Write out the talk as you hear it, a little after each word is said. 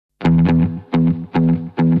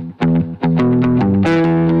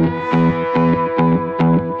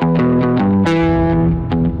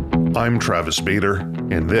Travis Bader,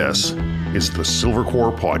 and this is the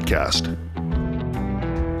Silvercore Podcast.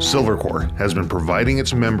 Silvercore has been providing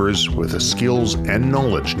its members with the skills and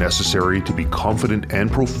knowledge necessary to be confident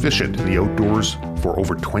and proficient in the outdoors for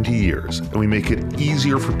over 20 years, and we make it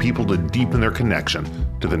easier for people to deepen their connection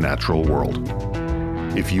to the natural world.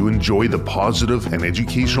 If you enjoy the positive and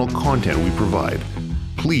educational content we provide,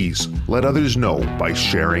 please let others know by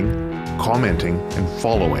sharing, commenting, and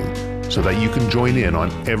following so that you can join in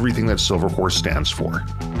on everything that Silvercore stands for.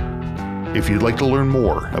 If you'd like to learn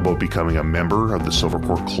more about becoming a member of the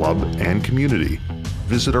Silvercore Club and community,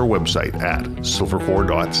 visit our website at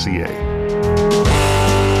silvercore.ca.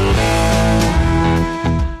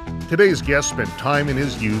 Today's guest spent time in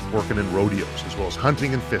his youth working in rodeos as well as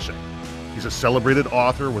hunting and fishing. He's a celebrated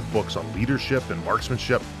author with books on leadership and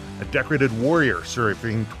marksmanship, a decorated warrior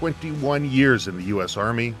serving 21 years in the U.S.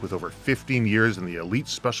 Army with over 15 years in the Elite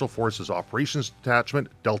Special Forces Operations Detachment,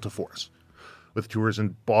 Delta Force. With tours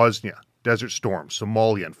in Bosnia, Desert Storm,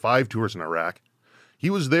 Somalia, and 5 tours in Iraq.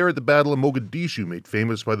 He was there at the Battle of Mogadishu, made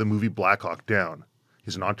famous by the movie Black Hawk Down.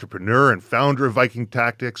 He's an entrepreneur and founder of Viking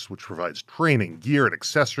Tactics, which provides training, gear, and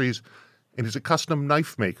accessories, and he's a custom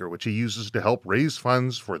knife maker, which he uses to help raise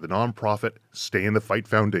funds for the nonprofit Stay in the Fight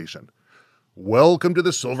Foundation. Welcome to the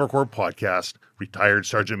Silvercore Podcast, retired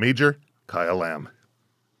Sergeant Major Kyle Lamb.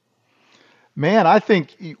 Man, I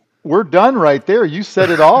think we're done right there. You said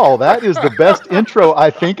it all. That is the best intro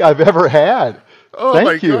I think I've ever had. Oh,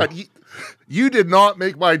 Thank you. God. You did not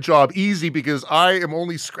make my job easy because I am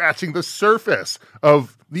only scratching the surface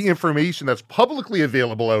of the information that's publicly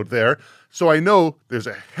available out there. So I know there's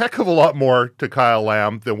a heck of a lot more to Kyle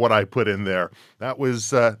Lamb than what I put in there. That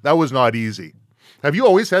was not easy. Have you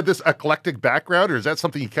always had this eclectic background, or is that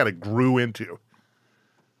something you kind of grew into?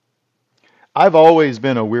 I've always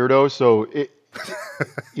been a weirdo. So,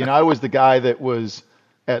 I was the guy that was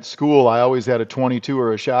at school. I always had a 22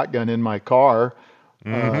 or a shotgun in my car.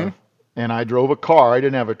 And I drove a car. I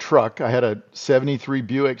didn't have a truck. I had a 73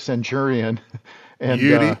 Buick Centurion.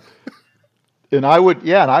 And I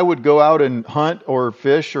would go out and hunt or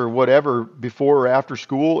fish or whatever before or after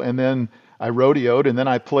school. And then I rodeoed, and then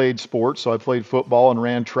I played sports. So I played football and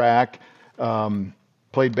ran track,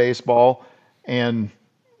 played baseball, and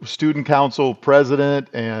student council president.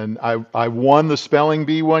 And I won the spelling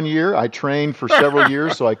bee one year. I trained for several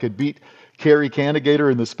years so I could beat Carrie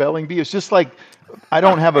Candigator in the spelling bee. It's just like I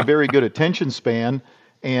don't have a very good attention span.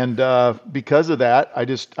 And because of that,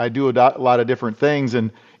 I do a lot of different things.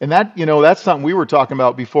 And that, that's something we were talking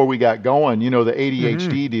about before we got going, the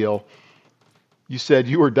ADHD deal. You said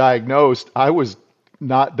you were diagnosed. I was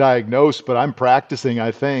not diagnosed, but I'm practicing,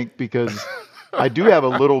 I think, because I do have a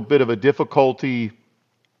little bit of a difficulty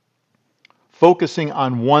focusing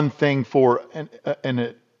on one thing for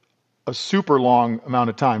a super long amount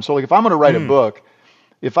of time. So like if I'm going to write a book,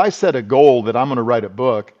 if I set a goal that I'm going to write a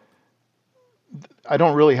book, I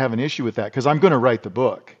don't really have an issue with that because I'm going to write the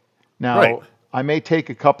book. Now, right. I may take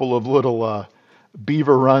a couple of little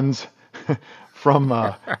beaver runs from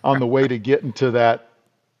on the way to getting to that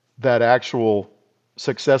actual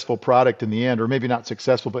successful product in the end, or maybe not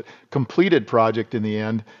successful, but completed project in the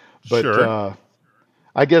end. But sure.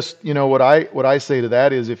 I guess what I say to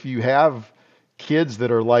that is if you have kids that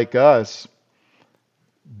are like us,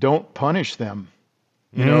 don't punish them.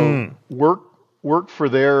 Work for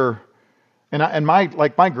their and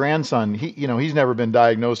my grandson. He's never been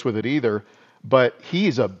diagnosed with it either. But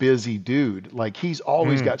he's a busy dude. Like he's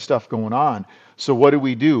always got stuff going on. So what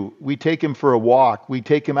do? We take him for a walk. We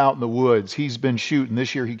take him out in the woods. He's been shooting.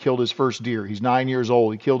 This year he killed his first deer. He's 9 years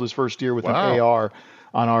old. He killed his first deer with an AR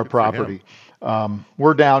on our property.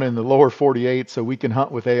 We're down in the lower 48, so we can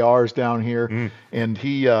hunt with ARs down here. And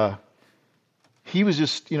he was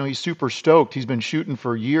just, he's super stoked. He's been shooting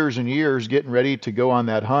for years and years, getting ready to go on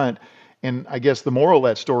that hunt. And I guess the moral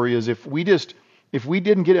of that story is if we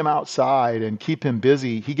didn't get him outside and keep him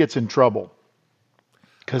busy, he gets in trouble.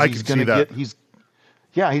 Because he's going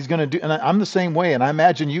to do, and I'm the same way. And I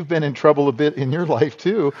imagine you've been in trouble a bit in your life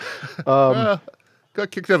too.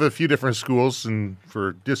 Got kicked out of a few different schools and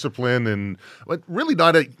for discipline but really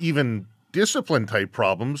not even discipline type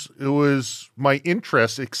problems. It was my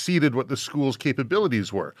interests exceeded what the school's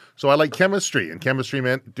capabilities were. So I like chemistry, and chemistry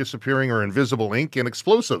meant disappearing or invisible ink and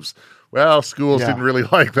explosives. Well, schools didn't really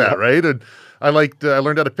like that, right? And I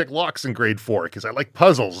learned how to pick locks in grade 4 because I like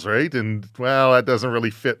puzzles, right? And well, that doesn't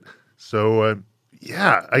really fit. So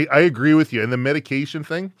I agree with you. And the medication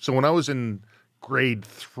thing. So when I was in grade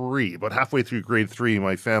 3, about halfway through grade 3,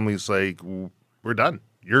 my family's like, we're done.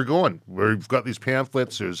 you're going. We've got these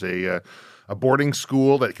pamphlets. There's a boarding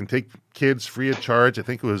school that can take kids free of charge. I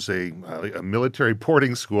think it was a military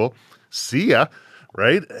boarding school. See ya,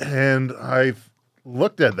 right? And I've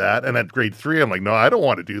looked at that, and at grade 3, I'm like, no, I don't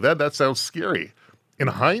want to do that. That sounds scary. In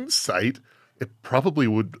hindsight, it probably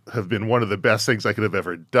would have been one of the best things I could have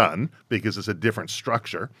ever done because it's a different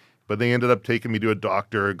structure. But they ended up taking me to a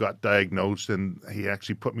doctor, got diagnosed, and he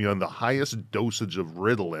actually put me on the highest dosage of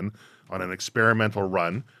Ritalin on an experimental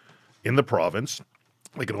run in the province.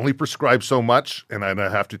 They could only prescribe so much, and I'd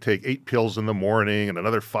have to take 8 pills in the morning and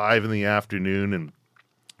another 5 in the afternoon.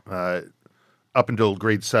 And up until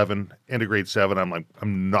grade 7, end of grade 7, I'm like,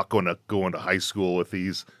 I'm not going to go into high school with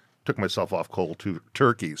these. Took myself off cold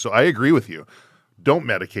turkey. So I agree with you. Don't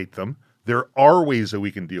medicate them. There are ways that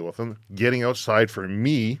we can deal with them. Getting outside for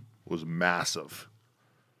me was massive.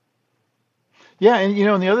 Yeah, and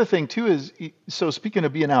and the other thing too is, so speaking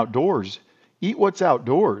of being outdoors, eat what's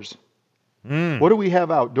outdoors. What do we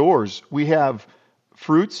have outdoors? We have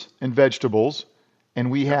fruits and vegetables, and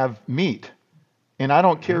we have meat. And I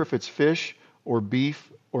don't care if it's fish or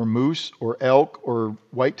beef or moose or elk or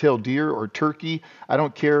white-tailed deer or turkey. I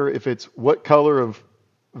don't care if it's what color of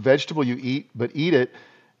vegetable you eat, but eat it.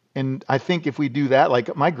 And I think if we do that,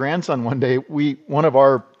 like my grandson one day, one of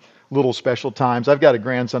our little special times, I've got a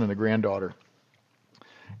grandson and a granddaughter.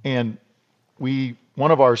 And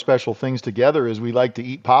one of our special things together is we like to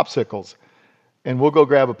eat popsicles. And we'll go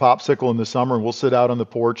grab a popsicle in the summer and we'll sit out on the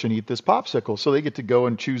porch and eat this popsicle. So they get to go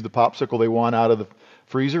and choose the popsicle they want out of the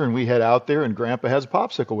freezer, and we head out there and Grandpa has a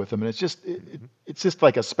popsicle with him. And it's just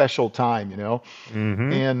like a special time,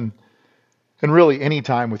 Mm-hmm. And really any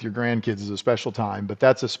time with your grandkids is a special time, but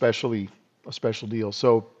that's a special deal.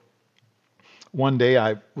 So one day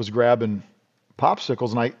I was grabbing popsicles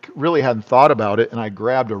and I really hadn't thought about it, and I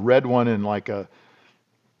grabbed a red one and like a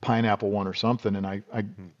pineapple one or something, and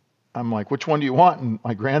I'm like, which one do you want? And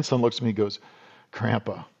my grandson looks at me and goes,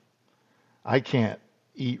 Grandpa, I can't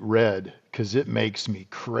eat red because it makes me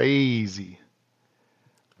crazy.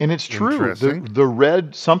 And it's true. Interesting. The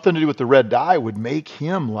red, something to do with the red dye would make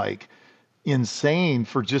him like insane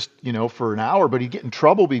for just, for an hour, but he'd get in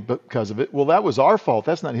trouble because of it. Well, that was our fault.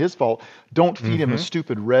 That's not his fault. Don't feed him a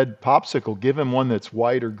stupid red popsicle. Give him one that's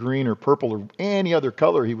white or green or purple or any other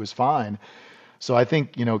color. He was fine. So I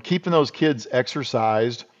think, keeping those kids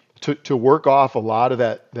exercised to work off a lot of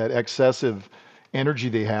that excessive energy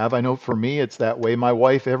they have. I know for me, it's that way. My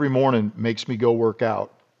wife every morning makes me go work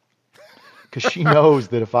out because she knows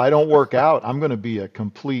that if I don't work out, I'm going to be a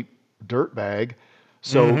complete dirtbag.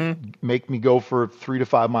 So make me go for a 3 to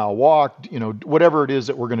 5 mile walk, whatever it is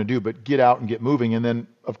that we're going to do, but get out and get moving. And then,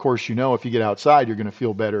 of course, if you get outside, you're going to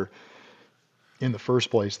feel better in the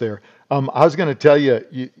first place there. I was going to tell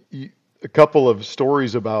you a couple of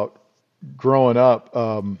stories about growing up.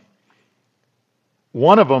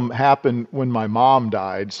 One of them happened when my mom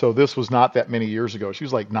died. So this was not that many years ago. She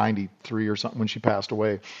was like 93 or something when she passed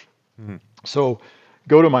away. So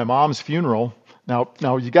go to my mom's funeral.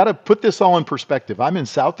 Now you got to put this all in perspective. I'm in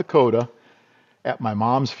South Dakota at my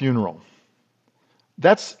mom's funeral.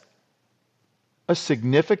 That's a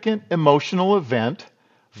significant emotional event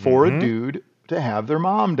for a dude to have their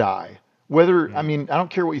mom die. I don't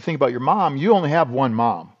care what you think about your mom. You only have one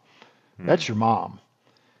mom. That's your mom.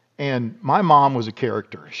 And my mom was a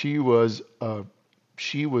character. She was a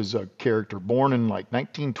character born in like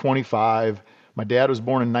 1925. My dad was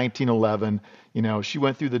born in 1911. She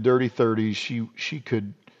went through the dirty 30s.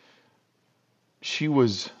 She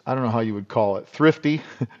was, I don't know how you would call it, thrifty.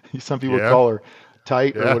 Some people would call her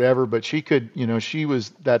tight or whatever, but she could,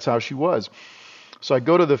 that's how she was. So I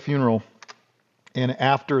go to the funeral, and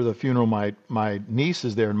after the funeral, my niece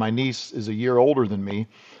is there, and my niece is a year older than me.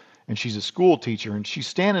 And she's a school teacher, and she's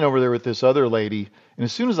standing over there with this other lady. And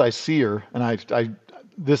as soon as I see her, and I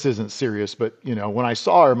this isn't serious, but when I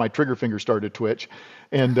saw her, my trigger finger started to twitch,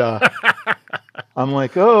 and I'm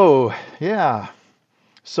like, oh yeah.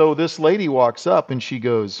 So this lady walks up, and she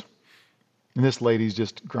goes, and this lady's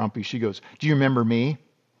just grumpy. She goes, "Do you remember me?"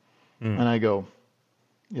 And I go,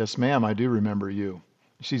 "Yes, ma'am, I do remember you."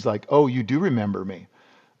 She's like, "Oh, you do remember me?"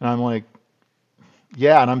 And I'm like,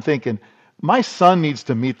 "Yeah." And I'm thinking, my son needs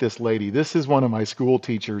to meet this lady. This is one of my school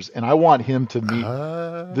teachers, and I want him to meet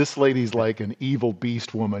this lady's like an evil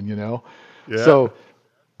beast woman, Yeah. So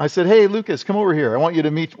I said, "Hey, Lucas, come over here. I want you to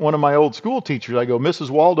meet one of my old school teachers." I go, "Mrs.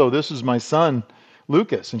 Waldo, this is my son,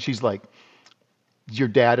 Lucas." And she's like, "Did your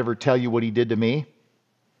dad ever tell you what he did to me?"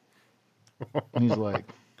 And he's like,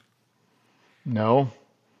 "No."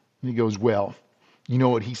 And he goes, "Well, you know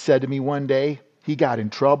what he said to me one day? He got in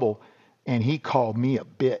trouble, and he called me a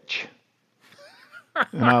bitch."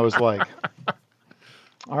 And I was like,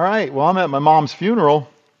 All right. Well, I'm at my mom's funeral.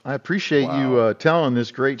 I appreciate you Wow. telling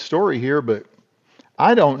this great story here, but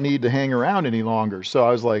I don't need to hang around any longer. So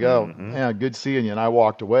I was like, oh, Hmm. yeah, good seeing you. And I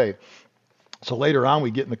walked away. So later on,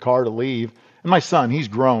 we get in the car to leave. And my son, he's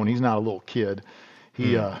grown. He's not a little kid.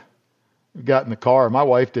 He Hmm. got in the car. My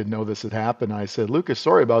wife didn't know this had happened. I said, Lucas,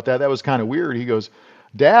 sorry about that. That was kind of weird. He goes,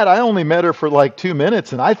 Dad, I only met her for like 2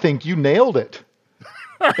 minutes, and I think you nailed it.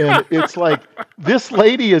 And it's like this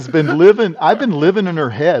lady has been living, I've been living in her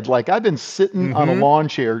head. Like I've been sitting on a Hmm. lawn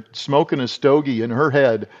chair smoking a stogie in her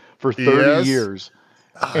head for 30 Yes. years.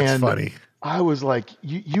 Oh, that's And funny. I was like,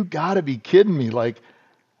 you got to be kidding me. Like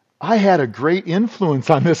I had a great influence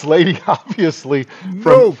on this lady, obviously,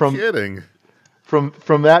 from No from kidding.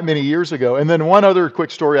 from that many years ago. And then one other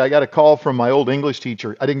quick story, I got a call from my old English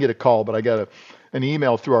teacher. I didn't get a call, but I got an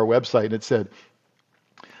email through our website, and it said,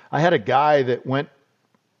 I had a guy that went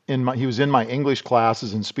he was in my English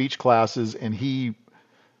classes and speech classes, and he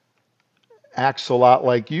acts a lot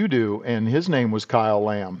like you do, and his name was Kyle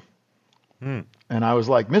Lamb. Hmm. And I was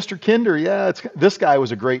like, Mr. Kinder, yeah, this guy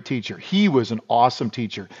was a great teacher. He was an awesome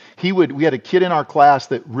teacher. We had a kid in our class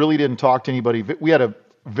that really didn't talk to anybody. We had a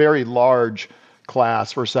very large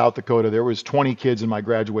class for South Dakota. There was 20 kids in my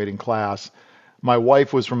graduating class. My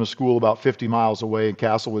wife was from a school about 50 miles away in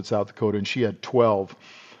Castlewood, South Dakota, and she had 12.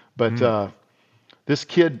 But Hmm. this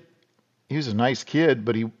kid, he was a nice kid,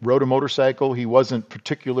 but he rode a motorcycle. He wasn't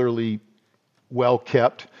particularly well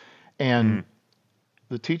kept. And Hmm.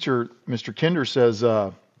 the teacher, Mr. Kinder, says,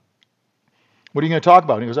 what are you going to talk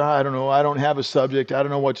about? And he goes, I don't know. I don't have a subject. I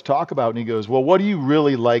don't know what to talk about. And he goes, well, what do you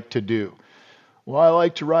really like to do? Well, I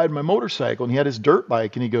like to ride my motorcycle. And he had his dirt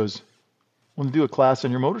bike. And he goes, I want to do a class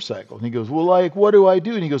on your motorcycle. And he goes, well, like, what do I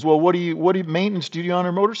do? And he goes, well, what do you maintenance do you on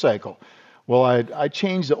your motorcycle? Well, I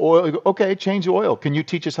change the oil. I go, okay, change the oil. Can you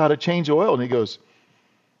teach us how to change oil? And he goes,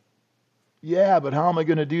 yeah, but how am I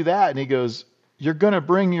going to do that? And he goes, you're going to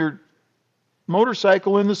bring your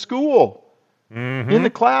motorcycle in the school, in Hmm. the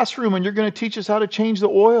classroom, and you're going to teach us how to change the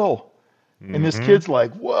oil. And this Hmm. kid's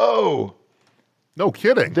like, whoa, No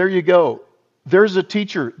kidding. there you go. There's a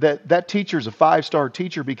teacher that teacher's a 5-star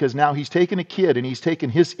teacher because now he's taken a kid and he's taken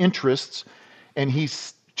his interests and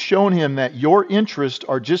he's shown him that your interests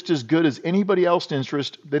are just as good as anybody else's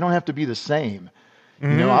interest. They don't have to be the same.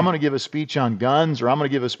 You know, I'm Hmm. going to give a speech on guns or I'm going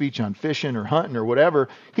to give a speech on fishing or hunting or whatever.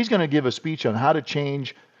 He's going to give a speech on how to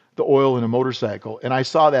change the oil in a motorcycle. And I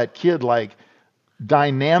saw that kid like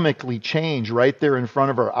dynamically change right there in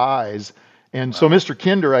front of our eyes. And so, Wow. Mr.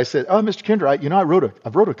 Kinder, I said, "Oh, Mr. Kinder,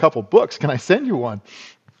 I've wrote a couple books. Can I send you one?"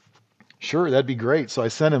 Sure, that'd be great. So I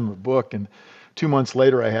sent him a book, and 2 months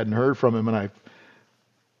later, I hadn't heard from him, and I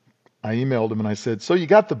emailed him and I said, "So you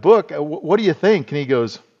got the book? What do you think?" And he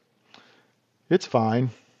goes, "It's fine."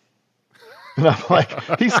 And I'm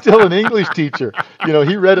like, he's still an English teacher. You know,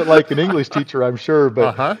 he read it like an English teacher, I'm sure,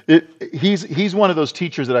 but Uh-huh. he's one of those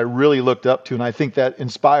teachers that I really looked up to, and I think that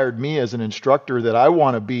inspired me as an instructor that I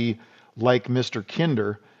want to be like Mr.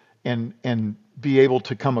 Kinder and be able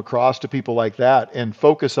to come across to people like that and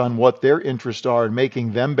focus on what their interests are and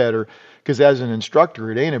making them better. Because as an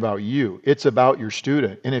instructor, it ain't about you; it's about your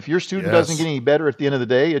student. And if your student doesn't get Yes. any better at the end of the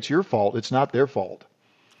day, it's your fault. It's not their fault.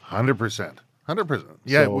 100%. 100%.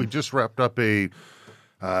 Yeah, we So just wrapped up a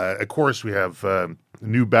course. We have a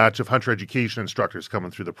new batch of hunter education instructors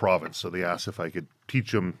coming through the province. So they asked if I could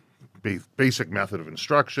teach them basic method of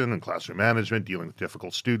instruction and classroom management, dealing with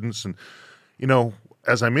difficult students. And,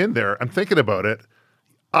 as I'm in there, I'm thinking about it.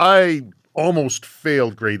 I almost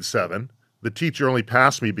failed grade 7. The teacher only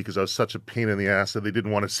passed me because I was such a pain in the ass that they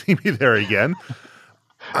didn't want to see me there again.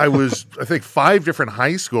 I think, 5 different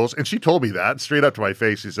high schools, and she told me that straight up to my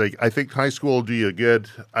face. She's like, I think high school will do you good.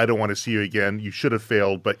 I don't want to see you again. You should have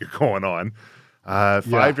failed, but you're going on. yeah.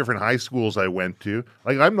 5 different high schools I went to.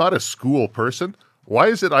 Like, I'm not a school person. Why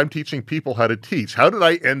is it I'm teaching people how to teach? How did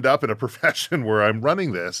I end up in a profession where I'm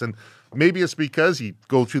running this? And maybe it's because you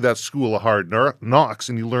go through that school of hard knocks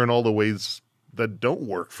and you learn all the ways that don't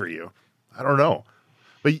work for you. I don't know.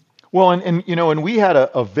 But Well, and you know, and we had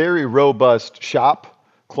a very robust shop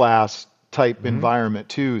class type mhm. environment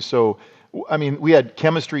too. So, I mean, we had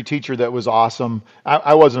chemistry teacher that was awesome.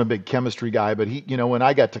 I wasn't a big chemistry guy, but he, you know, when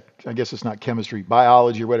I got to, I guess it's not chemistry,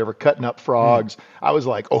 biology or whatever, cutting up Mm, frogs, I was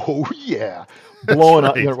like, oh yeah, that's blowing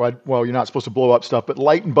up. You right. know, well, you're not supposed to blow up stuff, but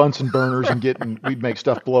lighting Bunsen burners and we'd make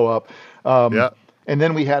stuff blow up. Um, Yeah. and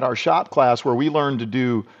then we had our shop class where we learned to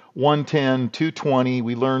do 110, 220.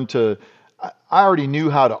 We learned to I already knew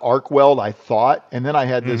how to arc weld, I thought, and then I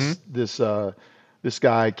had Hmm. this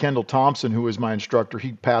guy Kendall Thompson who was my instructor.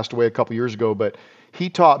 He passed away a couple years ago, but he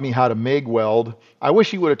taught me how to MIG weld. I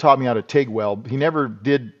wish he would have taught me how to TIG weld. He never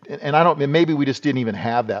did, and I don't. Maybe we just didn't even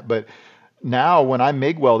have that. But now when I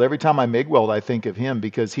MIG weld, every time I MIG weld, I think of him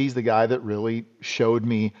because he's the guy that really showed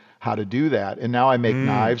me how to do that. And now I make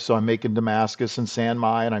knives, so I'm making Damascus and San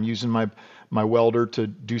Mai, and I'm using my welder to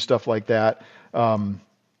do stuff like that.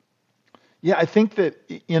 Yeah, I think that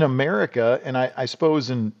in America, and I suppose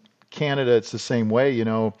in Canada it's the same way.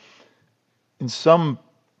 In some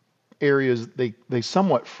areas they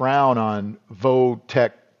somewhat frown on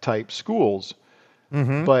vo-tech type schools,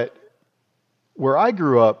 but where I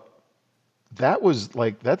grew up, that was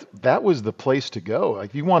like that was the place to go.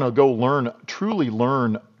 Like you want to go truly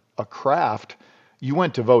learn a craft, you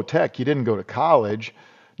went to vo-tech. You didn't go to college.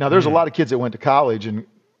 Now there's a lot of kids that went to college, and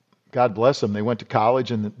God bless them, they went to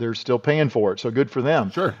college and they're still paying for it. So good for them.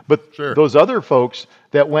 Sure. But Sure. those other folks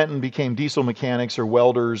that went and became diesel mechanics or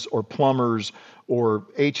welders or plumbers or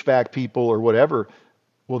HVAC people or whatever,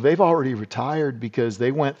 well, they've already retired because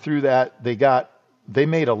they went through that. They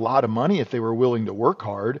made a lot of money if they were willing to work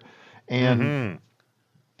hard. And,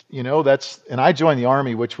 and I joined the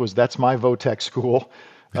Army, that's my vo-tech school.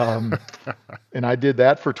 And I did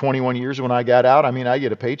that for 21 years. When I got out, I mean, I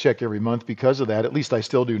get a paycheck every month because of that. At least I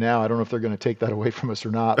still do now. I don't know if they're going to take that away from us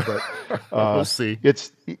or not, but we'll see.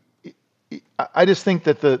 I just think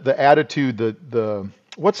that the attitude,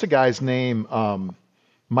 what's the guy's name?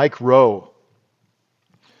 Mike Rowe.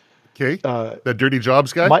 Okay. The Dirty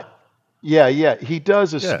Jobs guy? Yeah. He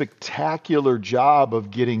does a spectacular job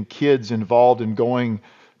of getting kids involved and going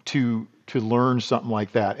to learn something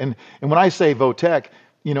like that. And when I say vo-tech,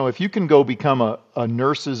 if you can go become a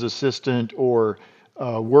nurse's assistant or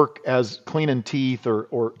work as cleaning teeth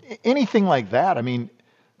or anything like that, I mean,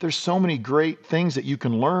 there's so many great things that you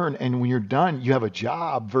can learn. And when you're done, you have a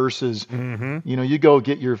job versus, you go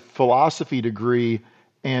get your philosophy degree.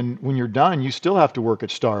 And when you're done, you still have to work at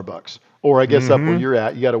Starbucks. Or I guess up where you're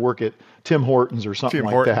at, you got to work at Tim Hortons or something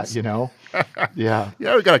like that, Yeah.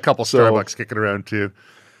 Yeah, we got a couple Starbucks kicking around too.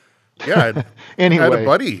 Yeah. Anyway. I had a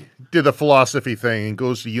buddy did the philosophy thing and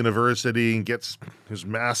goes to university and gets his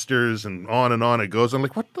master's and on it goes. I'm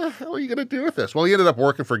like, what the hell are you going to do with this? Well, he ended up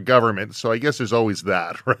working for government, so I guess there's always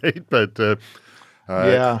that, right? But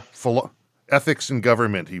ethics in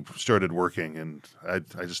government, he started working, and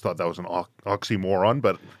I just thought that was an oxymoron,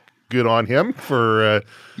 but good on him for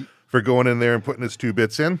going in there and putting his 2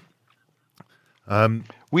 bits in.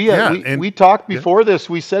 We talked before this.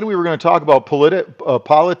 We said we were going to talk about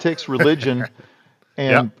politics, religion,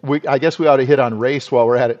 and I guess we ought to hit on race while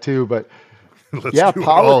we're at it too. But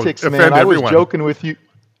politics, man. I was joking with you.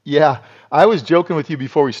 Yeah, I was joking with you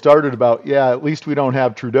before we started about at least we don't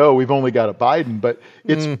have Trudeau. We've only got a Biden, but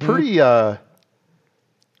it's pretty.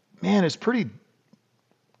 It's pretty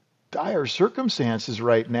dire circumstances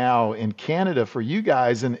right now in Canada for you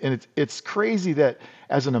guys, and it's crazy that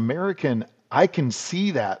as an American, I can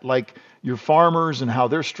see that, like your farmers and how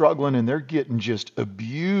they're struggling and they're getting just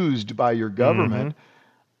abused by your government.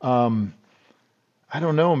 I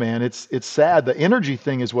don't know, man. It's sad. The energy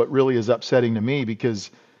thing is what really is upsetting to me because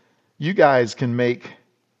you guys can make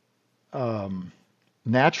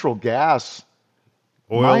natural gas.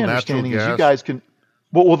 My understanding is you guys can.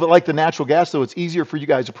 Well, like the natural gas, though, it's easier for you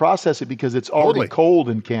guys to process it because it's already cold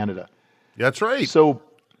in Canada. That's right. So.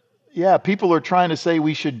 Yeah, people are trying to say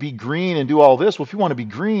we should be green and do all this. Well, if you want to be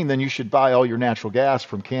green, then you should buy all your natural gas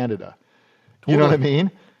from Canada. Totally. You know what I mean?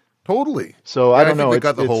 Totally. So I don't know. They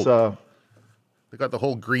got the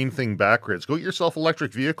whole green thing backwards. Go get yourself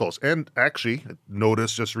electric vehicles. And actually, I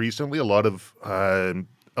noticed just recently a lot of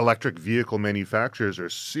electric vehicle manufacturers are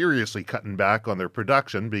seriously cutting back on their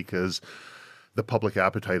production because the public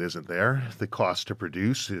appetite isn't there. The cost to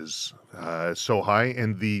produce is so high,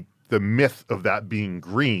 and the myth of that being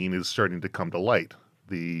green is starting to come to light.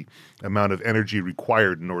 The amount of energy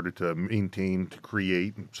required in order to maintain, to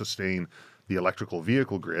create, and sustain the electrical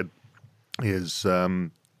vehicle grid is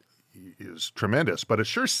tremendous. But it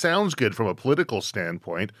sure sounds good from a political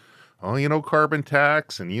standpoint. Oh, carbon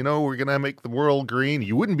tax, and we're going to make the world green.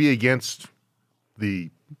 You wouldn't be against the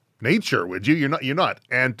nature, would you? You're not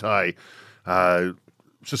anti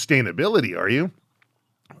sustainability, are you?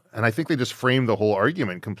 And I think they just framed the whole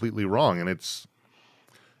argument completely wrong. And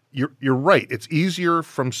you're right. It's easier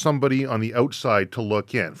from somebody on the outside to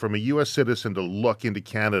look in, from a U.S. citizen to look into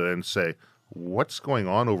Canada and say, what's going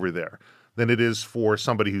on over there, than it is for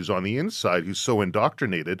somebody who's on the inside, who's so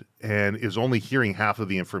indoctrinated and is only hearing half of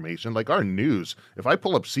the information. Like our news, if I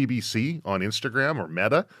pull up CBC on Instagram or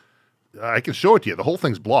Meta, I can show it to you. The whole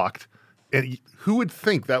thing's blocked. And who would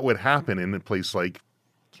think that would happen in a place like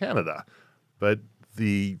Canada? But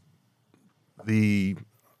the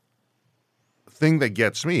thing that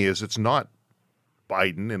gets me is it's not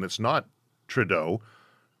Biden and it's not Trudeau.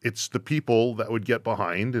 It's the people that would get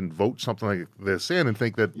behind and vote something like this in and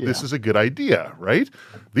think that this is a good idea, right?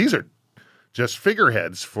 These are just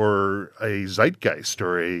figureheads for a zeitgeist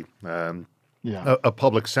or a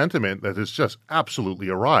public sentiment that is just absolutely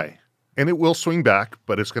awry. And it will swing back,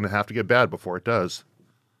 but it's going to have to get bad before it does.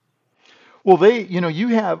 Well, you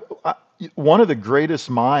have one of the greatest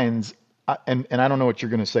minds, and I don't know what you're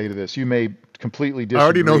going to say to this. You may completely disagree. I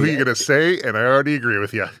already know who you're going to say, and I already agree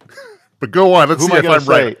with you. But go on. Let's see if I'm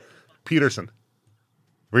right. Peterson.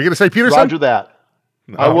 Were you going to say Peterson? Roger that.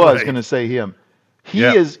 I was going to say him. He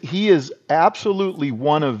is absolutely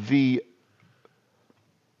one of the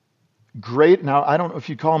great. Now, I don't know if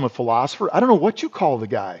you call him a philosopher. I don't know what you call the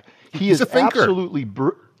guy. He's a thinker. Absolutely,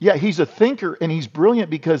 he's a thinker, and he's brilliant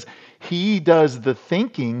because he does the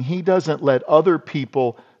thinking. He doesn't let other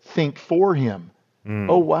people think for him.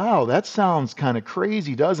 Oh, wow, that sounds kind of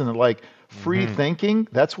crazy, doesn't it? Like free thinking.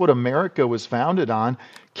 That's what America was founded on.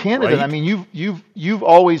 Canada. Right. I mean, you've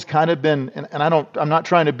always kind of been, and I'm not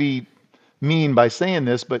trying to be mean by saying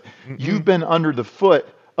this, but you've been under the foot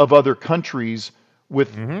of other countries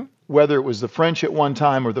with whether it was the French at one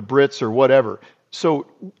time or the Brits or whatever. So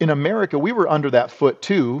in America, we were under that foot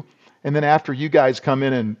too. And then after you guys come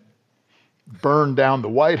in and burn down the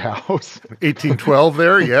White House, 1812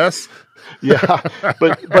 there, yes. Yeah,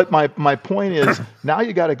 but my point is now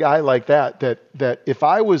you got a guy like that if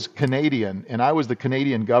I was Canadian and I was the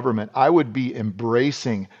Canadian government, I would be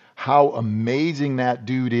embracing how amazing that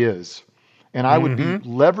dude is. And I would be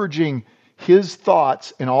leveraging his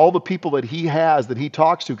thoughts and all the people that he has that he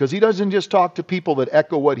talks to, because he doesn't just talk to people that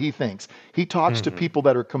echo what he thinks. He talks to people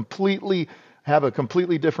that are have a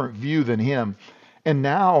completely different view than him. And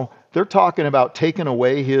now they're talking about taking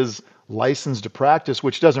away his license to practice,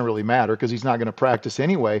 which doesn't really matter because he's not going to practice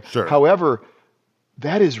anyway. Sure. However,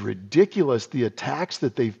 that is ridiculous, the attacks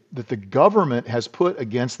that the government has put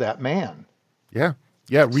against that man. Yeah.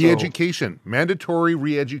 Yeah, re-education. Mandatory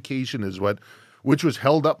re-education is which was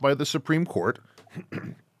held up by the Supreme Court.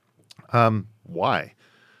 Why?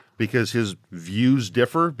 Because his views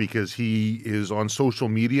differ, because he is on social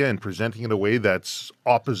media and presenting in a way that's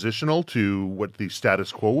oppositional to what the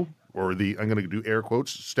status quo, or I'm going to do air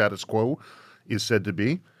quotes, status quo is said to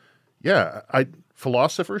be. Yeah,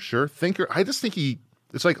 philosopher, sure. Thinker. I just think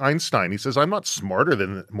it's like Einstein. He says, I'm not smarter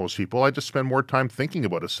than most people. I just spend more time thinking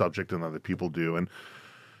about a subject than other people do. And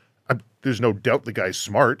there's no doubt the guy's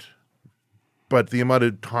smart, but the amount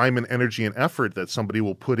of time and energy and effort that somebody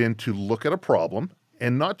will put in to look at a problem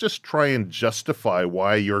and not just try and justify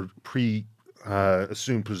why your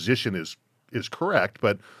assumed position is correct,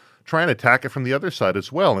 but try and attack it from the other side as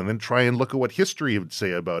well, and then try and look at what history would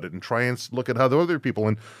say about it, and try and look at how the other people,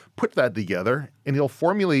 and put that together, and he'll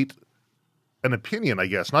formulate an opinion, I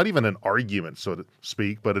guess, not even an argument, so to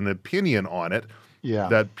speak, but an opinion on it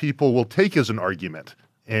that people will take as an argument.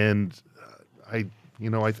 And I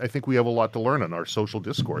think we have a lot to learn in our social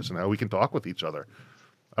discourse and how we can talk with each other.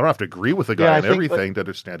 I don't have to agree with the guy on everything to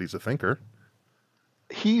understand he's a thinker.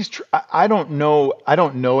 I don't know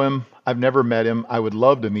him. I've never met him. I would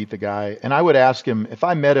love to meet the guy. And I would ask him, if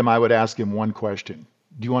I met him, I would ask him one question.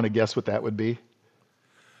 Do you want to guess what that would be?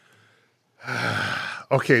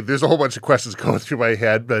 Okay, there's a whole bunch of questions going through my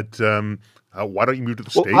head, but why don't you move to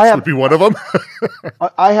the States would be one of them.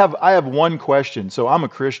 I have one question. So I'm a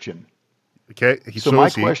Christian. Okay. So my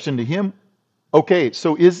question to him, okay,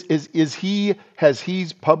 so has he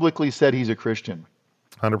publicly said he's a Christian?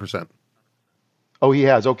 100%. Oh, he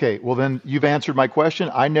has. Okay. Well, then you've answered my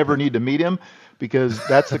question. I never need to meet him, because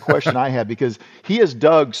that's the question I had, because he has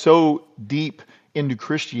dug so deep into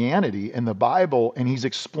Christianity and the Bible, and he's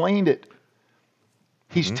explained it.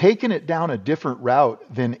 He's taken it down a different route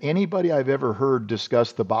than anybody I've ever heard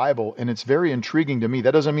discuss the Bible, and it's very intriguing to me.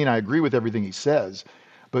 That doesn't mean I agree with everything he says,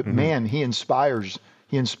 but man, he inspires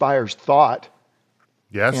thought.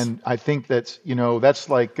 Yes. And I think that's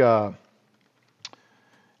like,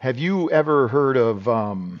 have you ever heard of,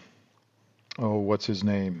 what's his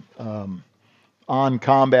name? On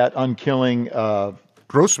Combat, Unkilling.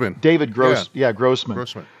 Grossman. David Grossman. Yeah, Grossman.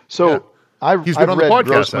 Grossman. So I've read on the podcast,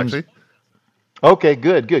 Grossman's. Actually. Okay,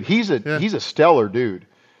 good. He's a stellar dude.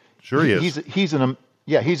 Sure he is. He's an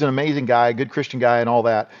amazing guy, good Christian guy and all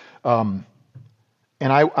that. And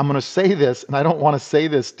I'm going to say this, and I don't want to say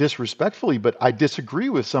this disrespectfully, but I disagree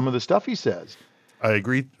with some of the stuff he says. I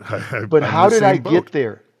agree. But how did I get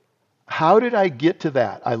there? How did I get to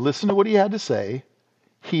that? I listened to what he had to say.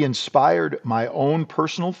 He inspired my own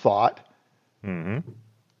personal thought. And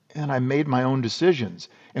and I made my own decisions.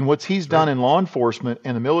 And what he's Sure. done in law enforcement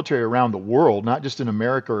and the military around the world, not just in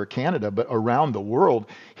America or Canada, but around the world,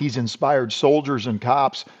 he's inspired soldiers and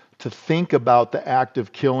cops to think about the act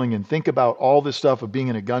of killing and think about all this stuff of being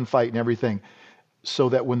in a gunfight and everything, so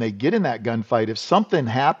that when they get in that gunfight, if something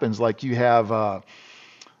happens, like you have,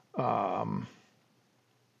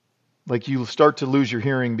 like you start to lose your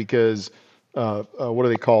hearing because, what do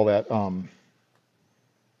they call that?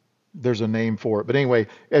 There's a name for it, but anyway,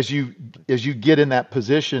 as you get in that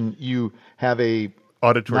position, you have a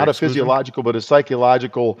Auditory not a exclusion. physiological but a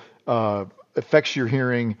psychological affects your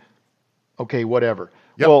hearing. Okay, whatever.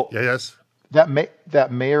 Yep. Well, Yeah. Yes. that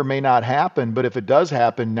may or may not happen, but if it does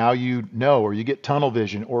happen, now you know, or you get tunnel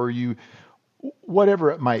vision, or you whatever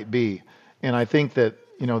it might be. And I think that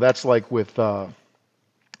that's like with the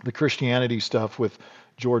Christianity stuff with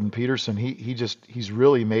Jordan Peterson. He's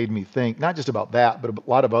really made me think not just about that, but a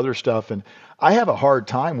lot of other stuff. And I have a hard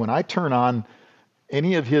time when I turn on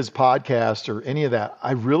any of his podcasts or any of that.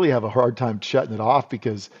 I really have a hard time shutting it off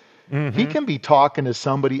because he Mm-hmm. can be talking to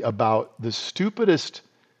somebody about the stupidest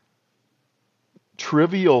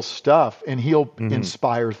trivial stuff and he'll Mm-hmm.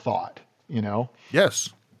 inspire thought. Yes.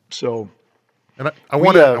 So And I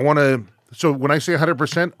want we to, so when I say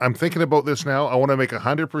 100%, I'm thinking about this now. I want to make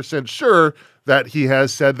 100% sure that he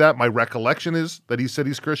has said that. My recollection is that he said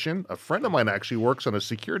he's Christian. A friend of mine actually works on a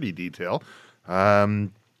security detail.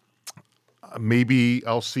 Um, Maybe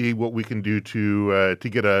I'll see what we can do to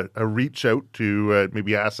get a reach out to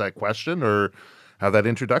maybe ask that question or have that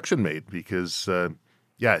introduction made because,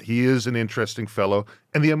 yeah, he is an interesting fellow.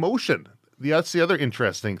 And the emotion, that's the other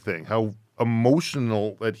interesting thing, how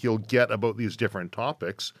emotional that he'll get about these different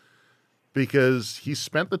topics because he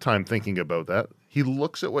spent the time thinking about that. He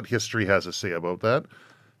looks at what history has to say about that.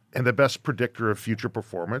 And the best predictor of future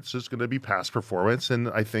performance is going to be past performance. And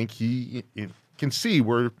I think he can see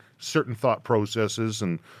where certain thought processes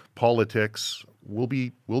and politics will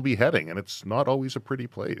be heading. And it's not always a pretty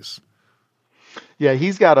place. yeah,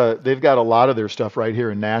 they've got a lot of their stuff right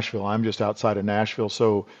here in Nashville. I'm just outside of Nashville,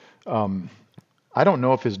 so I don't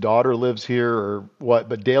know if his daughter lives here or what,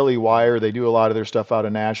 but Daily Wire, they do a lot of their stuff out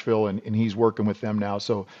of Nashville, and he's working with them now.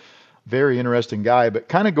 So very interesting guy. But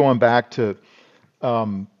kind of going back to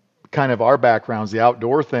kind of our backgrounds, the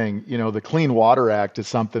outdoor thing, the Clean Water Act is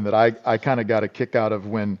something that I kind of got a kick out of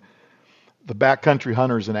when the backcountry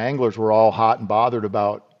hunters and anglers were all hot and bothered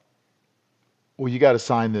about, well, you got to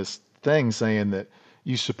sign this thing saying that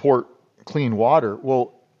you support clean water.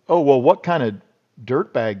 Well, what kind of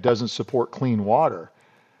dirtbag doesn't support clean water?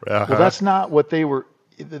 Well, Uh-huh. that's not what they were.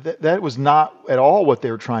 That was not at all what they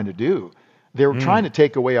were trying to do. They were trying Mm. to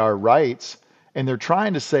take away our rights, and they're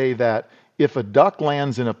trying to say that if a duck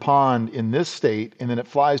lands in a pond in this state and then it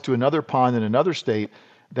flies to another pond in another state,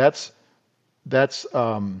 that's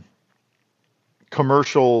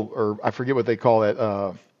commercial, or I forget what they call it.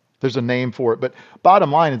 There's a name for it, but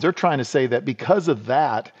bottom line is they're trying to say that because of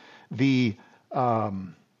that, the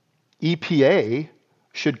EPA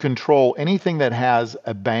should control anything that has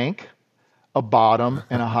a bank, a bottom,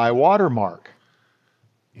 and a high water mark.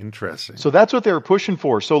 Interesting. So that's what they were pushing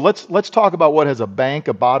for. So let's talk about what has a bank,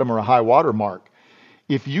 a bottom, or a high water mark.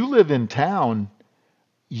 If you live in town,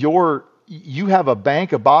 you have a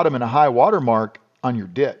bank, a bottom, and a high water mark on your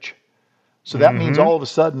ditch. So that means Mm-hmm. all of a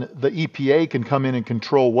sudden the EPA can come in and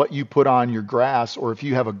control what you put on your grass, or if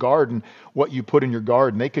you have a garden, what you put in your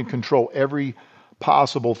garden. They can control every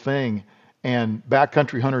possible thing. And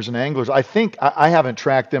backcountry hunters and anglers, I think, I haven't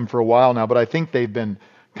tracked them for a while now, but I think they've been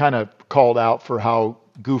kind of called out for how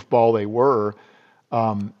goofball they were.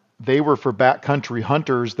 They were for backcountry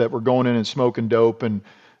hunters that were going in and smoking dope, and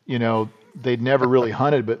they'd never really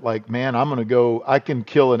hunted, but like, man, I can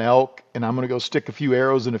kill an elk, and I'm gonna go stick a few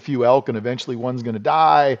arrows in a few elk, and eventually one's gonna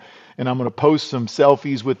die, and I'm gonna post some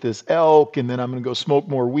selfies with this elk, and then I'm gonna go smoke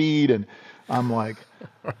more weed. And I'm like,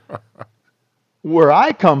 where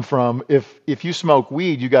I come from, if you smoke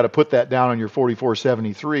weed, you got to put that down on your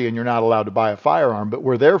 4473, and you're not allowed to buy a firearm. But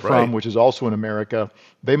where they're from, Right. which is also in America,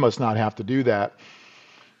 they must not have to do that.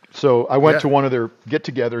 So I went Yeah. to one of their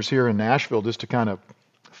get-togethers here in Nashville just to kind of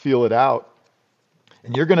feel it out.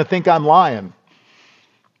 And you're going to think I'm lying,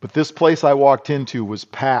 but this place I walked into was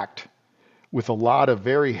packed with a lot of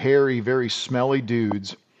very hairy, very smelly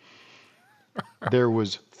dudes. There were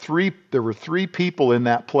three people in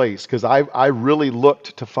that place, because I really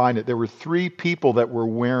looked to find it. There were three people that were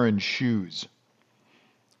wearing shoes.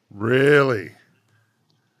 Really?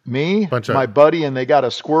 Me, Bunch my of, buddy, and they got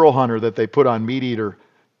a squirrel hunter that they put on Meat Eater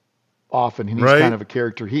often, and he's kind right? of a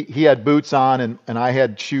character. He had boots on, and I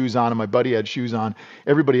had shoes on, and my buddy had shoes on.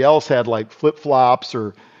 Everybody else had like flip flops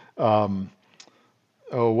or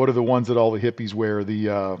oh, what are the ones that all the hippies wear?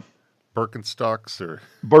 The Birkenstocks or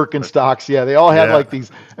Birkenstocks. Yeah, they all had yeah. like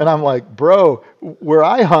these. And I'm like, bro, where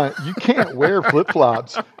I hunt, you can't wear flip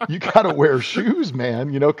flops. You got to wear shoes,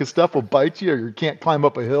 man, because stuff will bite you or you can't climb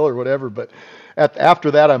up a hill or whatever. But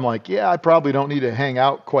after that, I'm like, yeah, I probably don't need to hang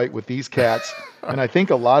out quite with these cats. And I think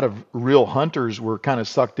a lot of real hunters were kind of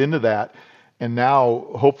sucked into that. And now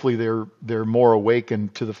hopefully they're more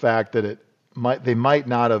awakened to the fact that they might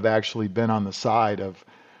not have actually been on the side of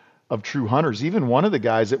true hunters. Even one of the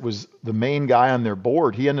guys that was the main guy on their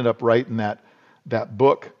board, he ended up writing that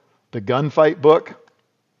book, the gunfight book.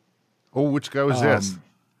 Oh, which guy was this?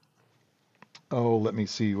 Oh, let me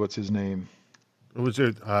see. What's his name? Was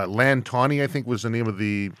it Lan Tawney, I think was the name of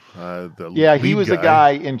the Yeah, he lead was the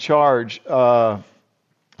guy in charge. I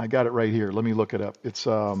got it right here. Let me look it up. It's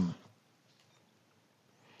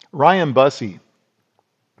Ryan Bussey.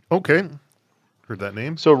 Okay. Heard that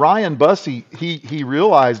name. So Ryan Bussey, he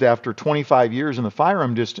realized after 25 years in the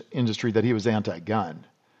firearm industry that he was anti-gun.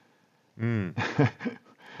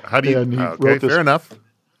 How do you? Okay, fair enough.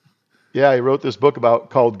 Yeah, he wrote this book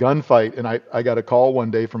called Gunfight, and I got a call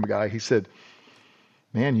one day from a guy. He said,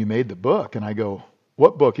 "Man, you made the book," and I go,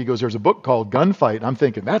 "What book?" He goes, "There's a book called Gunfight." And I'm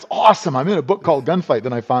thinking, "That's awesome! I'm in a book called Gunfight."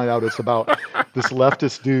 Then I find out it's about this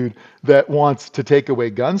leftist dude that wants to take away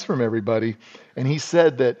guns from everybody, and he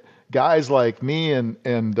said that guys like me and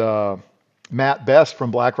Matt Best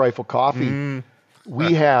from Black Rifle Coffee,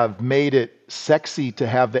 we have made it sexy to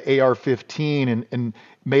have the AR-15 and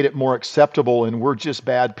made it more acceptable, and we're just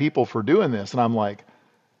bad people for doing this. And I'm like,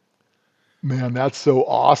 man, that's so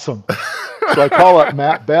awesome. So I call up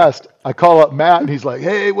Matt Best. I call up Matt, and he's like,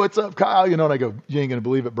 "Hey, what's up, Kyle?" And I go, "You ain't going to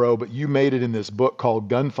believe it, bro, but you made it in this book called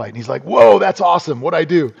Gunfight." And he's like, "Whoa, that's awesome. What'd I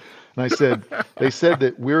do?" And I said, "They said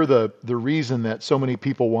that we're the reason that so many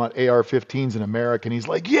people want AR-15s in America." And he's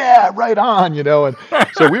like, "Yeah, right on," And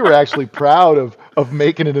so we were actually proud of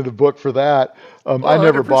making it in the book for that. I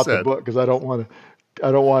never bought the book because I don't want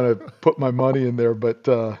to put my money in there. But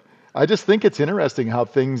I just think it's interesting how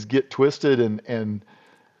things get twisted. And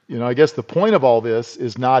I guess the point of all this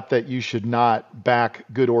is not that you should not back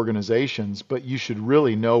good organizations, but you should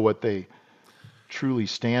really know what they truly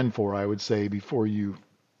stand for, I would say, before you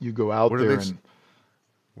go out there.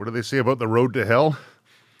 What do they say about the road to hell?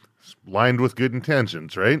 It's lined with good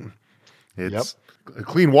intentions, right? It's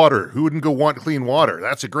clean water. Who wouldn't go want clean water?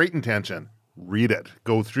 That's a great intention. Read it.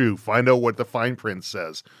 Go through. Find out what the fine print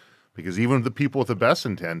says. Because even the people with the best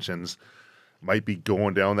intentions might be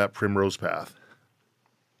going down that primrose path.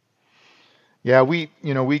 Yeah, we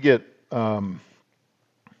get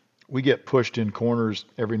pushed in corners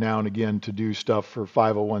every now and again to do stuff for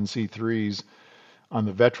 501c3s on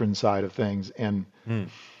the veteran side of things. And a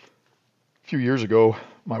few years ago,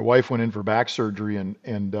 my wife went in for back surgery,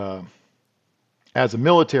 and as a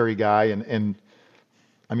military guy, and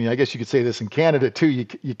I mean, I guess you could say this in Canada too,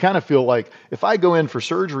 you kind of feel like if I go in for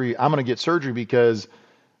surgery, I'm going to get surgery because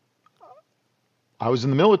I was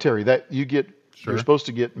in the military. That you're supposed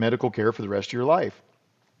to get medical care for the rest of your life.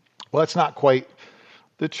 Well, that's not quite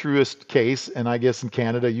the truest case, and I guess in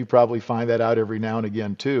Canada you probably find that out every now and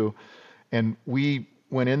again too. And we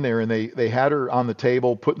went in there, and they had her on the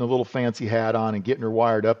table, putting a little fancy hat on and getting her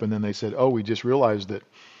wired up, and then they said, "Oh, we just realized that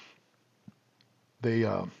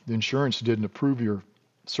the insurance didn't approve your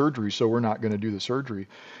surgery, so we're not going to do the surgery."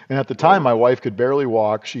 And at the time, my wife could barely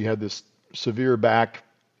walk. She had this severe back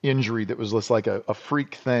injury that was just like a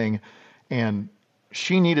freak thing, and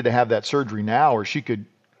she needed to have that surgery now, or she could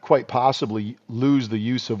quite possibly lose the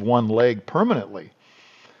use of one leg permanently.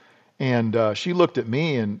 And she looked at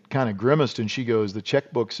me and kind of grimaced, and she goes, "The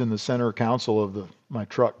checkbook's in the center console of my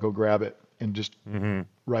truck. Go grab it and just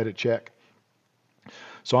write a check."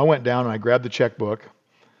 So I went down and I grabbed the checkbook,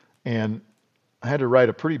 and I had to write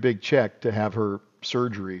a pretty big check to have her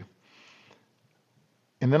surgery.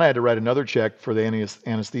 And then I had to write another check for the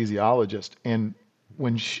anesthesiologist. And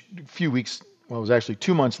a few weeks, well, it was actually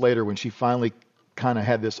 2 months later when she finally kind of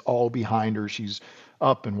had this all behind her. She's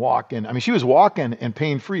up and walking. I mean, she was walking and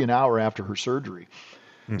pain-free an hour after her surgery.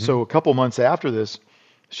 So a couple months after this,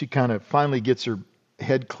 she kind of finally gets her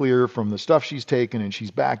head clear from the stuff she's taken, and she's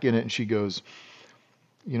back in it. And she goes,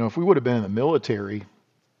 "If we would have been in the military,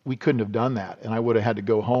 we couldn't have done that. And I would have had to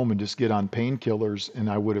go home and just get on painkillers, and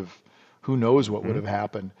I would have, who knows what would have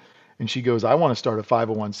happened." And she goes, "I want to start a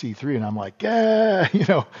 501c3. And I'm like, "Yeah,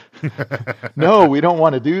 no, we don't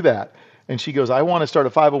want to do that." And she goes, "I want to start a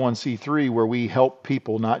 501c3 where we help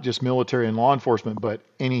people, not just military and law enforcement, but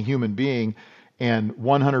any human being. And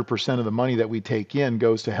 100% of the money that we take in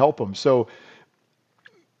goes to help them." So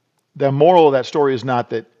the moral of that story is not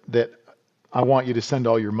that I want you to send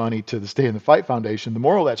all your money to the Stay in the Fight Foundation. The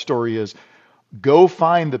moral of that story is go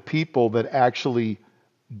find the people that actually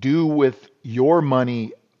do with your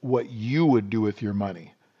money what you would do with your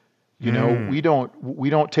money. You know, we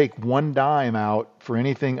don't take one dime out for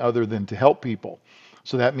anything other than to help people.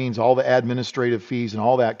 So that means all the administrative fees and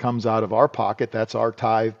all that comes out of our pocket. That's our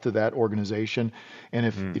tithe to that organization. And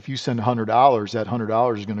if you send $100, that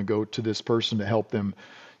 $100 is going to go to this person to help them,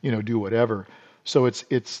 you know, do whatever. So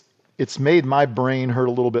it's made my brain hurt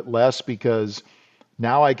a little bit less because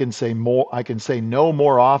now I can say no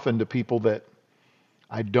more often to people that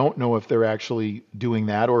I don't know if they're actually doing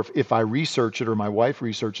that, or if I research it or my wife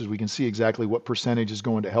researches, we can see exactly what percentage is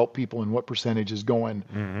going to help people and what percentage is going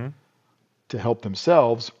to help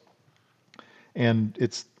themselves. And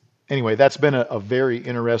anyway, that's been a very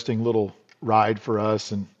interesting little ride for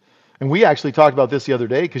us. And we actually talked about this the other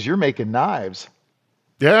day because you're making knives.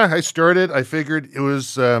 Yeah, I figured it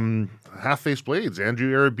was Half-Face Blades,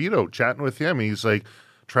 Andrew Arabito, chatting with him. He's like,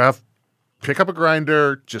 Trav, pick up a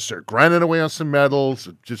grinder, just start grinding away on some metals,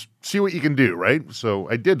 just see what you can do, right? So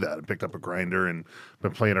I did that. I picked up a grinder and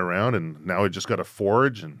been playing around, and now I just got a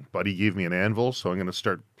forge, and Buddy gave me an anvil, so I'm going to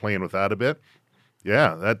start playing with that a bit.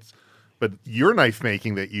 Yeah, but your knife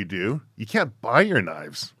making that you do, you can't buy your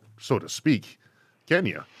knives, so to speak, can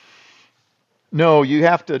you? No, you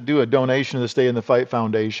have to do a donation to the Stay in the Fight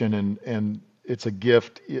Foundation, and it's a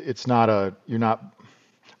gift. It's not I don't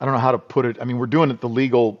know how to put it. I mean, we're doing it the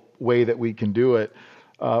legal way that we can do it.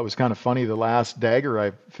 It was kind of funny. The last dagger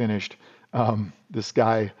I finished, this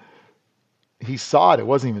guy, he saw it. It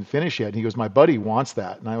wasn't even finished yet. And he goes, my buddy wants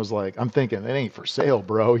that. And I was like, I'm thinking, it ain't for sale,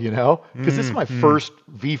 bro, you know? Because this is my first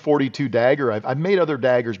V42 dagger. I've made other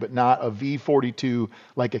daggers, but not a V42,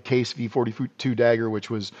 like a case V42 dagger,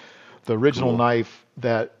 which was the original knife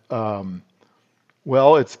that,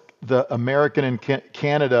 it's the American and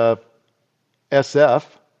Canada SF.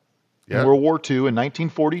 In World War II in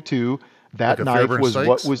 1942, that like knife was Sykes?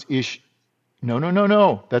 What was issued.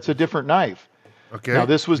 No. That's a different knife. Okay. Now,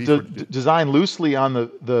 this was designed loosely on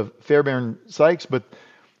the Fairbairn Sykes, but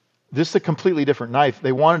this is a completely different knife.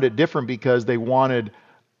 They wanted it different because they wanted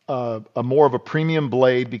a more of a premium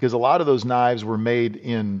blade, because a lot of those knives were made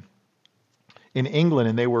in England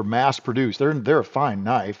and they were mass produced. They're a fine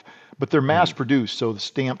knife, but they're mass produced, so the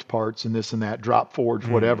stamped parts and this and that, drop forged,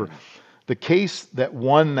 whatever. The case that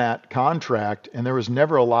won that contract, and there was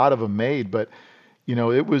never a lot of them made, but you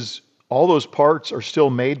know, it was all those parts are still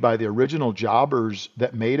made by the original jobbers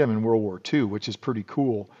that made them in World War II, which is pretty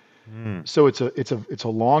cool. So it's a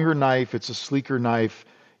longer knife, it's a sleeker knife,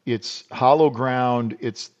 it's hollow ground,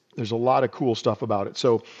 there's a lot of cool stuff about it.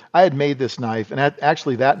 So I had made this knife, and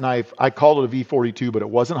actually that knife, I called it a V42, but it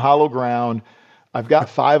wasn't hollow ground. I've got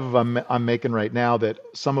 5 of them I'm making right now that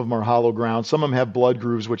some of them are hollow ground. Some of them have blood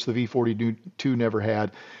grooves, which the V42 never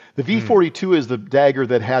had. The V42 is the dagger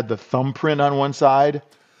that had the thumbprint on one side.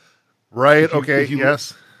 Right,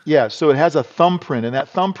 yes. Yeah, so it has a thumbprint, and that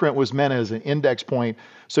thumbprint was meant as an index point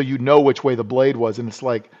so you know which way the blade was. And it's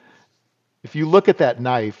like, if you look at that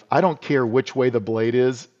knife, I don't care which way the blade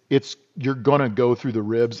is. You're going to go through the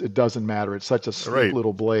ribs. It doesn't matter. It's such a sleek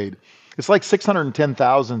little blade. It's like 610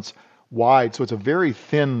 thousandths wide, so it's a very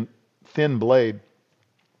thin blade.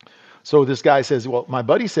 So this guy says, well, my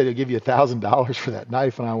buddy said he'll give you $1,000 for that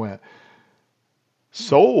knife. And I went,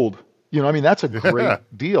 sold. You know, I mean, that's a great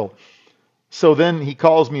deal. So then he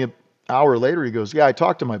calls me an hour later. He goes, yeah, I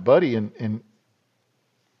talked to my buddy and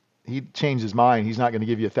he changed his mind. He's not going to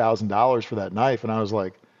give you $1,000 for that knife. And I was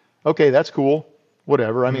like, okay, that's cool.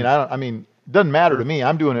 Whatever. I mean, it doesn't matter to me.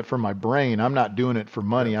 I'm doing it for my brain. I'm not doing it for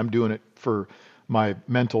money. I'm doing it for my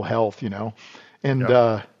mental health, you know?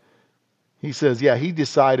 And, he says, yeah, he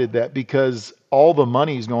decided that because all the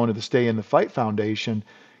money is going to the Stay in the Fight Foundation,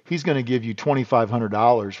 he's going to give you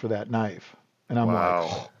 $2,500 for that knife. And I'm like,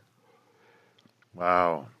 oh.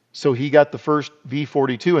 Wow. So he got the first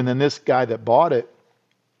V42, and then this guy that bought it,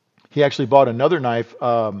 he actually bought another knife.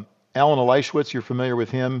 Alan Elischwitz, you're familiar with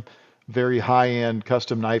him, very high-end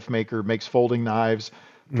custom knife maker, makes folding knives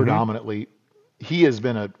predominantly. He has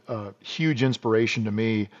been a huge inspiration to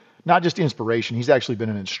me. Not just inspiration, he's actually been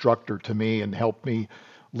an instructor to me and helped me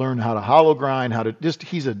learn how to hollow grind,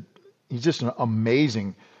 he's just an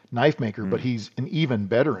amazing knife maker, but he's an even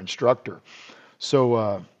better instructor.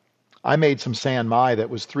 So I made some San Mai that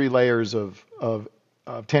was 3 layers of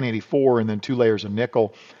 1084 and then 2 layers of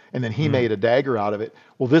nickel, and then he made a dagger out of it.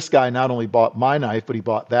 Well, this guy not only bought my knife, but he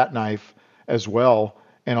bought that knife as well,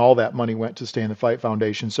 and all that money went to Stay in the Fight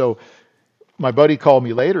Foundation. So my buddy called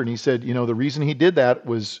me later and he said, you know, the reason he did that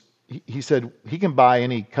was he said he can buy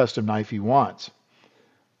any custom knife he wants,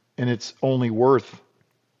 and it's only worth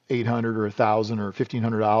 $800 or $1,000 or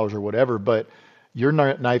 $1,500 or whatever, but your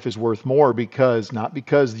knife is worth more because not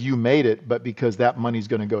because you made it, but because that money's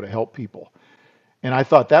going to go to help people. And I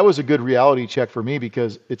thought that was a good reality check for me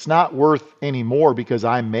because it's not worth any more because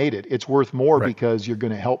I made it. It's worth more Right. because you're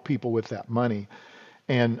going to help people with that money.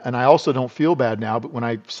 And I also don't feel bad now, but when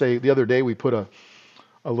I say the other day we put a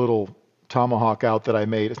little tomahawk out that I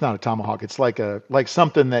made. It's not a tomahawk. It's like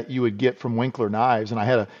something that you would get from Winkler Knives. And I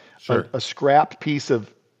had Sure. a scrapped piece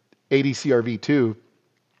of 80 CRV2,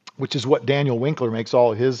 which is what Daniel Winkler makes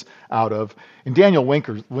all of his out of. And Daniel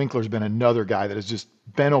Winkler's been another guy that has just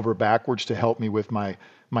bent over backwards to help me with my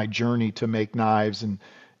journey to make knives and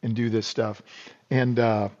do this stuff. And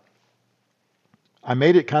I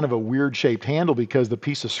made it kind of a weird shaped handle because the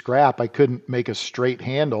piece of scrap, I couldn't make a straight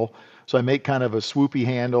handle. So I make kind of a swoopy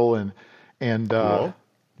handle. And Cool.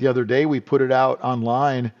 the other day we put it out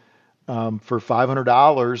online for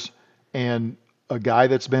 $500, and a guy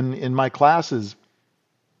that's been in my classes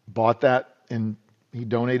bought that and he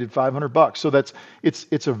donated $500. So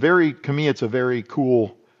it's a very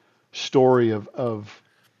cool story of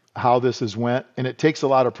how this has went. And it takes a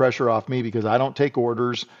lot of pressure off me because I don't take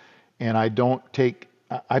orders and I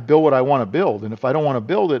build what I want to build. And if I don't want to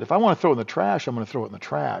build it, if I want to throw it in the trash, I'm going to throw it in the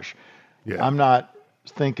trash. Yeah. I'm not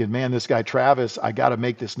thinking, man, this guy Travis, I got to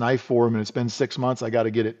make this knife for him and it's been 6 months. I got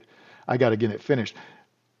to get it finished.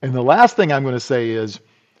 And the last thing I'm going to say is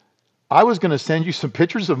I was going to send you some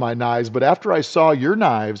pictures of my knives, but after I saw your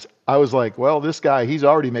knives, I was like, well, this guy, he's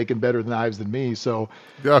already making better knives than me. So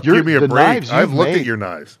Yeah, give me a the break. knives I've you've looked at made- your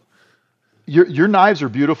knives. Your knives are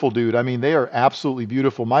beautiful, dude. I mean, they are absolutely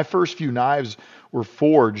beautiful. My first few knives were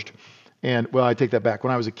forged. And, well, I take that back.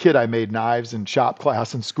 When I was a kid, I made knives in shop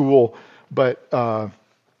class in school. But I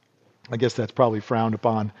guess that's probably frowned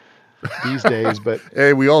upon these days. But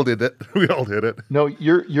Hey, we all did it. We all did it. no,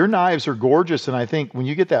 your knives are gorgeous. And I think when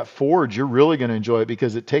you get that forged, you're really going to enjoy it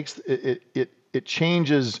because it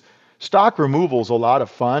changes. Stock removal is a lot of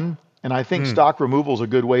fun. And I think stock removal is a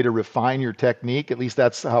good way to refine your technique. At least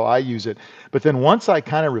that's how I use it. But then once I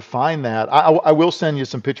kind of refine that, I will send you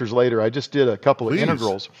some pictures later. I just did a couple Please. of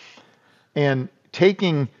integrals. And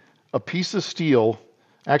taking a piece of steel,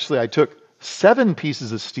 actually I took 7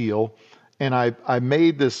 pieces of steel and I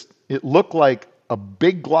made this, it looked like a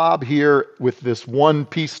big glob here with this one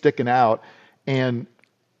piece sticking out. And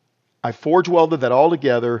I forge welded that all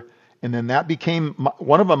together. And then that became,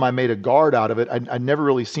 one of them I made a guard out of it. I'd never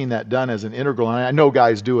really seen that done as an integral. And I know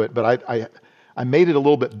guys do it, but I made it a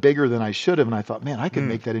little bit bigger than I should have. And I thought, man, I could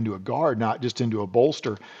make that into a guard, not just into a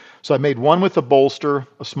bolster. So I made one with a bolster,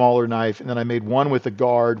 a smaller knife. And then I made one with a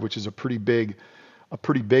guard, which is a pretty big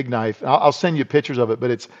knife. I'll send you pictures of it,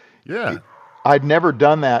 but Yeah. I'd never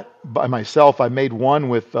done that by myself. I made one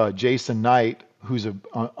with Jason Knight, who's an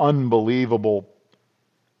unbelievable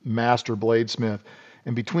master bladesmith.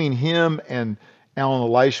 And between him and Alan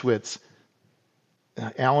Leischwitz,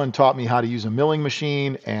 Alan taught me how to use a milling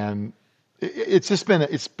machine, and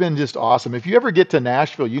it's been just awesome. If you ever get to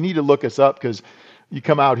Nashville, you need to look us up because you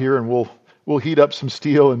come out here and we'll heat up some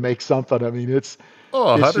steel and make something. I mean, it's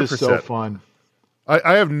just so 100%. fun.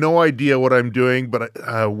 I have no idea what I'm doing, but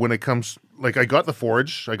when it comes, like I got the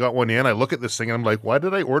forge, I got one in, I look at this thing and I'm like, why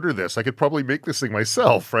did I order this? I could probably make this thing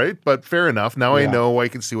myself, right? But fair enough. Now I Yeah. know, I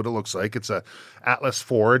can see what it looks like. It's a Atlas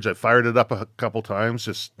forge. I fired it up a couple times,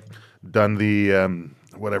 just done the,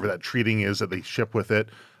 whatever that treating is that they ship with it.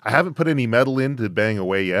 I haven't put any metal in to bang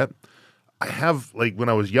away yet. I have, like when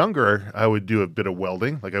I was younger, I would do a bit of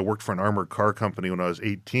welding. Like I worked for an armored car company when I was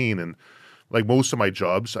 18, and like most of my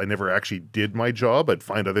jobs, I never actually did my job. I'd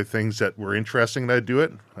find other things that were interesting and I'd do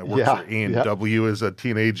it. I worked Yeah, for A&W as a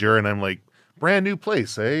teenager, and I'm like, brand new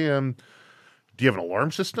place, eh? Do you have an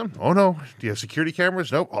alarm system? Oh, no. Do you have security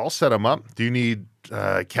cameras? Nope. I'll set them up. Do you need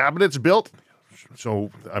cabinets built?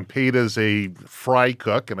 So I'm paid as a fry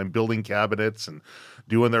cook, and I'm building cabinets and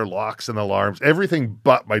doing their locks and alarms, everything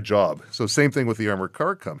but my job. So same thing with the armored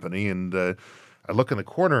car company. And I look in the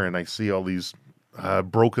corner and I see all these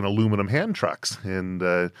broken aluminum hand trucks. And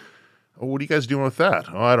what are you guys doing with that?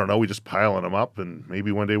 Oh, I don't know. We just piling them up, and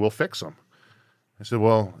maybe one day we'll fix them. I said,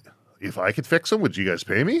 well, if I could fix them, would you guys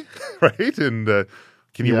pay me? Right? And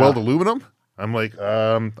can you Yeah. weld aluminum? I'm like,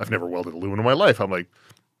 I've never welded aluminum in my life. I'm like,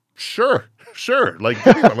 sure. Like,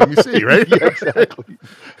 give me one, let me see, right? Yeah, exactly.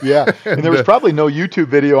 Yeah. And there was probably no YouTube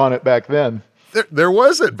video on it back then. There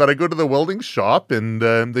wasn't, but I go to the welding shop and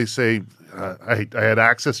they say I had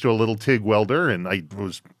access to a little TIG welder, and I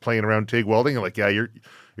was playing around TIG welding. And like, yeah, your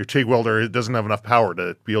TIG welder, it doesn't have enough power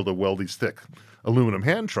to be able to weld these thick aluminum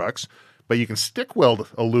hand trucks, but you can stick weld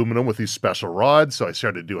aluminum with these special rods. So I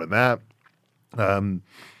started doing that.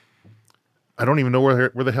 I don't even know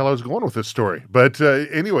where the hell I was going with this story. But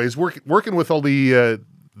anyways, working with all the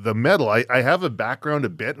metal, I have a background a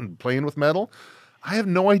bit in playing with metal. I have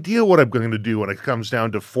no idea what I'm going to do when it comes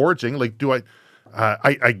down to forging. Like,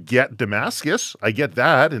 I get Damascus, I get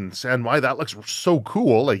that, and San Mai, that looks so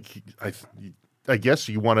cool. Like, I guess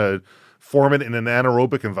you want to form it in an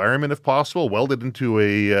anaerobic environment if possible, weld it into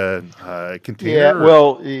a container. Yeah,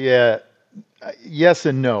 well, yeah, yes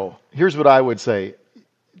and no. Here's what I would say.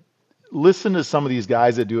 Listen to some of these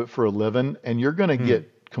guys that do it for a living, and you're going to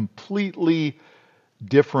get completely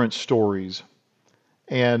different stories.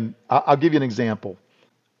 And I'll give you an example.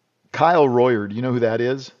 Kyle Royer, do you know who that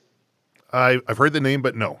is? I've heard the name,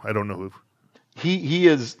 but no, I don't know who. He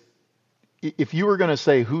is, if you were going to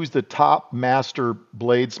say who's the top master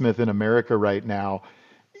bladesmith in America right now,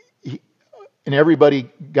 and everybody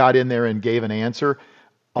got in there and gave an answer,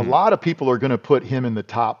 a lot of people are going to put him in the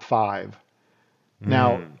top 5.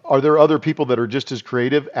 Now, are there other people that are just as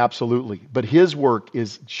creative? Absolutely. But his work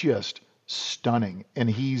is just stunning. And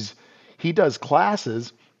he does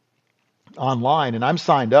classes online, and I'm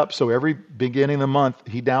signed up. So every beginning of the month,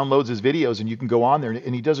 he downloads his videos and you can go on there,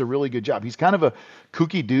 and he does a really good job. He's kind of a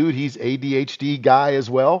kooky dude. He's ADHD guy as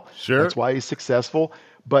well. Sure. That's why he's successful.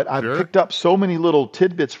 But I've picked up so many little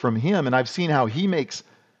tidbits from him, and I've seen how he makes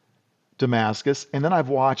Damascus. And then I've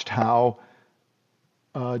watched how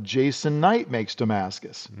Jason Knight makes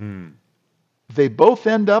Damascus. They both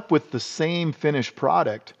end up with the same finished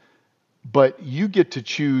product, but you get to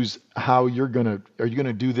choose how are you going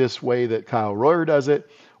to do this way that Kyle Royer does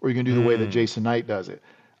it, or are you going to do the way that Jason Knight does it?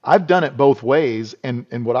 I've done it both ways.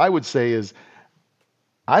 And what I would say is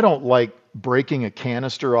I don't like breaking a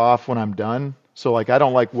canister off when I'm done. So like, I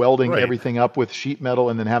don't like welding everything up with sheet metal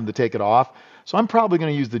and then having to take it off. So I'm probably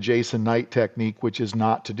going to use the Jason Knight technique, which is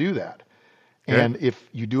not to do that. Okay. And if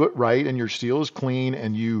you do it right and your steel is clean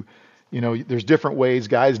and you know, there's different ways.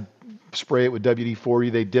 Guys spray it with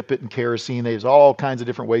WD-40. They dip it in kerosene. There's all kinds of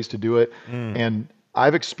different ways to do it. And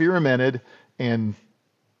I've experimented, and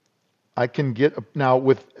I can get, now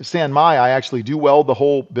with San Mai, I actually do weld the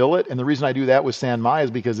whole billet. And the reason I do that with San Mai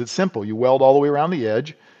is because it's simple. You weld all the way around the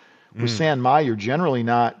edge. With San Mai, you're generally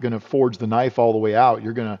not going to forge the knife all the way out.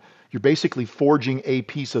 You're basically forging a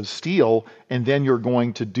piece of steel, and then you're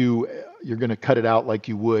going to cut it out like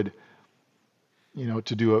you would, you know,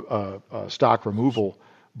 to do a stock removal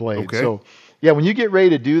blade. Okay. So yeah, when you get ready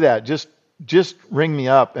to do that, just ring me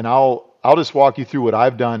up and I'll just walk you through what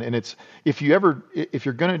I've done. And it's, if you're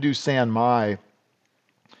going to do San Mai,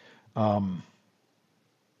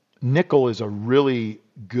 nickel is a really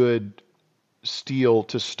good steel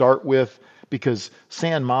to start with, because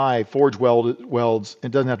San Mai forge welds,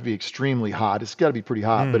 it doesn't have to be extremely hot. It's got to be pretty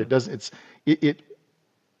hot, but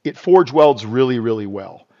it forge welds really, really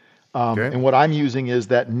well. And what I'm using is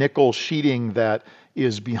that nickel sheeting that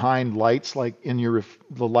is behind lights, like in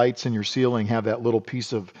the lights in your ceiling have that little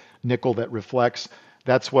piece of nickel that reflects.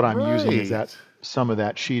 That's what I'm using, is that some of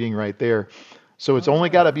that sheeting right there. So it's only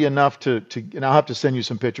got to be enough to, and I'll have to send you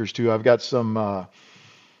some pictures too. I've got some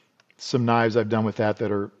knives I've done with that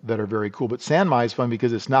are very cool. But San Mai is fun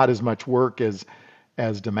because it's not as much work as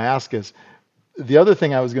Damascus. The other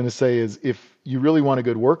thing I was going to say is, if you really want a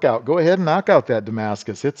good workout, go ahead and knock out that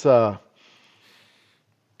Damascus. It's a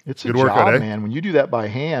good job, man. When you do that by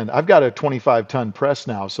hand, I've got a 25-ton press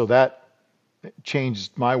now, so that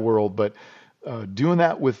changed my world. But doing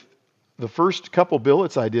that with the first couple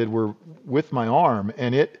billets I did were with my arm,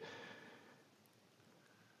 and it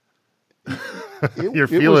You're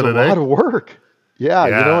feeling was a it, lot of work. Yeah,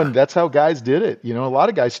 you know, and that's how guys did it. You know, a lot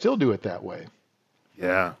of guys still do it that way.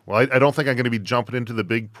 Yeah. Well, I don't think I'm going to be jumping into the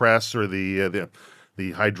big press or the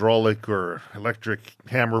hydraulic or electric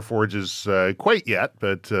hammer forges quite yet,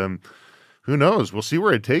 but who knows? We'll see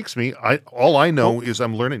where it takes me. All I know is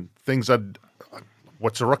I'm learning things.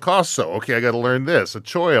 What's a ricasso? Okay, I got to learn this. A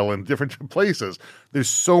choil in different places. There's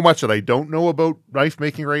so much that I don't know about knife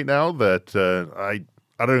making right now that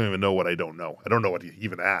I don't even know what I don't know. I don't know what to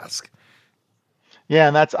even ask. Yeah,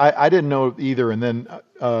 and I didn't know either. And then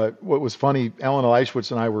what was funny, Alan Leischwitz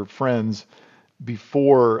and I were friends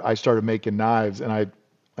before I started making knives, and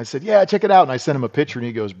I said, yeah, check it out. And I sent him a picture, and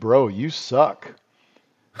he goes, bro, you suck.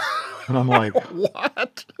 And I'm like,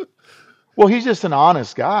 what? Well, he's just an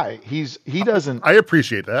honest guy. He doesn't. I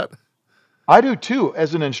appreciate that. I do too.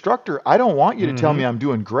 As an instructor, I don't want you to tell me I'm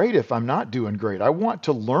doing great if I'm not doing great. I want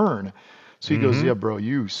to learn. So he goes, yeah, bro,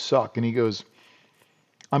 you suck. And he goes,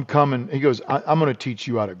 I'm coming. He goes, I'm going to teach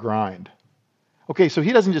you how to grind. Okay, so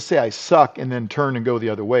he doesn't just say I suck and then turn and go the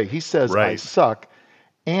other way. He says I suck,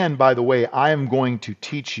 and by the way, I am going to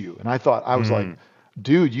teach you. And I was like,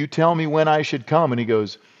 dude, you tell me when I should come. And he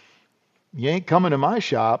goes, you ain't coming to my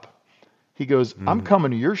shop. He goes, I'm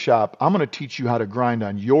coming to your shop. I'm going to teach you how to grind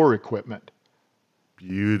on your equipment.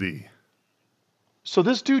 Beauty. So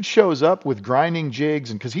this dude shows up with grinding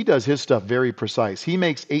jigs, and because he does his stuff very precise. He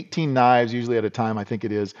makes 18 knives usually at a time, I think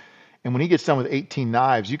it is. And when he gets done with 18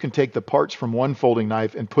 knives, you can take the parts from one folding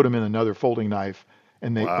knife and put them in another folding knife.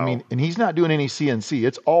 And Wow. and he's not doing any CNC.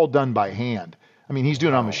 It's all done by hand. I mean, he's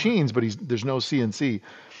doing it on Wow. machines, but there's no CNC.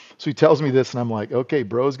 So he tells me this, and I'm like, okay,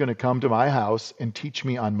 bro's going to come to my house and teach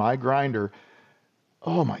me on my grinder.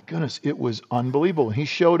 Oh my goodness, it was unbelievable. He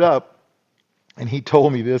showed up and he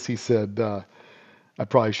told me this. He said, I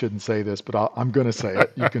probably shouldn't say this, but I'm going to say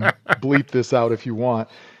it. You can bleep this out if you want.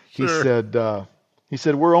 He Sure. said,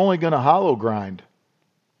 we're only going to hollow grind.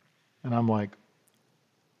 And I'm like,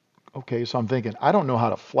 okay. So I'm thinking, I don't know how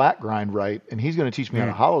to flat grind right, and he's going to teach me how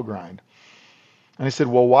to hollow grind. And I said,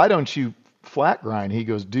 well, why don't you flat grind? He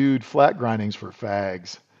goes, dude, flat grinding's for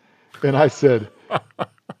fags. And I said,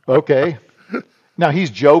 okay. Now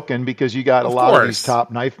he's joking because you got a Of lot of these course.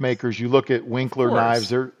 top knife makers. You look at Of Winkler knives;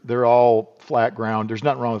 course. they're all flat ground. There's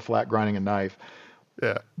nothing wrong with flat grinding a knife.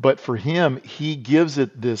 Yeah. But for him, he gives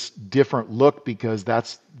it this different look because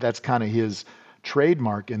that's kind of his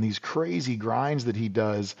trademark. And these crazy grinds that he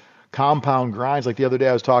does, compound grinds. Like the other day,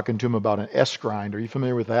 I was talking to him about an S grind. Are you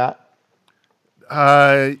familiar with that?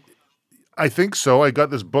 Uh, I think so. I got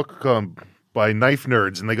this book by Knife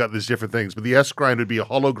Nerds, and they got these different things. But the S grind would be a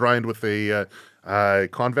hollow grind with a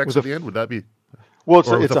convex With at a the end. Would that be, Well,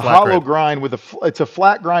 or with it's a a flat hollow grind? grind with it's a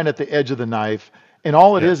flat grind at the edge of the knife, and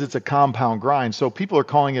all it Yeah. is, it's a compound grind. So people are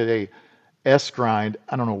calling it a S grind.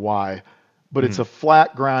 I don't know why, but it's Mm. a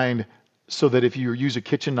flat grind so that if you use a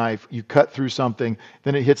kitchen knife, you cut through something,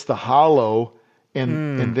 then it hits the hollow,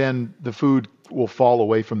 and Mm. then the food will fall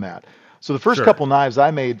away from that. So the first Sure. couple knives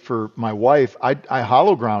I made for my wife, I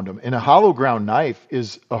hollow ground them, and a hollow ground knife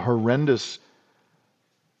is a horrendous.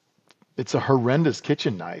 It's a horrendous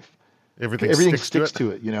kitchen knife. Everything Everything sticks to sticks it.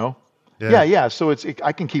 to it, you know? Yeah. Yeah, yeah. So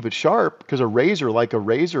I can keep it sharp because like a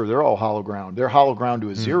razor, they're all hollow ground. They're hollow ground to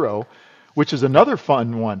a Mm. zero, which is Yep. another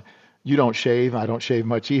fun one. You don't shave, I don't shave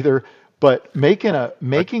much either. But I,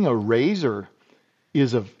 making a razor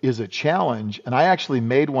is a challenge. And I actually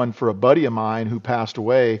made one for a buddy of mine who passed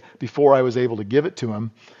away before I was able to give it to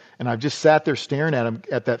him. And I've just sat there staring at him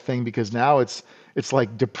at that thing because now it's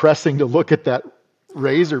like depressing to look at that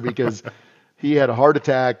razor because he had a heart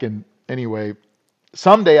attack. And anyway,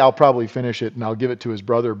 someday I'll probably finish it and I'll give it to his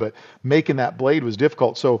brother, but making that blade was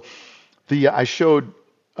difficult. So I showed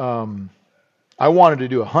I wanted to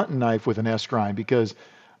do a hunting knife with an S grind because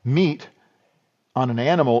meat on an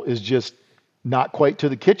animal is just not quite to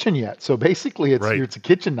the kitchen yet. So basically right. it's a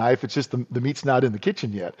kitchen knife. It's just the meat's not in the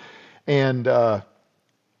kitchen yet. And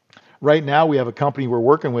right now we have a company we're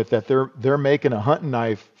working with that they're making a hunting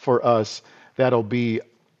knife for us that'll be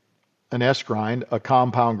an S grind, a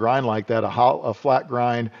compound grind like that, a flat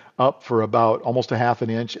grind up for about almost a half an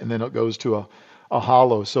inch, and then it goes to a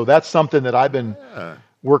hollow. So that's something that I've been Yeah.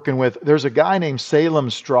 working with. There's a guy named Salem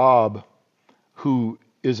Straub who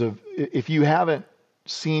if you haven't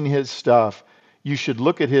seen his stuff, you should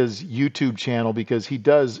look at his YouTube channel because he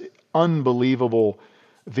does unbelievable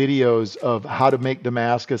videos of how to make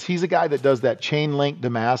Damascus. He's a guy that does that chain link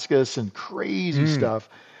Damascus and crazy Mm. stuff.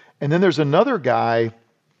 And then there's another guy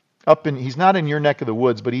he's not in your neck of the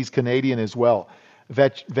woods, but he's Canadian as well.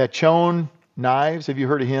 Vachon Knives, have you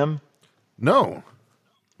heard of him? No.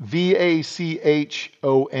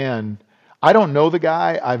 Vachon. I don't know the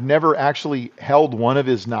guy. I've never actually held one of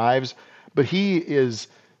his knives, but he's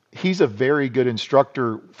a very good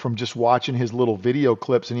instructor from just watching his little video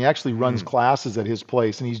clips, and he actually runs Mm. classes at his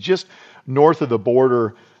place, and he's just north of the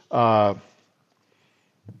border. Uh,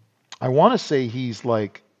 I want to say he's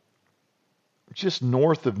like just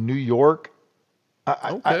north of New York.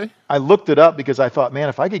 Okay. I looked it up because I thought, man,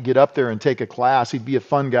 if I could get up there and take a class, he'd be a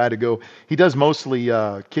fun guy to go. He does mostly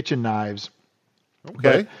kitchen knives, but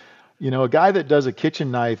Okay. a guy that does a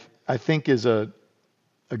kitchen knife, I think is a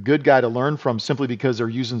good guy to learn from simply because they're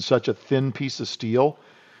using such a thin piece of steel. Yeah.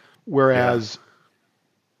 Whereas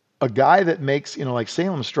a guy that makes, like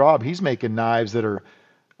Salem Straub, he's making knives that are,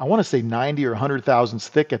 I want to say 90 or 100 thousandths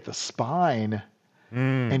thick at the spine.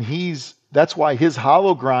 Mm. And that's why his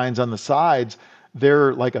hollow grinds on the sides,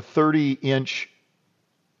 they're like a 30-inch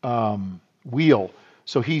wheel.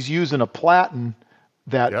 So he's using a platen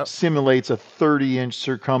that Yep. simulates a 30-inch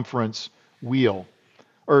circumference wheel,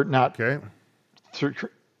 or not, Okay.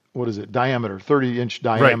 what is it, diameter, 30-inch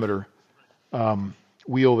Right. diameter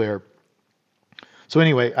wheel there. So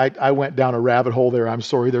anyway, I went down a rabbit hole there. I'm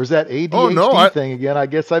sorry. There's that Oh no. ADHD thing again. I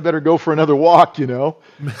guess I better go for another walk.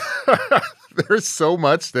 There's so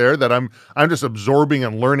much there that I'm just absorbing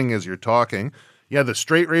and learning as you're talking. Yeah, the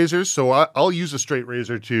straight razors. So I'll use a straight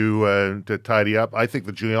razor to tidy up. I think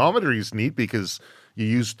the geometry is neat because you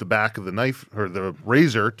use the back of the knife or the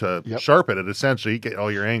razor to Yep. sharpen it, essentially, get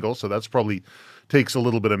all your angles. So that's probably takes a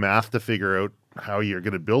little bit of math to figure out how you're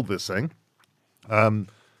going to build this thing. And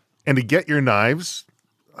to get your knives,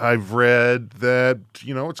 I've read that,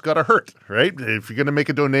 it's got to hurt, right? If you're going to make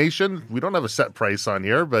a donation, we don't have a set price on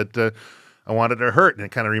here, but I wanted to hurt. And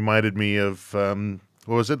it kind of reminded me of,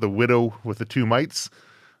 what was it? The Widow with the Two Mites.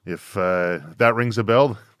 If that rings a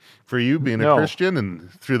bell for you being a No. Christian, and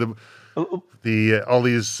through the all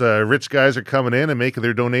these rich guys are coming in and making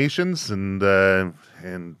their donations, and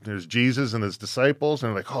there's Jesus and his disciples, and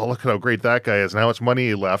they're like, oh, look at how great that guy is and how much money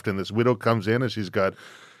he left. And this widow comes in and she's got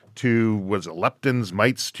two, leptons,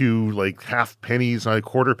 mites, two like half pennies,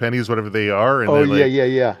 quarter pennies, whatever they are. And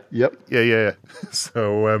yeah. Yep. Yeah.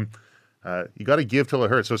 So you got to give till it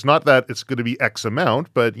hurts. So it's not that it's going to be X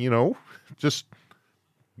amount, but just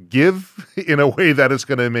give in a way that it's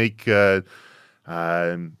going to make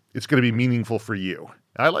it's going to be meaningful for you.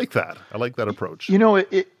 I like that. I like that approach.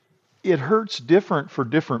 It hurts different for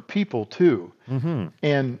different people too. Mm-hmm.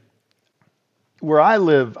 And where I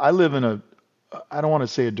live in I don't want to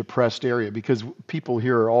say a depressed area, because people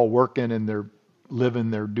here are all working and they're living,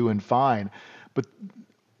 they're doing fine. But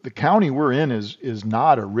the county we're in is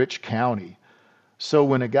not a rich county. So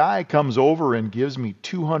when a guy comes over and gives me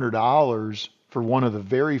 $200 for one of the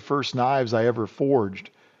very first knives I ever forged,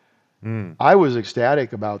 I was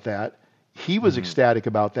ecstatic about that. He was ecstatic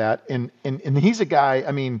about that. And he's a guy,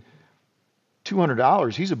 I mean,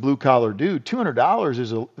 $200, he's a blue collar dude.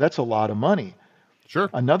 $200 that's a lot of money. Sure.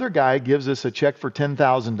 Another guy gives us a check for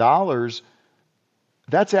 $10,000.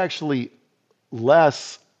 That's actually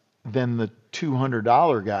less than the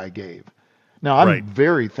 $200 guy gave. Now, I'm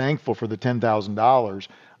very thankful for the $10,000.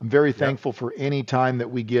 I'm very thankful for any time that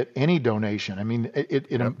we get any donation. I mean,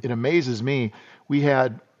 it amazes me. We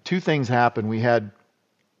had two things happen. We had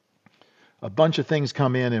a bunch of things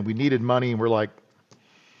come in and we needed money, and we're like,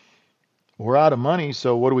 we're out of money,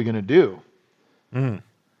 so what are we going to do?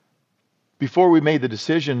 Before we made the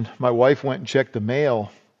decision, my wife went and checked the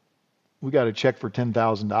mail. We got a check for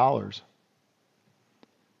 $10,000.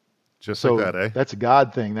 Just like that, eh? That's a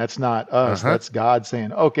God thing. That's not us. That's God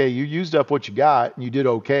saying, okay, you used up what you got and you did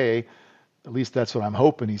okay. At least that's what I'm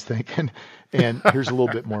hoping he's thinking. And here's a little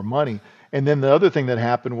bit more money. And then the other thing that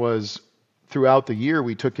happened was, throughout the year,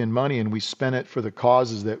 we took in money and we spent it for the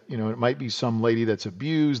causes that, it might be some lady that's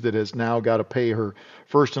abused that has now got to pay her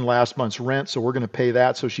first and last month's rent. So we're going to pay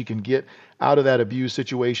that so she can get out of that abuse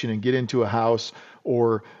situation and get into a house.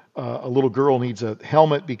 Or a little girl needs a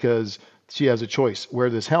helmet because she has a choice: wear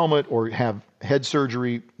this helmet or have head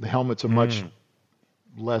surgery. The helmet's a much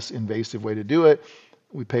less invasive way to do it.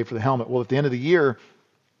 We pay for the helmet. Well, at the end of the year,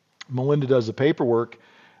 Melinda does the paperwork,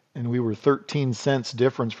 and we were 13 cents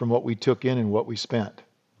difference from what we took in and what we spent.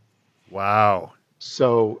 Wow.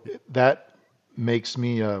 So that makes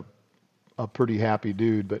me a pretty happy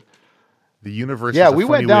dude. But the universe. Yeah, is a we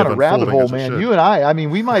funny went down way a of rabbit unfolding, hole, as it man. should. You and I mean,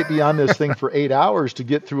 we might be on this thing for 8 hours to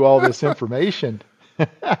get through all this information.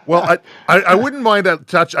 Well, I wouldn't mind that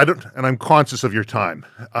touch. And I'm conscious of your time.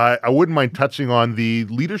 I wouldn't mind touching on the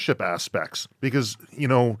leadership aspects because,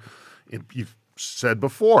 you've said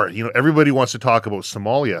before, everybody wants to talk about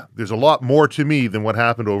Somalia. There's a lot more to me than what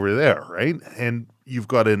happened over there, right? And you've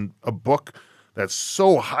got a book that's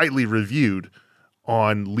so highly reviewed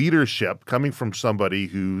on leadership, coming from somebody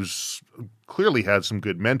who's clearly had some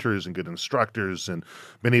good mentors and good instructors and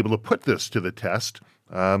been able to put this to the test.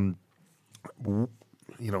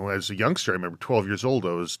 As a youngster, I remember 12 years old,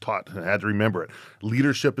 I was taught and I had to remember it.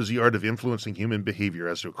 Leadership is the art of influencing human behavior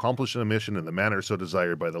as to accomplish a mission in the manner so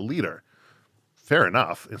desired by the leader. Fair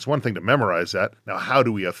enough. It's one thing to memorize that. Now, how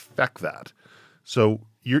do we affect that? So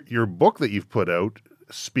your book that you've put out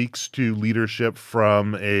speaks to leadership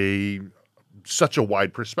from such a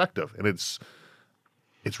wide perspective, and it's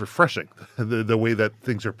refreshing, the way that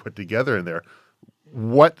things are put together in there.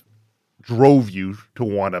 What drove you to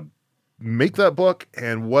want to make that book,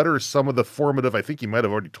 and what are some of the formative, I think you might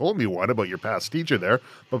have already told me one about your past teacher there,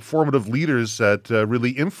 but formative leaders that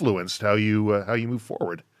really influenced how you move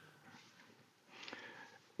forward?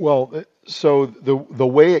 Well, so the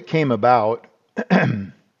way it came about,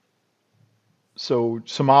 so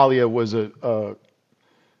Somalia was a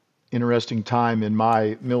interesting time in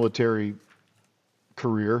my military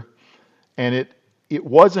career, and it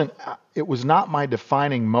was not my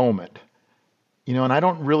defining moment. And I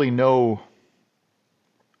don't really know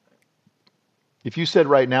if you said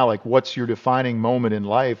right now, like, what's your defining moment in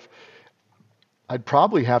life? I'd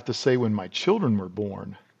probably have to say when my children were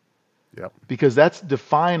born, Yep. because that's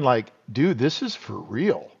defined like, dude, this is for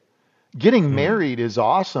real. Getting Mm. married is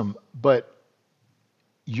awesome, but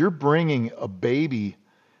you're bringing a baby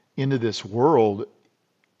into this world.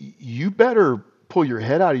 You better pull your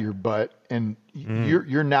head out of your butt, and Mm.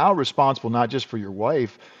 you're now responsible not just for your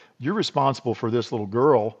wife, you're responsible for this little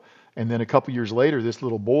girl, and then a couple years later, this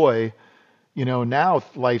little boy. Now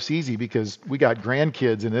life's easy because we got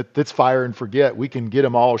grandkids, and it's fire and forget. We can get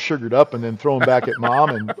them all sugared up and then throw them back at mom,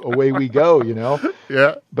 and away we go.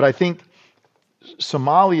 Yeah. But I think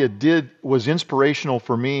Somalia was inspirational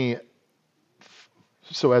for me.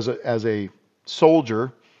 So as a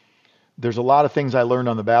soldier, there's a lot of things I learned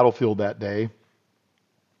on the battlefield that day,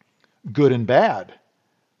 good and bad.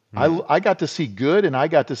 Mm. I got to see good, and I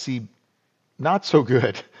got to see not so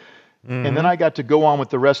good. And then Hmm. I got to go on with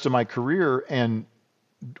the rest of my career. And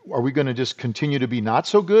are we going to just continue to be not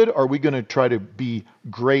so good? Or are we going to try to be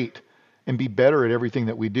great and be better at everything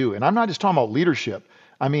that we do? And I'm not just talking about leadership.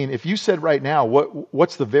 I mean, if you said right now,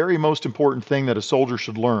 what's the very most important thing that a soldier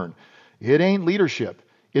should learn? It ain't leadership.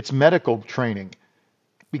 It's medical training.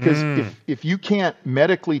 Because Mm. if you can't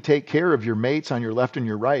medically take care of your mates on your left and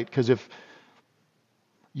your right, because if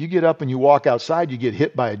you get up and you walk outside, you get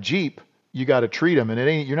hit by a Jeep, you got to treat them,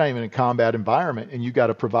 and you're not even in a combat environment, and you got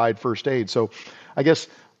to provide first aid. So I guess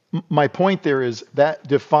my point there is that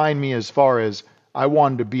defined me as far as I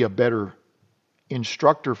wanted to be a better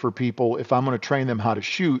instructor for people. If I'm going to train them how to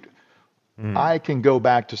shoot, Mm. I can go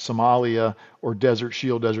back to Somalia or Desert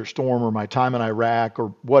Shield, Desert Storm, or my time in Iraq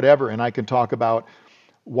or whatever, and I can talk about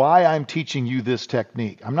why I'm teaching you this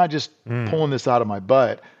technique. I'm not just Mm. pulling this out of my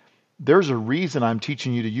butt. There's a reason I'm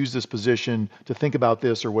teaching you to use this position, to think about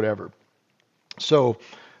this or whatever. So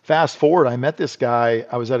fast forward, I met this guy.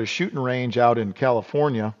 I was at a shooting range out in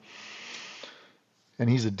California, and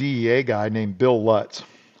he's a DEA guy named Bill Lutz.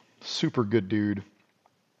 Super good dude.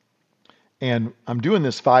 And I'm doing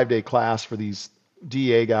this 5-day class for these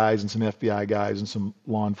DEA guys and some FBI guys and some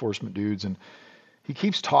law enforcement dudes. And he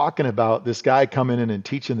keeps talking about this guy coming in and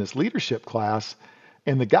teaching this leadership class.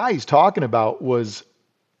 And the guy he's talking about was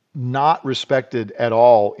not respected at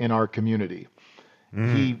all in our community.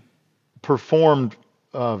 Mm. He performed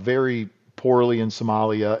very poorly in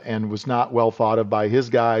Somalia and was not well thought of by his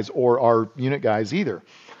guys or our unit guys either.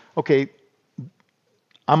 Okay,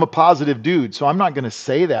 I'm a positive dude, so I'm not going to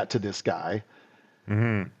say that to this guy.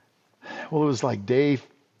 Mm. Well, it was like day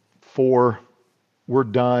 4. We're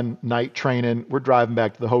done night training. We're driving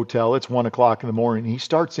back to the hotel. It's 1 o'clock in the morning. He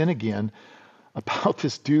starts in again about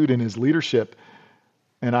this dude and his leadership.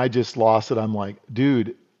 And I just lost it. I'm like,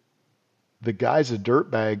 dude, the guy's a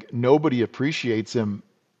dirtbag. Nobody appreciates him.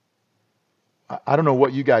 I don't know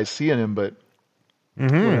what you guys see in him, but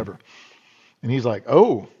Mm. whatever. And he's like,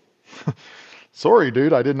 oh, sorry,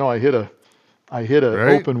 dude. I didn't know I hit a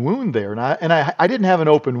Right. open wound there. And I didn't have an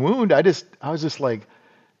open wound. I was just like,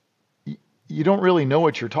 you don't really know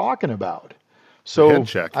what you're talking about. Head So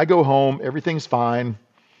check. I go home. Everything's fine.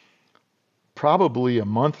 Probably a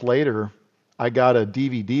month later, I got a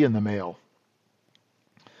DVD in the mail.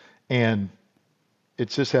 And it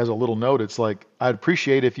just has a little note. It's like, I'd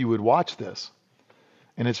appreciate if you would watch this.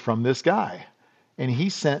 And it's from this guy. And he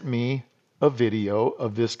sent me a video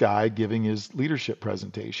of this guy giving his leadership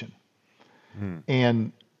presentation. Mm.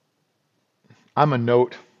 And I'm a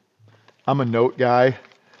note I'm a note guy.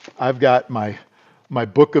 I've got my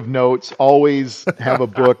book of notes. Always have a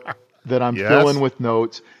book that I'm filling Yes. with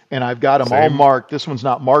notes, and I've got them all Same. marked. This one's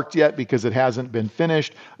not marked yet because it hasn't been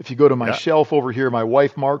finished. If you go to my Yeah. shelf over here, my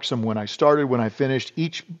wife marks them when I started, when I finished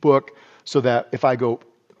each book, so that if I go,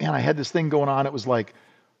 man, I had this thing going on. It was like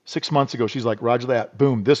 6 months ago. She's like, Roger that.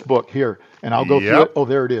 Boom, this book here. And I'll go through it. Yep. Oh,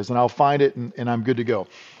 there it is. And I'll find it, and I'm good to go.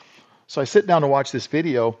 So I sit down to watch this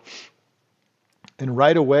video, and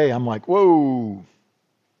right away I'm like, whoa,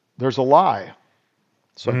 there's a lie.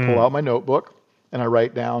 So I pull Mm. out my notebook and I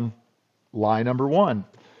write down lie number 1,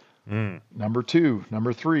 Mm. number 2,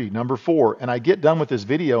 number 3, number 4. And I get done with this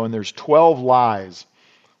video and there's 12 lies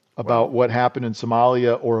about Wow. what happened in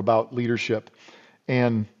Somalia or about leadership.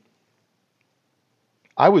 And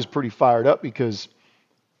I was pretty fired up because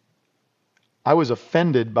I was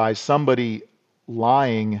offended by somebody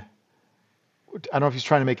lying. I don't know if he's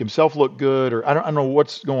trying to make himself look good, or I don't know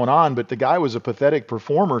what's going on, but the guy was a pathetic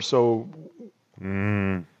performer. So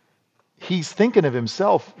Mm. he's thinking of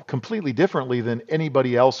himself completely differently than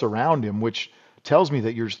anybody else around him, which tells me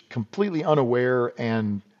that you're completely unaware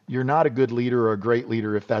and you're not a good leader or a great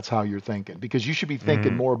leader if that's how you're thinking, because you should be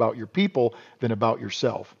thinking Mm. more about your people than about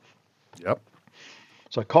yourself. Yep.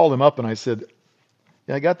 So I called him up and I said,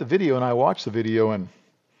 yeah, I got the video, and I watched the video, and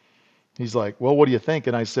He's like, well, what do you think?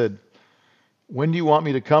 And I said, when do you want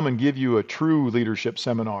me to come and give you a true leadership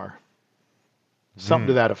seminar? Something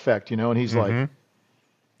to that effect, And he's like, Mm-hmm.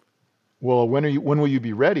 well, when will you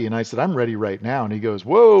be ready? And I said, I'm ready right now. And he goes,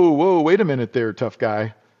 whoa, wait a minute there, tough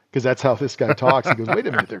guy. Because that's how this guy talks. He goes, wait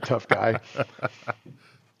a minute there, tough guy.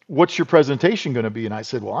 What's your presentation going to be? And I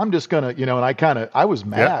said, well, I'm just going to, and I was Yeah.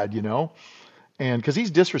 mad, and because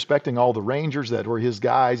he's disrespecting all the Rangers that were his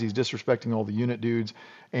guys. He's disrespecting all the unit dudes.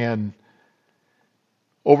 And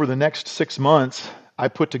over the next 6 months, I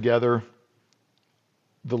put together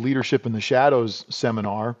the Leadership in the Shadows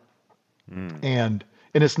seminar. And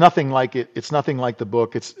it's nothing like it. It's nothing like the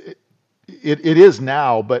book. It is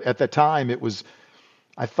now, but at the time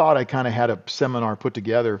I thought I kind of had a seminar put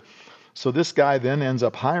together. So this guy then ends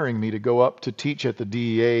up hiring me to go up to teach at the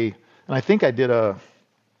DEA. And I think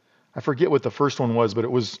I forget what the first one was, but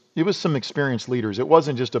it was some experienced leaders. It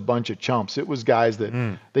wasn't just a bunch of chumps. It was guys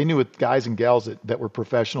that they knew it, guys and gals that were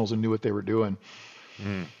professionals and knew what they were doing.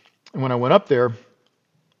 And when I went up there,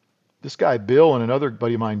 this guy Bill and another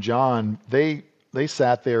buddy of mine, John, they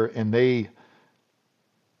sat there and they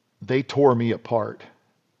tore me apart.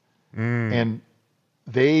 And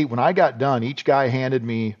when I got done, each guy handed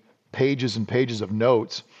me pages and pages of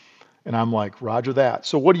notes, and I'm like, Roger that.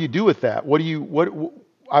 So what do you do with that?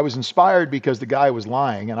 I was inspired because the guy was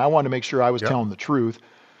lying, and I wanted to make sure I was telling the truth.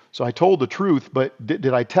 So I told the truth, but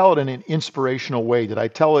did I tell it in an inspirational way? Did I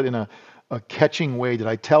tell it in a catching way? Did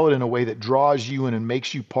I tell it in a way that draws you in and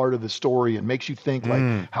makes you part of the story and makes you think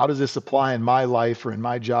like, how does this apply in my life or in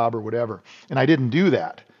my job or whatever? And I didn't do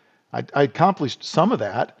that. I accomplished some of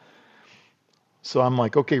that. So I'm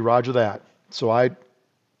like, okay, Roger that. So I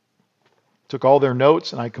took all their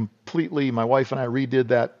notes and my wife and I redid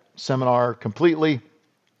that seminar completely.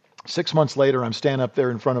 6 months later, I'm standing up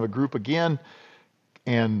there in front of a group again,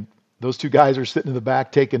 and those two guys are sitting in the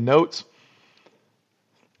back taking notes,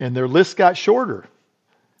 and their list got shorter.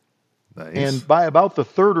 Nice. And by about the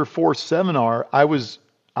third or fourth seminar, I was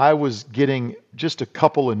getting just a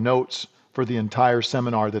couple of notes for the entire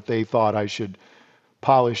seminar that they thought I should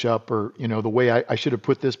polish up, or the way I should have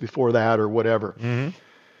put this before that or whatever.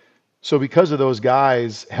 So because of those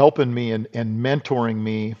guys helping me and mentoring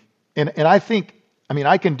me, and I think,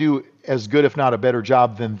 I can do as good, if not a better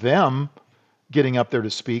job than them getting up there to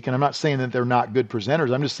speak. And I'm not saying that they're not good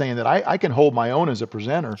presenters. I'm just saying that I can hold my own as a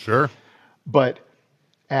presenter. Sure. But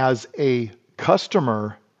as a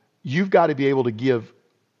customer, you've got to be able to give,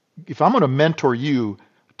 if I'm going to mentor you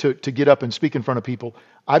to get up and speak in front of people,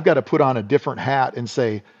 I've got to put on a different hat and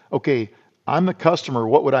say, okay, I'm the customer.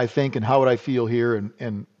 What would I think and how would I feel here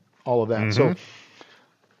and all of that. So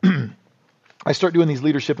I start doing these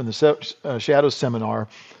Leadership in the Shadows seminar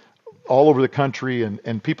all over the country,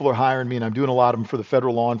 and people are hiring me, and I'm doing a lot of them for the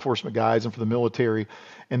federal law enforcement guys and for the military.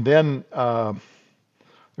 And then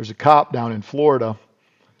there's a cop down in Florida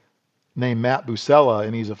named Matt Busella,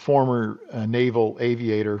 and he's a former naval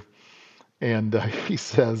aviator. And he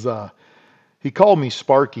says, he called me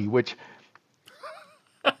Sparky, which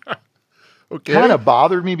kind of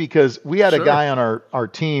bothered me because we had a guy on our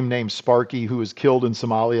team named Sparky who was killed in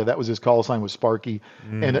Somalia. That was his call sign, was Sparky.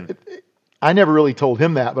 And I never really told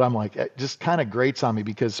him that, but I'm like, it just kind of grates on me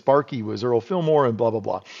because Sparky was Earl Fillmore and blah, blah,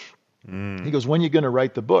 blah. He goes, when are you going to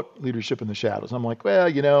write the book, Leadership in the Shadows? I'm like, well,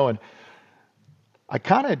 and I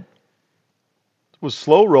kind of was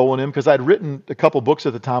slow rolling him because I'd written a couple books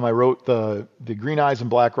at the time. I wrote the Green Eyes and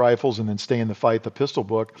Black Rifles and then Stay in the Fight, the pistol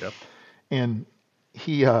book. Yep. And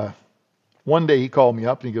he, one day he called me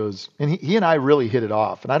up and he goes, and he and I really hit it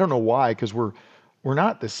off. And I don't know why, because we're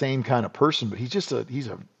not the same kind of person, but he's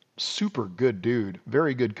a super good dude,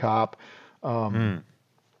 very good cop,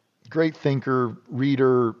 great thinker,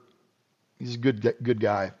 reader. He's a good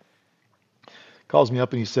guy. Calls me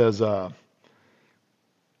up and he says,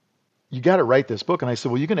 you got to write this book. And I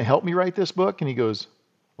said, well, you going to help me write this book? And he goes,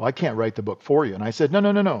 well, I can't write the book for you. And I said,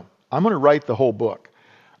 no. I'm going to write the whole book.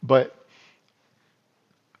 But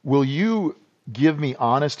will you give me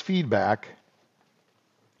honest feedback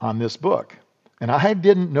on this book? And I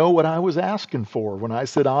didn't know what I was asking for when I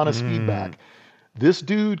said honest feedback. This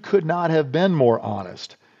dude could not have been more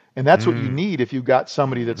honest. And that's what you need if you've got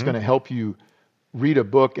somebody that's going to help you read a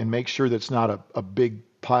book and make sure that's not a big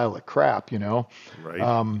pile of crap,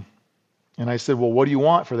 Right. And I said, well, what do you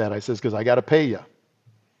want for that? I says, because I got to pay you.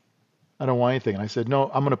 I don't want anything. And I said, no,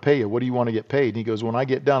 I'm going to pay you. What do you want to get paid? And he goes, when I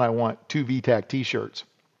get done, I want 2 VTAC t-shirts.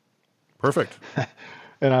 Perfect.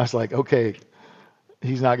 And I was like, okay,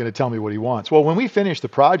 he's not going to tell me what he wants. Well, when we finished the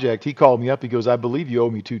project, he called me up. He goes, I believe you owe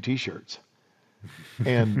me 2 t-shirts.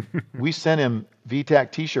 And we sent him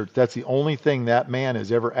VTAC t-shirts. That's the only thing that man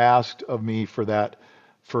has ever asked of me for that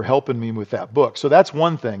for helping me with that book. So that's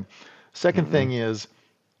one thing. Second thing is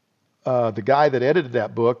the guy that edited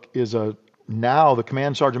that book is now the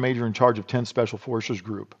command sergeant major in charge of 10th Special Forces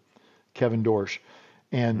Group, Kevin Dorsch.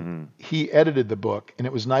 And he edited the book. And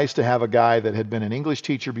it was nice to have a guy that had been an English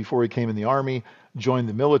teacher before he came in the Army, joined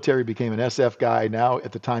the military, became an SF guy. Now,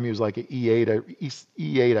 at the time, he was like an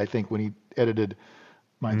E8, I think, when he edited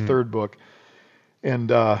my third book. And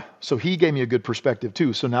so he gave me a good perspective,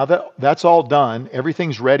 too. So now that's all done,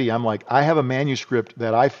 everything's ready. I'm like, I have a manuscript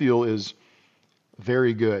that I feel is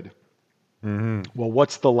very good. Well,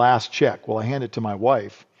 what's the last check? Well, I hand it to my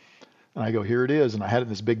wife, and I go, here it is. And I had it in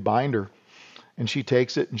this big binder. And she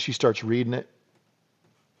takes it and she starts reading it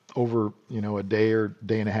over, a day or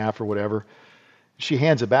day and a half or whatever. She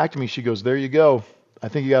hands it back to me. She goes, there you go. I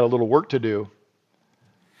think you got a little work to do.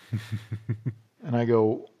 And I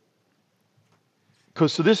go,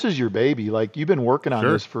 so this is your baby. Like, you've been working on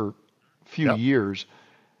this for a few years,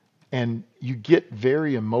 and you get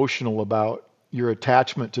very emotional about your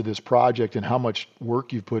attachment to this project and how much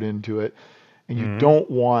work you've put into it, and you don't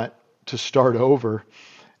want to start over.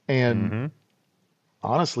 And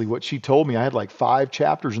honestly, what she told me, I had like 5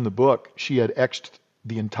 chapters in the book. She had X'd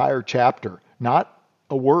the entire chapter, not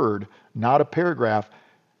a word, not a paragraph,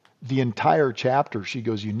 the entire chapter. She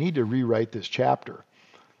goes, you need to rewrite this chapter.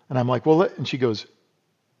 And I'm like, well, and she goes,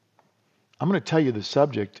 I'm going to tell you the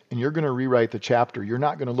subject, and you're going to rewrite the chapter. You're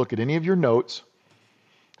not going to look at any of your notes.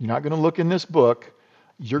 You're not going to look in this book.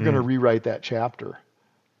 You're going to rewrite that chapter.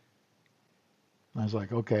 And I was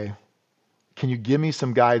like, okay, can you give me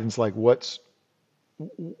some guidance? Like,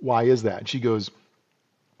 why is that? And she goes,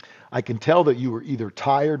 I can tell that you were either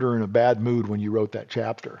tired or in a bad mood when you wrote that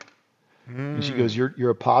chapter. And she goes, you're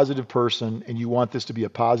a positive person, and you want this to be a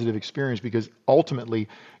positive experience because ultimately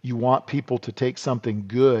you want people to take something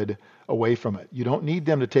good away from it. You don't need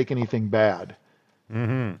them to take anything bad.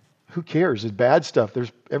 Who cares? It's bad stuff.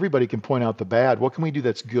 Everybody can point out the bad. What can we do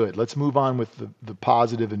that's good? Let's move on with the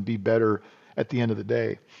positive and be better at the end of the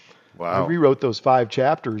day. Wow. I rewrote those 5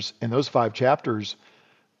 chapters, and those 5 chapters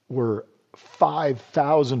were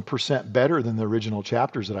 5,000% better than the original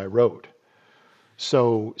chapters that I wrote.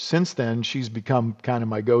 So since then, she's become kind of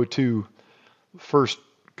my go-to first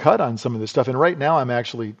cut on some of this stuff. And right now,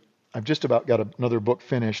 I've just about got another book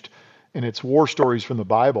finished, and it's War Stories from the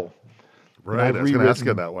Bible. Right, I was going to ask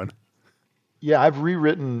you that one. Yeah, I've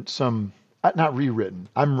rewritten some, not rewritten.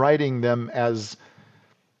 I'm writing them as,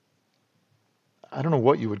 I don't know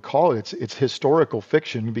what you would call it. It's historical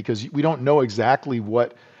fiction because we don't know exactly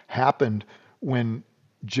what happened when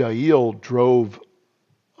Jael drove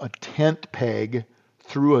a tent peg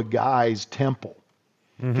through a guy's temple.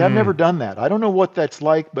 Okay, I've never done that. I don't know what that's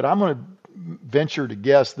like, but I'm going to venture to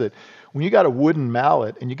guess that when you got a wooden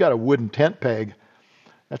mallet and you got a wooden tent peg,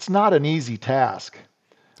 that's not an easy task.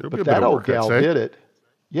 But that old gal did it.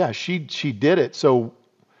 Yeah, she did it. So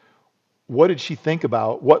what did she think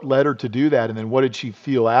about? What led her to do that? And then what did she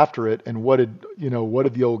feel after it? And what did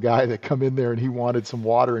the old guy that come in there and he wanted some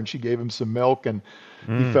water and she gave him some milk and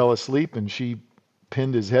he fell asleep and she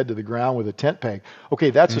pinned his head to the ground with a tent peg. Okay,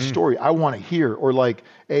 that's a story I want to hear. Or like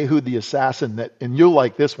Ehud the assassin and you'll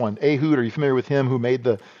like this one. Ehud, are you familiar with him who made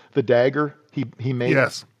the dagger? He made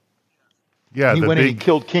Yes. Yeah. He went in and he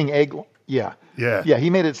killed King Eglon. Yeah. Yeah, he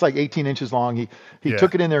made it. It's like 18 inches long. He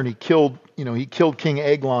took it in there and he killed King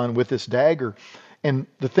Eglon with this dagger. And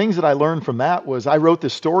the things that I learned from that was I wrote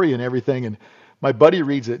this story and everything. And my buddy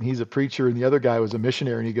reads it and he's a preacher and the other guy was a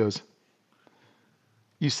missionary and he goes,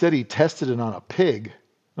 you said he tested it on a pig.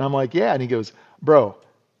 And I'm like, yeah. And he goes, bro,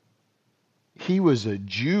 he was a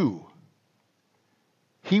Jew.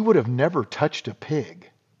 He would have never touched a pig.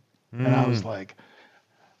 And I was like,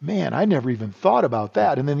 man, I never even thought about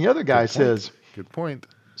that. And then the other guy says, good point.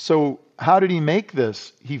 So how did he make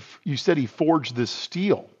this? You said he forged this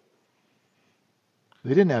steel.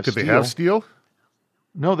 They didn't have steel. Did they have steel?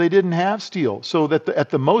 No, they didn't have steel. So that at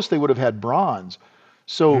the most they would have had bronze.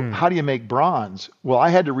 So how do you make bronze? Well, I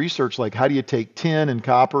had to research like how do you take tin and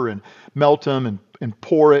copper and melt them and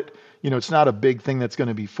pour it. It's not a big thing that's going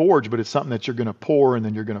to be forged, but it's something that you're going to pour and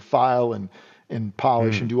then you're going to file and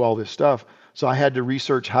polish and do all this stuff. So I had to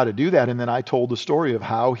research how to do that. And then I told the story of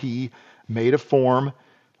how he made a form,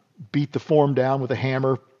 beat the form down with a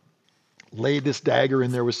hammer, laid this dagger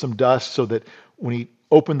in there with some dust so that when he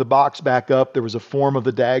opened the box back up, there was a form of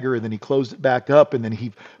the dagger, and then he closed it back up, and then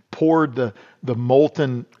he poured the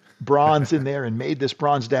molten bronze in there and made this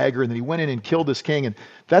bronze dagger, and then he went in and killed this king. And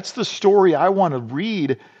that's the story I want to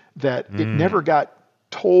read that it never got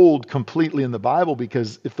told completely in the Bible,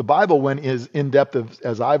 because if the Bible went as in depth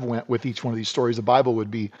as I've went with each one of these stories, the Bible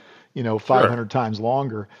would be, 500 times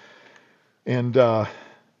longer. And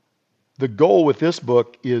the goal with this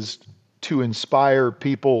book is to inspire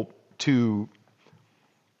people to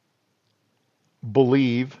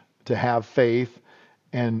believe, to have faith,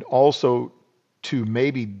 and also to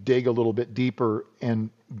maybe dig a little bit deeper and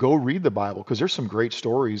go read the Bible, because there's some great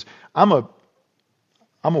stories. I'm a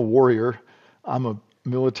warrior. I'm a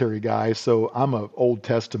military guy, so I'm a Old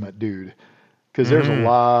Testament dude, because there's a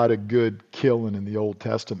lot of good killing in the Old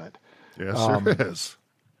Testament. Yes, there is.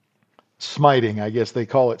 Smiting, I guess they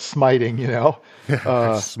call it smiting, Smote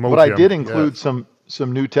But I him. did include Yes.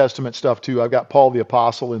 some New Testament stuff too. I've got Paul the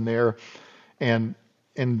Apostle in there, and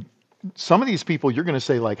and some of these people you're going to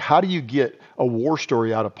say, like, how do you get a war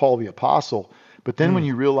story out of Paul the Apostle? But then when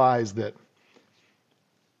you realize that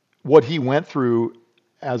what he went through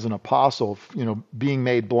as an apostle, being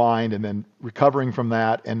made blind and then recovering from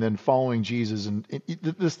that and then following Jesus, and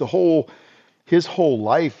his whole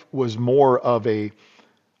life was more of a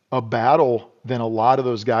battle than a lot of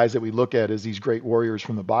those guys that we look at as these great warriors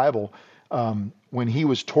from the Bible. When he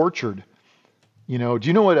was tortured, do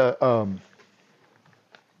you know what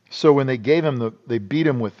so when they they beat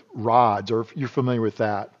him with rods, or if you're familiar with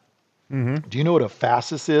that, do you know what a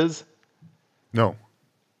phasis is? No.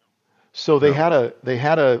 So they No.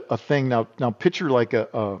 had a thing. Now picture like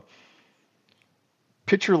a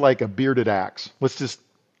bearded axe. Let's just,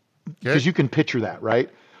 because Okay. you can picture that, right?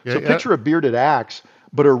 Yeah, So yeah. picture a bearded axe,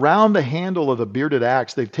 but around the handle of the bearded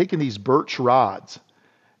axe, they've taken these birch rods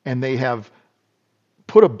and they have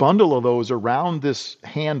put a bundle of those around this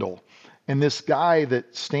handle. And this guy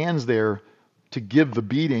that stands there to give the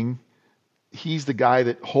beating, he's the guy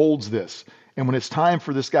that holds this. And when it's time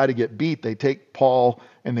for this guy to get beat, they take Paul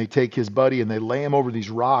and they take his buddy and they lay him over these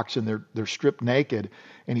rocks, and they're stripped naked.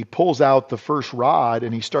 And he pulls out the first rod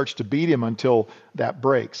and he starts to beat him until that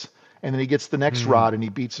breaks. And then he gets the next rod and he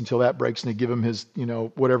beats until that breaks, and they give him his,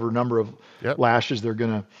 whatever number of Yep. lashes they're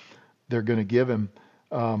gonna give him.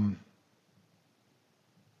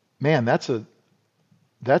 Man, that's a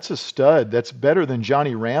stud. That's better than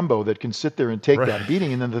Johnny Rambo that can sit there and take that Right.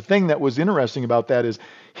 beating. And then the thing that was interesting about that is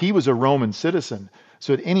he was a Roman citizen.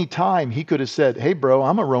 So at any time he could have said, "Hey, bro,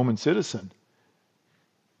 I'm a Roman citizen."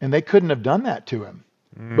 And they couldn't have done that to him.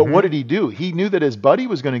 But what did he do? He knew that his buddy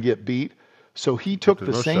was going to get beat. So he took Took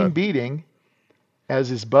the no same shot. beating as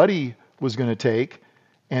his buddy was going to take.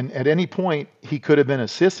 And at any point, he could have been a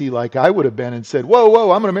sissy like I would have been and said, "Whoa,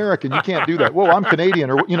 whoa, I'm an American. You can't do that. Whoa, I'm Canadian."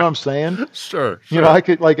 Or, you know what I'm saying? Sure.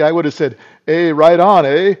 I would have said, "Hey, right on,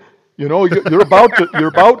 eh? You're about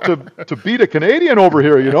to beat a Canadian over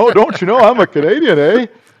here. Don't you know I'm a Canadian, eh?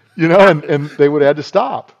 And they would have had to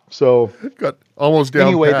stop. So Got almost down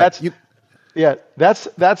anyway, pat.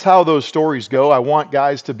 that's how those stories go. I want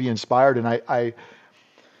guys to be inspired, and I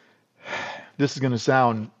this is going to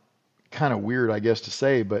sound kind of weird, I guess, to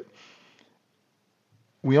say, but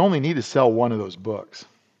we only need to sell one of those books.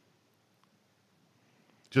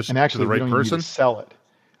 Just And to actually, the we right don't even need person. to sell it.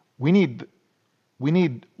 We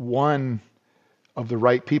need one of the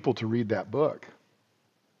right people to read that book.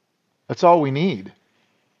 That's all we need.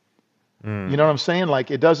 You know what I'm saying?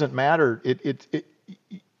 Like, it doesn't matter.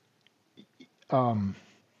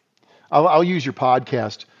 I'll use your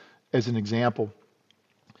podcast as an example.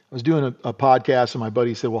 I was doing a podcast, and my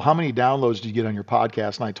buddy said, "Well, how many downloads do you get on your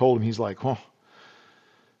podcast?" And I told him, he's like, "Well,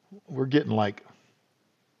 we're getting like,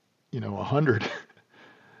 100."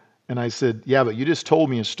 And I said, "Yeah, but you just told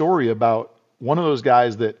me a story about one of those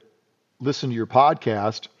guys that listened to your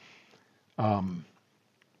podcast,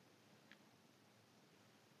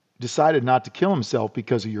 decided not to kill himself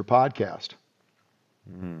because of your podcast."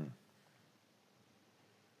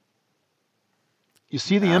 You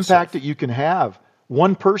see the Massive. impact that you can have.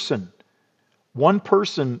 One person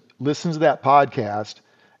listens to that podcast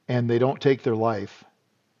and they don't take their life.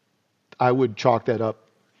 I would chalk that up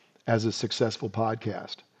as a successful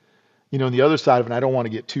podcast. On the other side of it, and I don't want to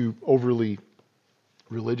get too overly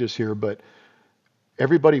religious here, but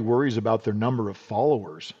everybody worries about their number of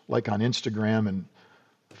followers, like on Instagram and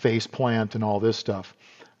Faceplant and all this stuff.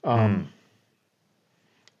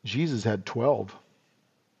 Jesus had 12.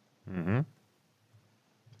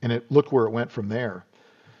 And look where it went from there.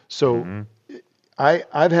 So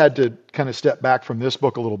I've had to kind of step back from this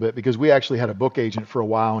book a little bit, because we actually had a book agent for a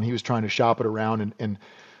while, and he was trying to shop it around, and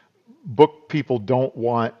book people don't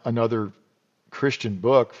want another Christian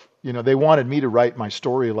book. They wanted me to write my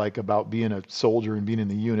story, like, about being a soldier and being in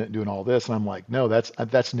the unit and doing all this. And I'm like, no,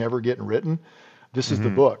 that's never getting written. This is the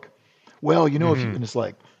book. Well, if you, and it's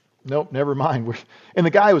like, nope, never mind. And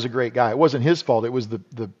the guy was a great guy. It wasn't his fault. It was the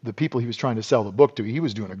people he was trying to sell the book to. He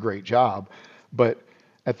was doing a great job. But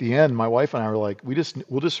at the end, my wife and I were like, we're just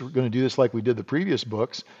going to do this like we did the previous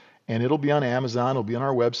books. and it'll be on Amazon, it'll be on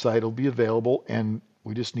our website, it'll be available, and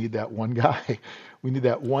we just need that one guy. We need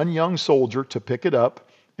that one young soldier to pick it up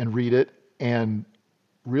and read it and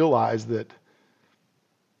realize that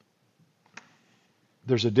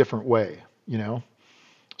there's a different way, you know?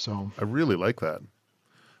 So I really like that.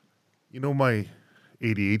 My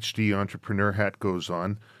ADHD entrepreneur hat goes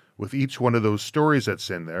on with each one of those stories that's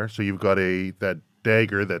in there. So you've got that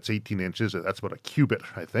dagger that's 18 inches. That's about a cubit,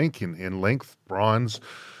 I think, in length, bronze.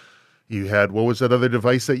 You had, what was that other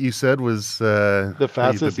device that you said was the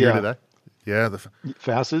fasces, the bearded yeah,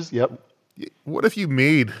 fasces, yep. What if you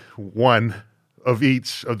made one of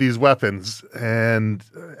each of these weapons and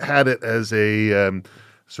had it as a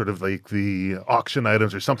sort of like the auction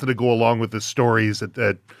items or something to go along with the stories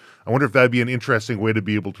that I wonder if that'd be an interesting way to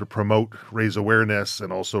be able to promote, raise awareness,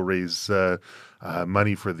 and also raise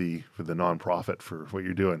money for the nonprofit for what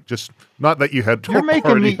you're doing. Just not that you had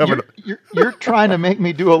to. You're trying to make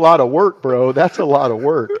me do a lot of work, bro. That's a lot of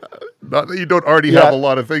work. Not that you don't already have a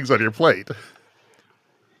lot of things on your plate.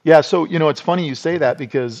 Yeah. So it's funny you say that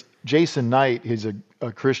because Jason Knight, he's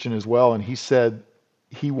a Christian as well, and he said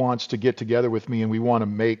he wants to get together with me and we want to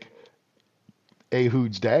make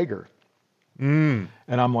Ehud's dagger. And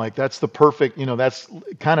I'm like, that's the perfect, that's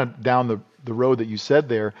kind of down the road that you said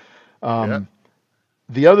there.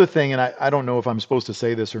 The other thing, and I don't know if I'm supposed to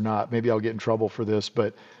say this or not, maybe I'll get in trouble for this,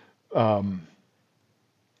 but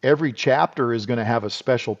every chapter is going to have a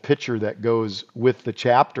special picture that goes with the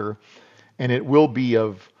chapter, and it will be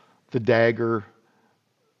of the dagger,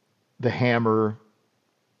 the hammer,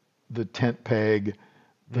 the tent peg,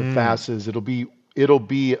 the fasces. It'll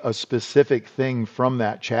be a specific thing from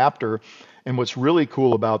that chapter. And what's really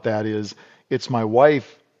cool about that is it's my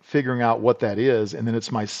wife figuring out what that is, and then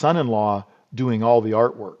it's my son-in-law doing all the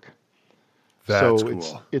artwork. That's so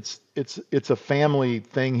cool. It's a family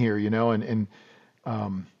thing here, and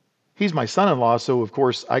he's my son-in-law, so of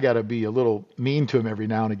course I got to be a little mean to him every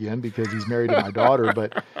now and again because he's married to my daughter,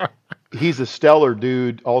 but he's a stellar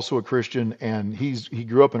dude, also a Christian, and he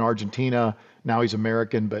grew up in Argentina. Now he's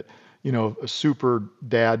American, but a super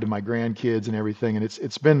dad to my grandkids and everything, and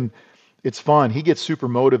it's fun. He gets super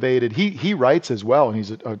motivated. He writes as well, and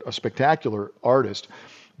he's a spectacular artist.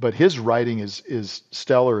 But his writing is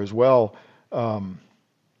stellar as well. But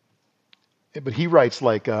he writes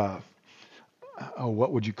like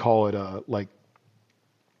what would you call it? Like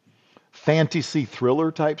fantasy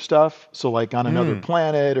thriller type stuff. So like on another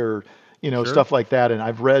planet or Sure. stuff like that. And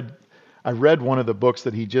I read one of the books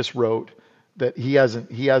that he just wrote that he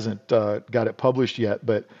hasn't got it published yet,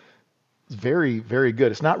 but it's very, very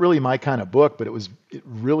good. It's not really my kind of book, but it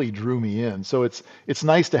really drew me in. So it's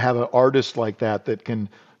nice to have an artist like that can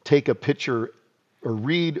take a picture or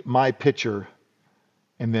read my picture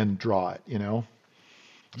and then draw it,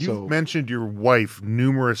 You've mentioned your wife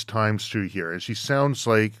numerous times through here, and she sounds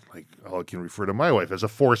like I can refer to my wife as a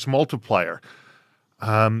force multiplier.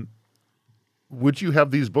 Would you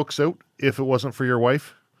have these books out if it wasn't for your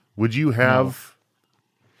wife? Would you have?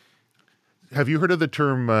 No. Have you heard of the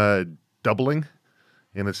term doubling?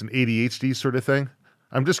 And it's an ADHD sort of thing.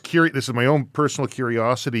 I'm just curious. This is my own personal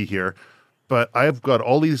curiosity here, but I've got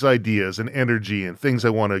all these ideas and energy and things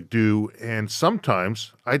I want to do, and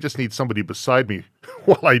sometimes I just need somebody beside me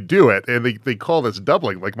while I do it, and they call this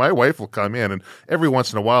doubling. Like my wife will come in, and every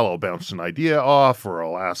once in a while I'll bounce an idea off, or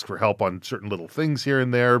I'll ask for help on certain little things here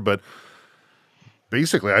and there, but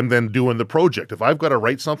basically, I'm then doing the project. If I've got to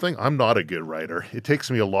write something, I'm not a good writer. It takes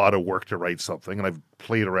me a lot of work to write something, and I've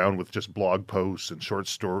played around with just blog posts and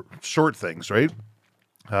short things, right?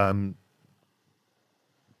 But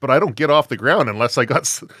I don't get off the ground unless I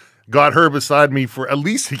got her beside me for at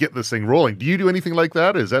least to get this thing rolling. Do you do anything like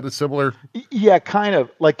that? Is that a similar? Yeah, kind of.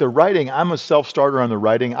 Like the writing, I'm a self-starter on the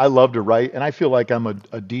writing. I love to write, and I feel like I'm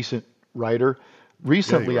a decent writer.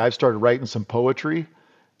 Recently, I've started writing some poetry,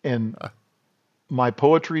 and my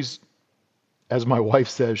poetry's, as my wife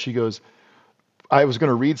says, she goes, I was going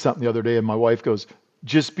to read something the other day, and my wife goes,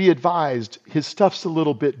 just be advised, his stuff's a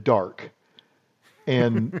little bit dark.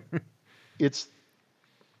 And it's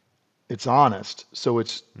honest. So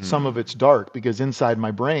it's some of it's dark because inside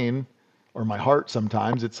my brain or my heart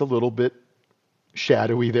sometimes it's a little bit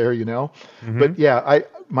shadowy there, Mm-hmm. But yeah,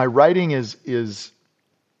 my writing is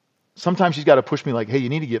sometimes she's got to push me like, hey, you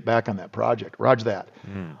need to get back on that project. Roger that.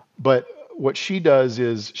 But what she does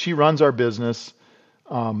is she runs our business,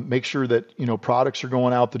 make sure that, products are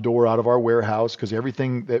going out the door out of our warehouse because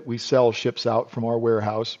everything that we sell ships out from our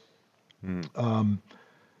warehouse.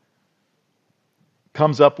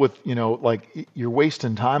 Comes up with, you're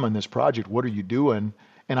wasting time on this project. What are you doing?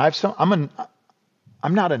 And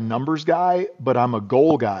I'm not a numbers guy, but I'm a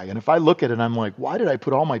goal guy. And if I look at it, I'm like, why did I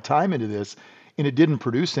put all my time into this and it didn't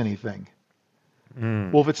produce anything?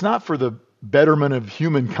 Well, if it's not for the betterment of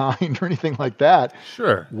humankind or anything like that,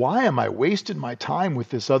 Sure. why am I wasting my time with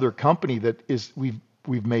this other company that is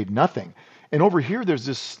we've made nothing? And over here there's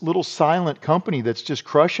this little silent company that's just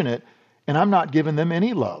crushing it and I'm not giving them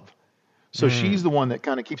any love. So she's the one that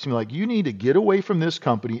kind of keeps me like, you need to get away from this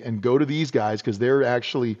company and go to these guys because they're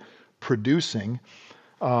actually producing.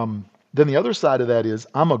 Then the other side of that is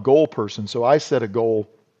I'm a goal person. So I set a goal,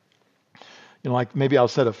 like maybe I'll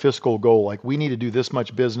set a fiscal goal, like we need to do this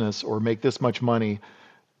much business or make this much money.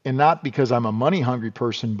 And not because I'm a money hungry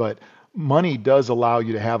person, but money does allow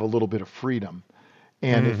you to have a little bit of freedom.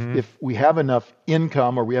 And if we have enough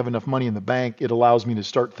income or we have enough money in the bank, it allows me to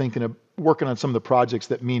start thinking of working on some of the projects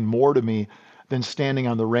that mean more to me than standing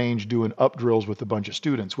on the range doing up drills with a bunch of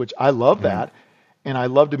students, which I love that. And I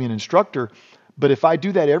love to be an instructor. But if I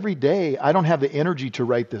do that every day, I don't have the energy to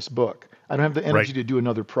write this book. I don't have the energy Right. to do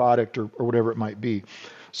another product or whatever it might be.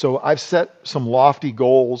 So I've set some lofty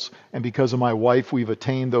goals. And because of my wife, we've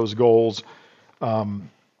attained those goals.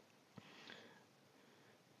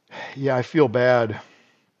 Yeah, I feel bad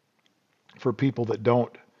for people that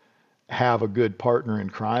don't have a good partner in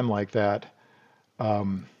crime like that.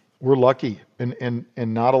 We're lucky, and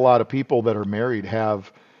not a lot of people that are married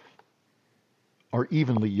are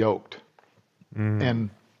evenly yoked. And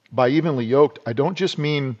by evenly yoked, I don't just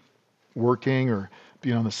mean working or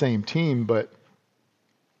being on the same team, but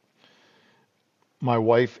my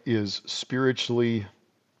wife is spiritually,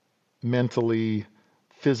 mentally,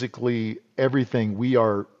 physically, everything. We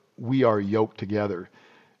are yoked together.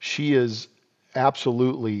 She is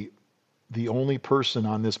absolutely the only person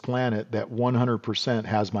on this planet that 100%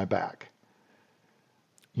 has my back.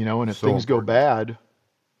 And if So things go important. bad,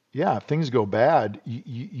 yeah, if things go bad,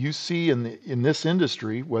 you see in this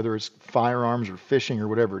industry, whether it's firearms or fishing or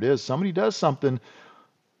whatever it is, somebody does something,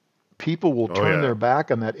 people will Oh, turn yeah. their back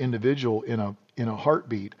on that individual in a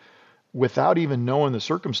heartbeat without even knowing the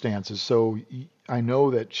circumstances. So I know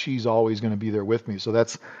that she's always going to be there with me. So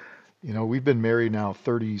that's, we've been married now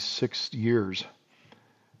 36 years.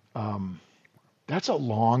 That's a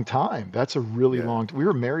long time. That's a really Yeah. long time. We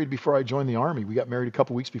were married before I joined the Army. We got married a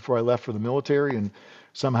couple weeks before I left for the military, and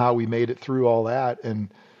somehow we made it through all that. And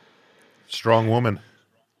Strong woman.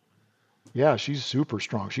 yeah, she's super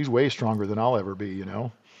strong. She's way stronger than I'll ever be.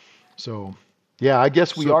 So yeah, I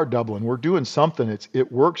guess we So, are doubling. We're doing something.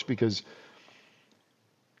 It works because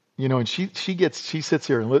and she sits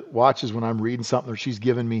here and watches when I'm reading something or she's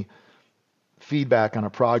giving me feedback on a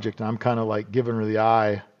project, and I'm kind of like giving her the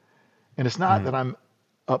eye. And it's not that I'm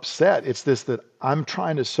upset. It's this that I'm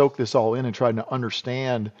trying to soak this all in and trying to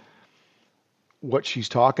understand what she's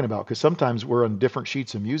talking about. Because sometimes we're on different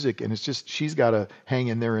sheets of music, and it's just she's got to hang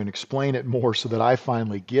in there and explain it more so that I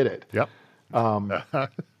finally get it. yep. I'm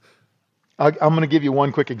going to give you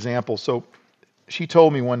one quick example. So she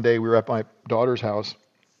told me one day we were at my daughter's house.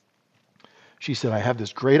 She said, "I have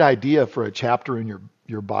this great idea for a chapter in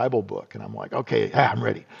your Bible book." And I'm like, "Okay, I'm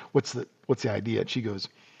ready. What's the idea?" And she goes,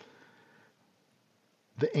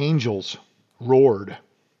 "The angels roared."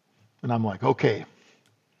 And I'm like, "Okay,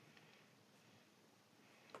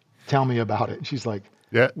 tell me about it." And she's like,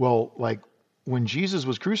 Yeah. "Well, like when Jesus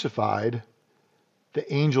was crucified,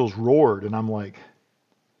 the angels roared." And I'm like,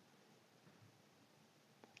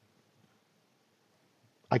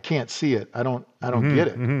 "I can't see it. I don't get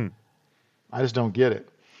it. I just don't get it."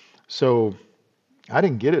 So I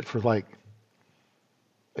didn't get it for like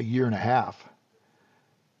a year and a half.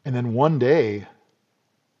 And then one day,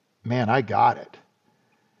 man, I got it.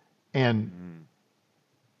 And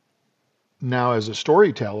now as a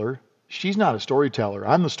storyteller, she's not a storyteller.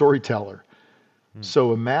 I'm the storyteller.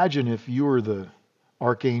 So imagine if you were the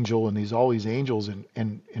archangel and all these angels,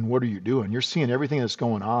 and what are you doing? You're seeing everything that's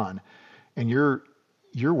going on, and you're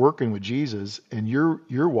working with Jesus, and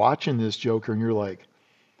you're watching this Joker, and you're like,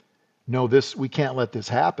 "No, we can't let this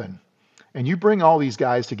happen." And you bring all these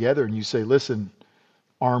guys together and you say, "Listen,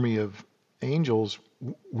 army of angels,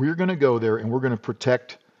 we're going to go there and we're going to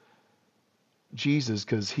protect Jesus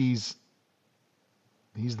because he's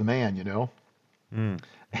the man."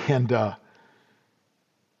 And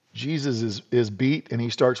Jesus is beat, and he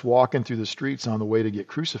starts walking through the streets on the way to get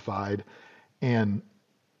crucified, and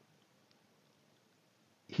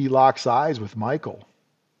he locks eyes with Michael,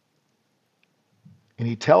 and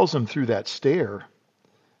he tells him through that stare,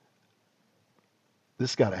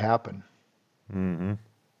 "This got to happen."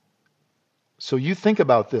 So you think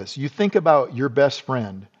about this. You think about your best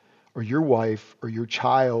friend or your wife or your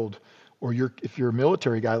child or if you're a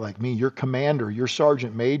military guy like me, your commander, your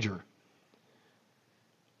sergeant major.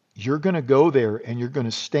 you're going to go there and you're going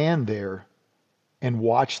to stand there and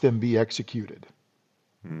watch them be executed.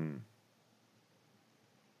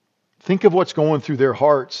 Think of what's going through their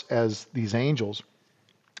hearts as these angels.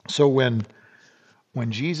 So when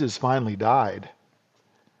Jesus finally died,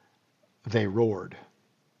 they roared.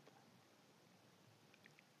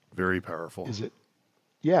 Very powerful. Is it?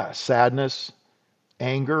 Yeah, sadness,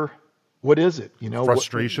 anger. What is it?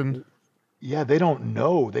 Frustration. Yeah, they don't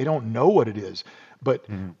know. They don't know what it is. But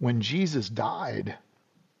when Jesus died,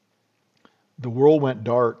 the world went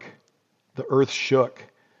dark, the earth shook.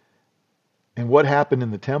 And what happened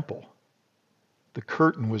in the temple? The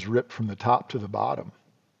curtain was ripped from the top to the bottom.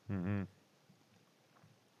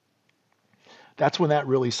 That's when that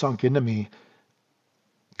really sunk into me.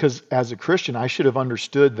 Because as a Christian, I should have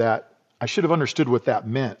understood that. I should have understood what that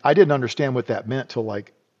meant. I didn't understand what that meant till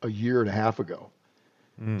like a year and a half ago.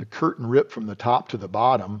 The curtain ripped from the top to the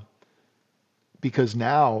bottom, because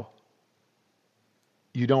now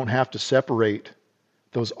you don't have to separate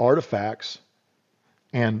those artifacts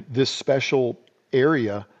and this special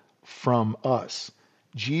area from us.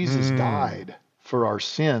 Jesus died for our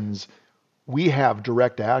sins. We have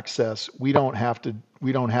direct access. We don't have to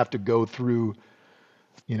go through,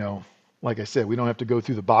 like I said, we don't have to go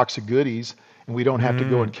through the box of goodies, and we don't have to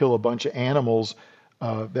go and kill a bunch of animals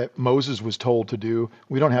that Moses was told to do.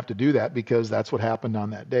 We don't have to do that because that's what happened on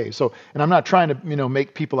that day. So, and I'm not trying to,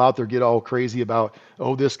 make people out there get all crazy about,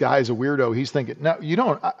 oh, this guy's a weirdo. He's thinking, no, you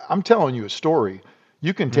don't. I'm telling you a story.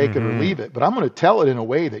 You can take it or leave it, but I'm going to tell it in a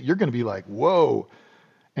way that you're going to be like, whoa.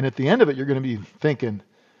 And at the end of it, you're going to be thinking,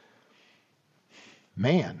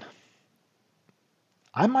 man,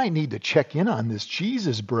 I might need to check in on this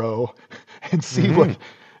Jesus bro and see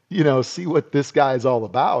see what this guy is all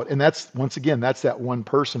about. And that's, once again, that's that one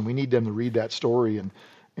person. We need them to read that story.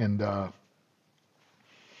 And some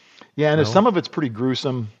of it's pretty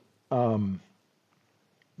gruesome.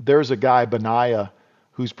 There's a guy, Benaiah,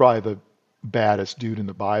 who's probably the baddest dude in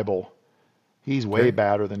the Bible. He's way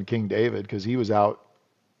badder than King David, because he was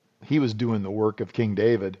doing the work of King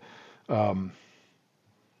David. And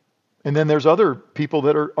then there's other people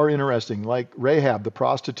that are interesting, like Rahab, the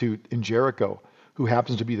prostitute in Jericho, who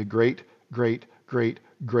happens to be the great, great, great,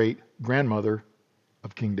 great grandmother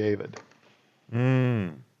of King David.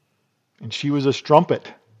 And she was a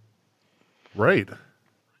strumpet. Right.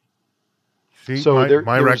 See, So I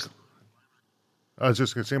was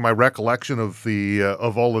just going to say, my recollection of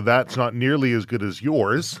of all of that's not nearly as good as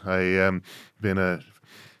yours. I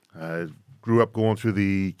grew up going through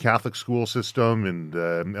the Catholic school system and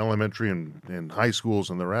elementary and high schools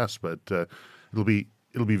and the rest. But it'll be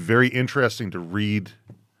very interesting to read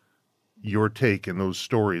your take and those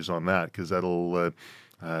stories on that, because that'll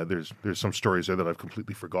there's some stories there that I've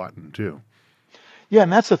completely forgotten too. Yeah,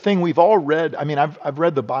 and that's the thing we've all read. I mean, I've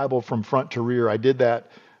read the Bible from front to rear. I did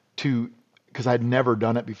that because I'd never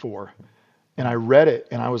done it before. And I read it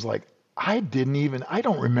and I was like, I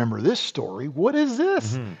don't remember this story. What is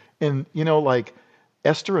this? And like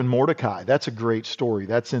Esther and Mordecai, that's a great story.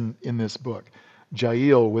 That's in this book.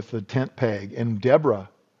 Jael with the tent peg, and Deborah,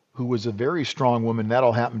 who was a very strong woman. That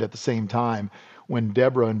all happened at the same time when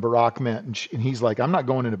Deborah and Barak met. And he's like, I'm not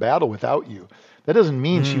going into battle without you. That doesn't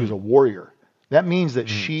mean she was a warrior. That means that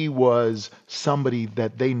she was somebody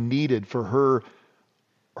that they needed for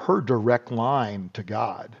her direct line to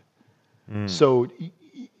God. So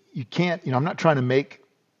you can't, I'm not trying to make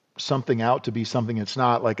something out to be something it's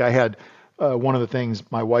not. Like I had one of the things,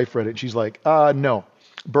 my wife read it, and she's like, no,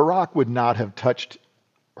 Barak would not have touched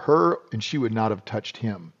her and she would not have touched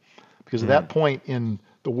him. Because at that point in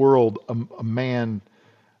the world, a man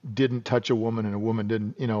didn't touch a woman and a woman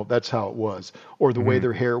didn't, that's how it was. Or the way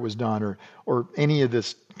their hair was done, or any of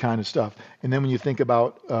this kind of stuff. And then when you think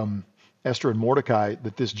about Esther and Mordecai,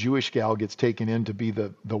 that this Jewish gal gets taken in to be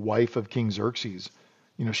the wife of King Xerxes.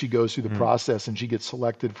 She goes through the process and she gets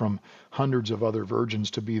selected from hundreds of other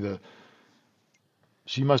virgins to be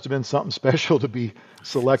she must have been something special to be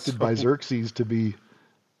selected by Xerxes to be,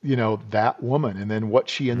 that woman. And then what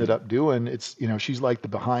she ended up doing, it's, she's like the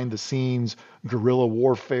behind the scenes guerrilla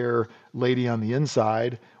warfare lady on the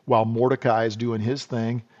inside, while Mordecai is doing his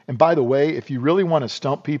thing. And by the way, if you really want to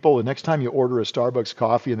stump people, the next time you order a Starbucks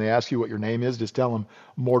coffee and they ask you what your name is, just tell them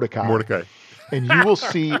Mordecai. Mordecai. And you will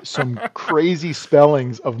see some crazy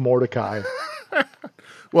spellings of Mordecai.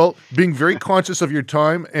 Well, being very conscious of your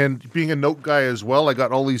time and being a note guy as well, I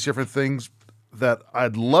got all these different things that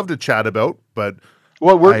I'd love to chat about, but...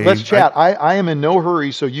 Well, let's chat. I am in no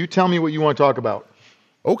hurry, so you tell me what you want to talk about.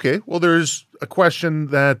 Okay. Well, there's a question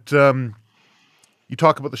that you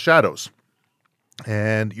talk about the shadows,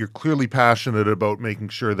 and you're clearly passionate about making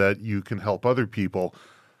sure that you can help other people.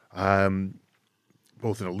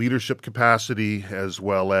 both in a leadership capacity as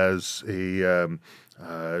well as a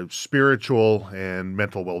spiritual and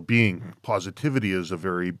mental well-being. Positivity is a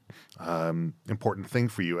very important thing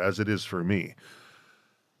for you, as it is for me.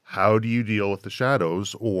 How do you deal with the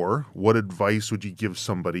shadows, or what advice would you give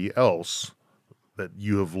somebody else that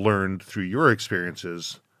you have learned through your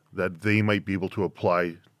experiences that they might be able to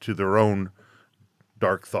apply to their own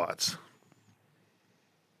dark thoughts?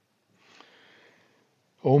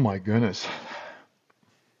 Oh my goodness.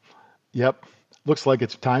 Yep. Looks like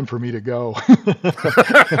it's time for me to go.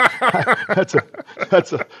 that's a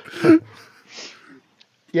that's a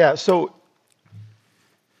Yeah, so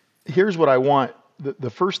here's what I want.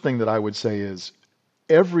 The first thing that I would say is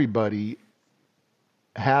everybody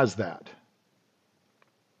has that.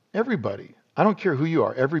 Everybody. I don't care who you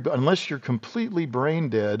are. Everybody, unless you're completely brain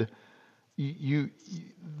dead, you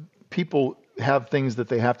people have things that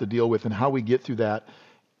they have to deal with, and how we get through that,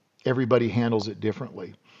 everybody handles it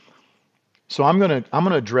differently. So I'm gonna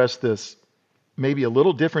address this maybe a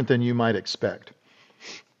little different than you might expect.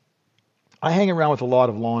 I hang around with a lot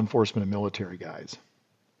of law enforcement and military guys,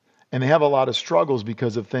 and they have a lot of struggles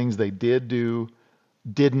because of things they did do,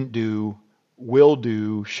 didn't do, will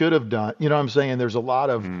do, should have done. You know what I'm saying? There's a lot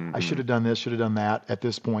of I should have done this, should have done that at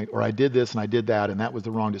this point, or I did this and I did that and that was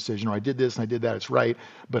the wrong decision, or I did this and I did that, it's right,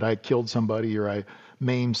 but I killed somebody, or I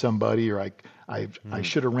maimed somebody, or I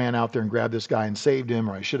should have ran out there and grabbed this guy and saved him,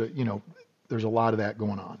 or I should have, there's a lot of that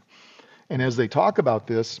going on. And as they talk about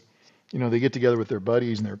this, they get together with their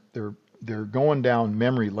buddies and they're going down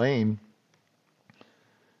memory lane.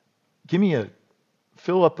 Give me a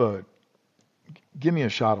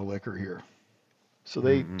shot of liquor here. So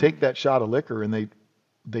they take that shot of liquor and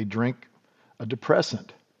they drink a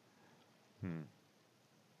depressant.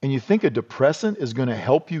 And you think a depressant is going to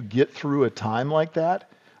help you get through a time like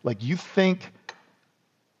that? Like, you think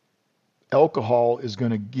alcohol is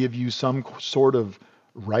going to give you some sort of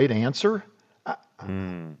right answer?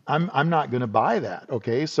 I'm not going to buy that.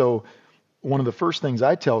 Okay, so one of the first things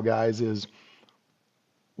I tell guys is,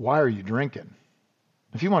 why are you drinking?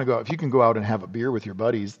 If you can go out and have a beer with your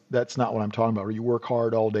buddies, that's not what I'm talking about. Or you work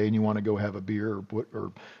hard all day and you want to go have a beer,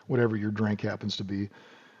 or whatever your drink happens to be.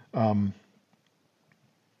 But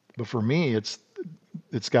for me, it's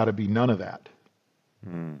got to be none of that.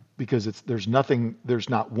 Because there's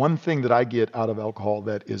not one thing that I get out of alcohol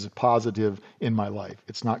that is positive in my life.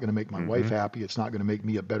 It's not going to make my wife happy. It's not going to make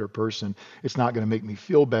me a better person. It's not going to make me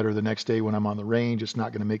feel better the next day when I'm on the range. It's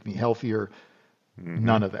not going to make me healthier.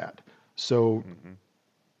 None of that. So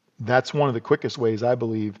that's one of the quickest ways, I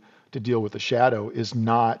believe, to deal with the shadow, is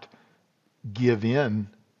not give in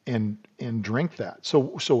and drink that.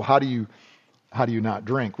 So how do you not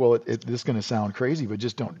drink? Well, this is going to sound crazy, but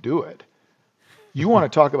just don't do it. You want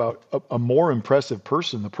to talk about a more impressive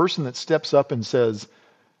person, the person that steps up and says,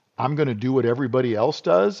 I'm going to do what everybody else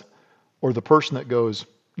does, or the person that goes,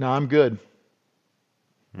 no, I'm good.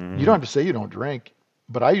 You don't have to say you don't drink,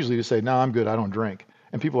 but I usually just say, no, I'm good, I don't drink.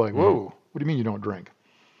 And people are like, whoa, what do you mean you don't drink?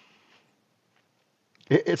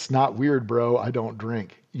 It's not weird, bro. I don't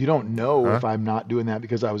drink. You don't know if I'm not doing that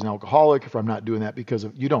because I was an alcoholic, if I'm not doing that because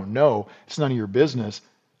of, you don't know. It's none of your business.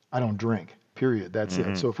 I don't drink. Period. That's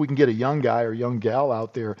it. So if we can get a young guy or young gal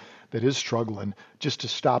out there that is struggling just to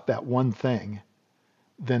stop that one thing,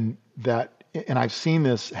 then that, and I've seen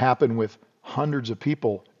this happen with hundreds of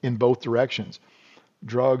people in both directions,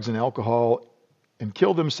 drugs and alcohol, and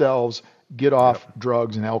kill themselves, get off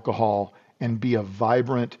drugs and alcohol, and be a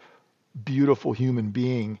vibrant, beautiful human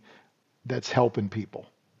being that's helping people.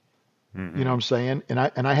 You know what I'm saying? And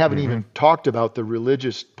I haven't even talked about the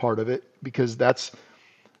religious part of it, because that's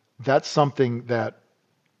something that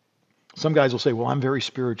some guys will say, well, I'm very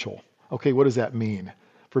spiritual. Okay, what does that mean?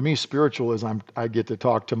 For me, spiritual is I get to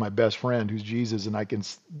talk to my best friend who's Jesus, and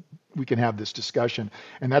we can have this discussion.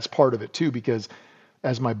 And that's part of it too, because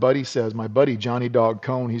as my buddy says, my buddy Johnny Dog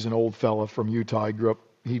Cohn, he's an old fella from Utah. I grew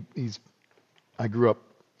up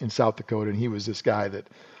in South Dakota, and he was this guy that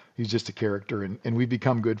he's just a character, and we've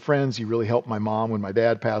become good friends. He really helped my mom when my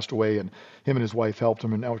dad passed away, and him and his wife helped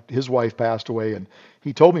him, and now his wife passed away. And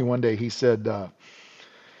he told me one day, he said,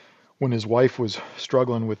 when his wife was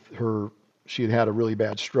struggling with she had a really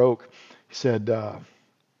bad stroke. He said,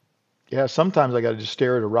 yeah, sometimes I got to just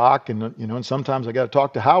stare at a rock, and sometimes I got to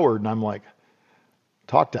talk to Howard. And I'm like,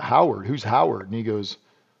 talk to Howard? Who's Howard? And he goes,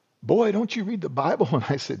 boy, don't you read the Bible? And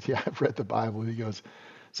I said, yeah, I've read the Bible. And he goes,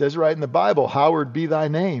 it says right in the Bible, Howard be thy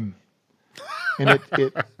name. And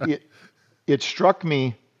it struck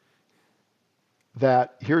me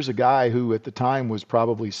that here's a guy who at the time was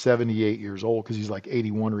probably 78 years old, because he's like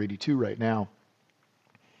 81 or 82 right now.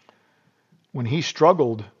 When he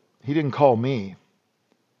struggled he didn't call me.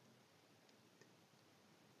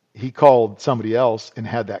 He called somebody else and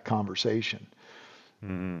had that conversation.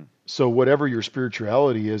 Mm-hmm. So whatever your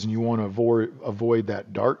spirituality is, and you want to avoid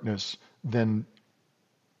that darkness, then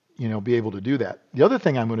be able to do that. The other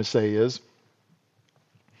thing I'm going to say is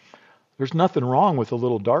there's nothing wrong with a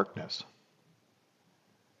little darkness.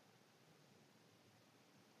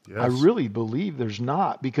 Yes. I really believe there's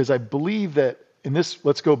not, because I believe that in this,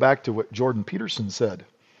 let's go back to what Jordan Peterson said.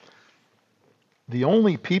 The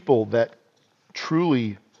only people that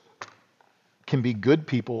truly can be good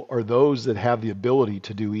people are those that have the ability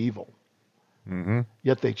to do evil. Mm-hmm.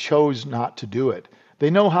 Yet they chose not to do it. They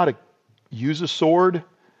know how to use a sword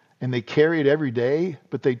and they carry it every day,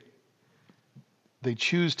 but they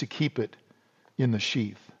choose to keep it in the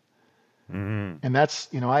sheath. Mm-hmm. And that's,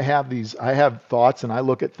 I have thoughts and I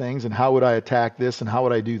look at things and how would I attack this and how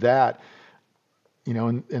would I do that?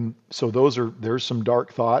 And so there's some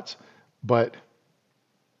dark thoughts, but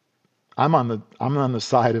I'm on the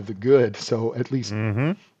side of the good. So at least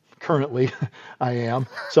Mm-hmm. currently I am.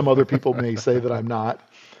 Some other people may say that I'm not.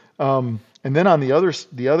 And then on the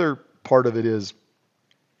other part of it is,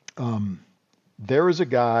 there is a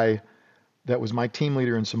guy that was my team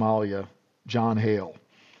leader in Somalia, John Hale.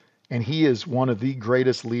 And he is one of the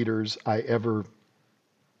greatest leaders I ever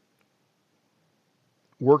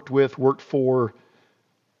worked for,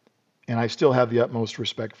 and I still have the utmost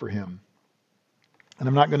respect for him. And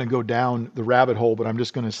I'm not going to go down the rabbit hole, but I'm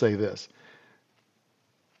just going to say this.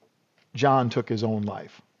 John took his own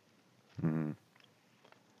life. Mm-hmm.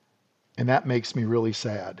 And that makes me really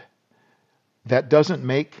sad. That doesn't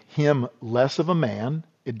make him less of a man.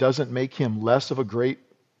 It doesn't make him less of a great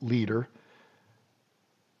leader.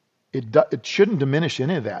 It shouldn't diminish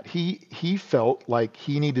any of that. He felt like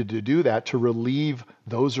he needed to do that to relieve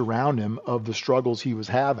those around him of the struggles he was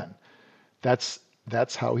having. That's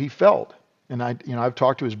how he felt. And I've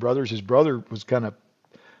talked to his brothers. His brother was kind of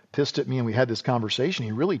pissed at me, and we had this conversation.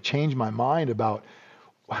 He really changed my mind about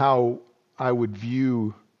how I would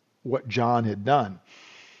view what John had done.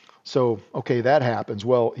 So, okay, that happens.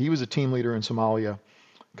 Well, he was a team leader in Somalia.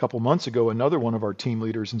 A couple months ago, another one of our team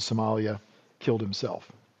leaders in Somalia killed himself.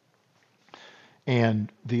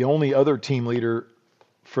 And the only other team leader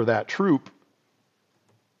for that troop,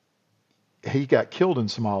 he got killed in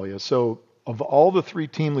Somalia. So of all the 3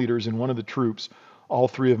 team leaders in one of the troops, all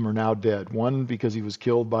 3 of them are now dead. One because he was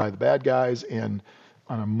killed by the bad guys and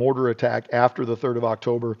on a mortar attack after the 3rd of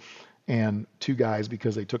October, and 2 guys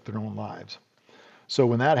because they took their own lives. So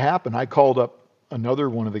when that happened, I called up another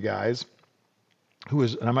one of the guys who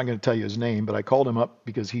was, and I'm not going to tell you his name, but I called him up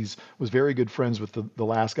because he was very good friends with the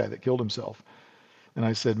last guy that killed himself. And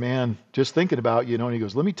I said, man, just thinking about you, and he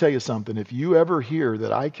goes, let me tell you something. If you ever hear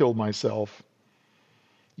that I killed myself,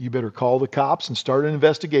 you better call the cops and start an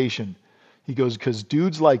investigation. He goes, because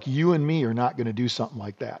dudes like you and me are not going to do something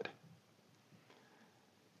like that.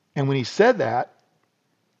 And when he said that,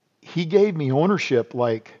 he gave me ownership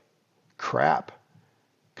like crap,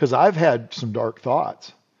 because I've had some dark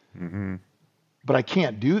thoughts. Mm-hmm. But I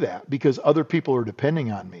can't do that because other people are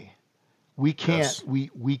depending on me. We can't, Yes.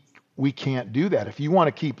 we can't do that. If you want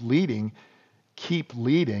to keep leading.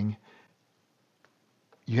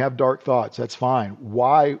 You have dark thoughts. That's fine.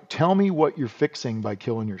 Why? Tell me what you're fixing by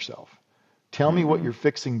killing yourself. Tell me what you're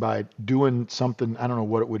fixing by doing something. I don't know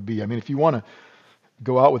what it would be. I mean, if you want to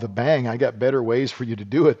go out with a bang, I got better ways for you to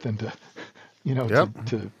do it than to, Yep.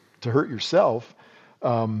 to hurt yourself.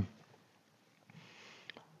 So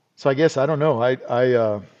I guess, I don't know. I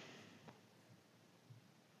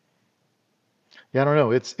don't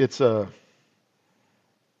know. It's a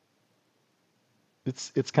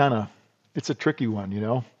tricky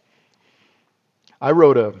one. I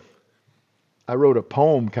wrote a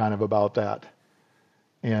poem kind of about that,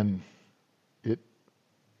 and it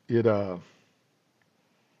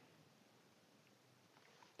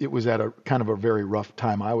was at a kind of a very rough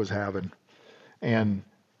time I was having, and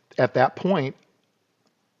at that point,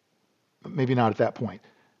 maybe not at that point,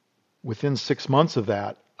 within 6 months of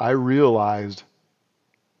that, I realized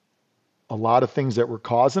a lot of things that were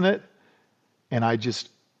causing it, and I just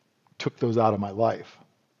took those out of my life.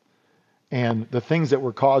 And the things that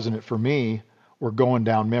were causing it for me were going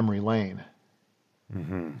down memory lane.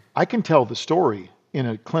 Mm-hmm. I can tell the story in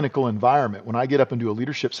a clinical environment. When I get up and do a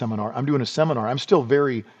leadership seminar, I'm doing a seminar. I'm still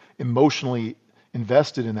very emotionally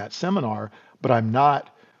invested in that seminar, but I'm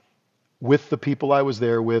not with the people I was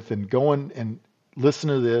there with and going and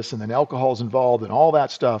listening to this, and then alcohol's involved and all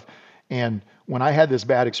that stuff. And when I had this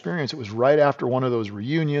bad experience, it was right after one of those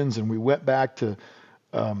reunions, and we went back to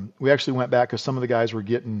we actually went back because some of the guys were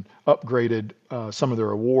getting upgraded, some of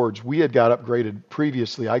their awards. We had got upgraded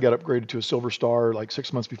previously. I got upgraded to a Silver Star like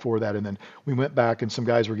 6 months before that, and then we went back and some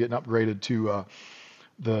guys were getting upgraded to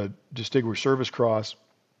the Distinguished Service Cross.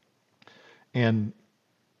 And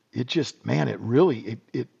it just, man, it really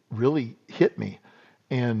hit me.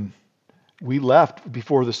 And we left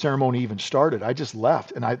before the ceremony even started. I just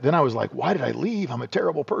left. And then I was like, why did I leave? I'm a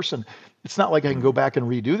terrible person. It's not like I can go back and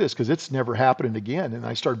redo this because it's never happening again. And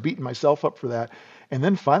I started beating myself up for that. And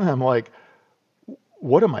then finally I'm like,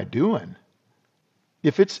 what am I doing?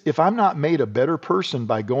 If I'm not made a better person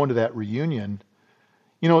by going to that reunion,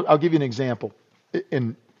 I'll give you an example.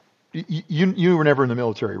 And you were never in the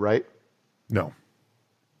military, right? No.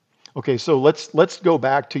 Okay, so let's go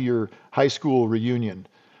back to your high school reunion.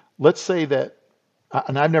 Let's say that,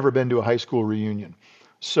 and I've never been to a high school reunion.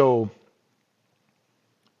 So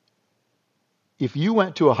if you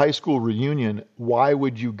went to a high school reunion, why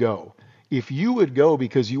would you go? If you would go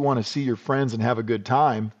because you want to see your friends and have a good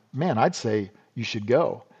time, man, I'd say you should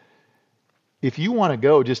go. If you want to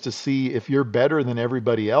go just to see if you're better than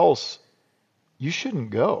everybody else, you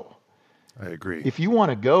shouldn't go. I agree. If you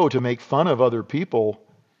want to go to make fun of other people,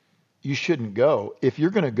 you shouldn't go. If you're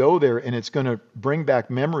going to go there and it's going to bring back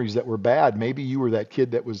memories that were bad, maybe you were that kid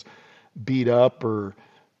that was beat up or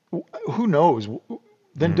who knows,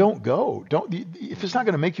 then don't go. If it's not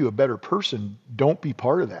going to make you a better person, don't be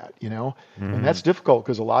part of that, And that's difficult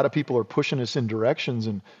because a lot of people are pushing us in directions,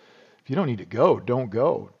 and if you don't need to go, don't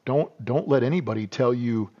go. Don't let anybody tell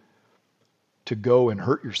you to go and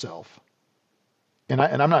hurt yourself. And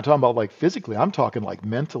I'm not talking about like physically, I'm talking like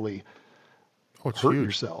mentally hurt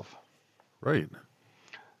yourself. Right.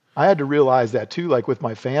 I had to realize that too, like with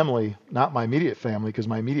my family, not my immediate family, because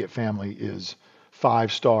my immediate family is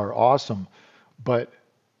 5-star awesome. But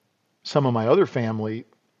some of my other family,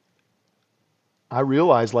 I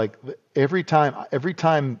realized like every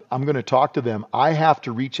time I'm going to talk to them, I have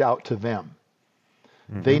to reach out to them.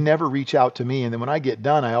 Mm-hmm. They never reach out to me. And then when I get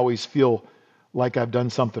done, I always feel like I've done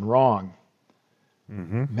something wrong.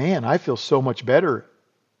 Mm-hmm. Man, I feel so much better.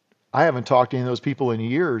 I haven't talked to any of those people in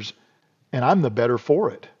years, and I'm the better for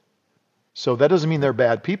it. So that doesn't mean they're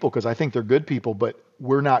bad people, because I think they're good people, but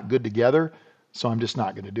we're not good together, so I'm just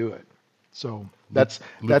not going to do it. So that's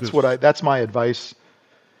my advice.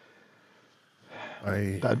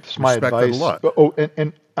 That's my advice. That a lot. Oh,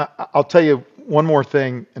 and I'll tell you one more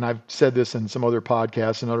thing, and I've said this in some other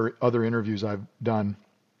podcasts and other interviews I've done.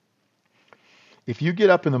 If you get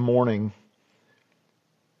up in the morning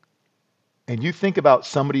and you think about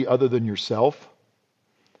somebody other than yourself,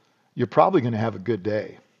 you're probably going to have a good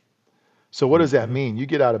day. So what does that mean? You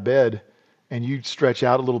get out of bed and you stretch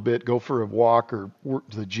out a little bit, go for a walk or work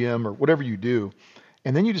to the gym or whatever you do.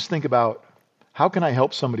 And then you just think about, how can I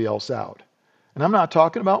help somebody else out? And I'm not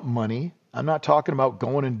talking about money. I'm not talking about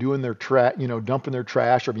going and doing their dumping their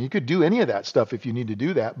trash. I mean, you could do any of that stuff if you need to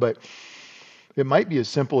do that, but it might be as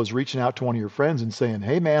simple as reaching out to one of your friends and saying,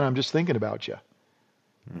 hey man, I'm just thinking about you.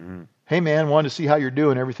 Mm-hmm. Hey man, wanted to see how you're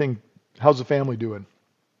doing. Everything, how's the family doing?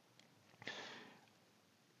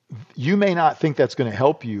 You may not think that's going to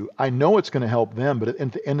help you. I know it's going to help them, but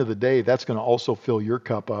at the end of the day, that's going to also fill your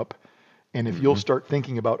cup up. And if you'll start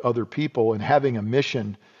thinking about other people and having a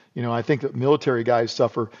mission, I think that military guys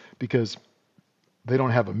suffer because they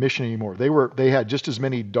don't have a mission anymore. They had just as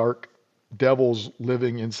many dark devils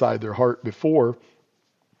living inside their heart before,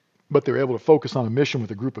 but they're able to focus on a mission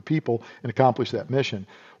with a group of people and accomplish that mission.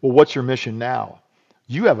 Well, what's your mission now?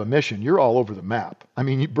 You have a mission. You're all over the map. I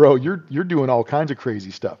mean, bro, you're doing all kinds of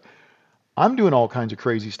crazy stuff. I'm doing all kinds of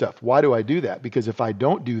crazy stuff. Why do I do that? Because if I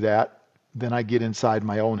don't do that, then I get inside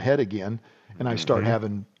my own head again, and I start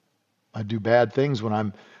I do bad things when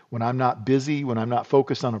I'm not busy, when I'm not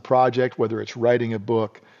focused on a project, whether it's writing a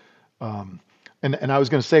book. And I was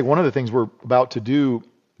going to say, one of the things we're about to do,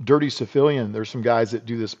 Dirty Civilian, there's some guys that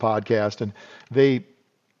do this podcast, and they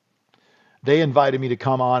invited me to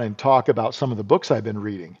come on and talk about some of the books I've been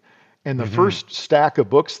reading. And the first stack of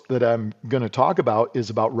books that I'm going to talk about is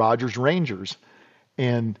about Rogers Rangers.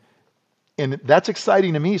 And that's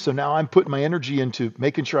exciting to me. So now I'm putting my energy into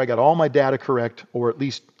making sure I got all my data correct, or at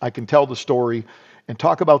least I can tell the story and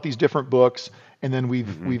talk about these different books. And then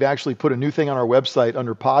we've actually put a new thing on our website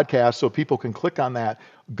under podcasts, so people can click on that,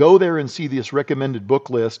 go there and see this recommended book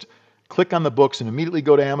list, click on the books, and immediately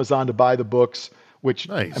go to Amazon to buy the books, which,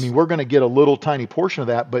 nice. I mean, we're going to get a little tiny portion of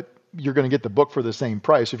that, but you're going to get the book for the same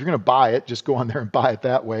price. So if you're going to buy it, just go on there and buy it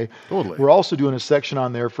that way. Totally. We're also doing a section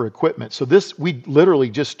on there for equipment. So we literally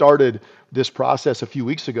just started this process a few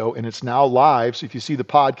weeks ago, and it's now live. So if you see the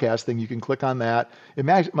podcast thing, you can click on that. It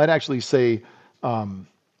might actually say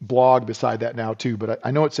blog beside that now too, but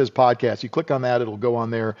I know it says podcast. You click on that, it'll go on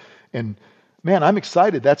there. And man, I'm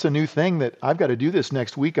excited. That's a new thing that I've got to do this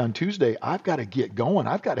next week on Tuesday. I've got to get going.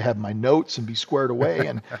 I've got to have my notes and be squared away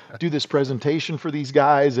and do this presentation for these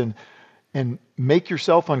guys and make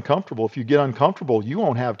yourself uncomfortable. If you get uncomfortable, you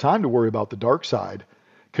won't have time to worry about the dark side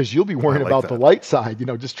because you'll be worrying about the light side,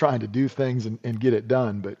 just trying to do things and get it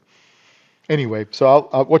done. But anyway, so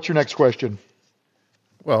what's your next question?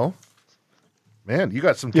 Well, man, you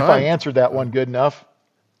got some time. If I answered that one good enough.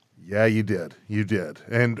 Yeah, you did. You did.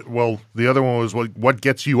 And, well, the other one was what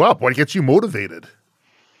gets you up? What gets you motivated?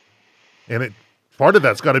 And part of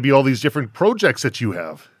that's got to be all these different projects that you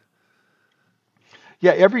have.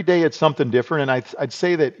 Yeah, every day it's something different. And I'd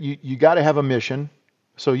say that you got to have a mission.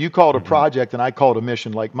 So you call it a project and I call it a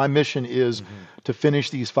mission. Like my mission is to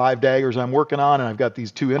finish these 5 daggers I'm working on. And I've got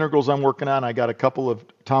these 2 integrals I'm working on. I got a couple of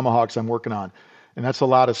tomahawks I'm working on. And that's a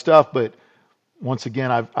lot of stuff, but once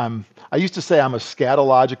again, I used to say I'm a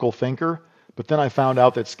scatological thinker, but then I found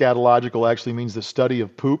out that scatological actually means the study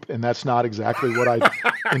of poop, and that's not exactly what I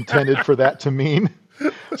intended for that to mean.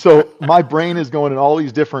 So my brain is going in all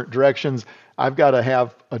these different directions. I've got to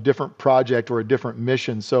have a different project or a different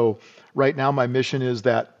mission. So right now my mission is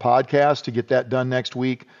that podcast, to get that done next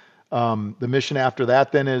week. The mission after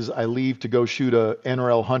that then is I leave to go shoot a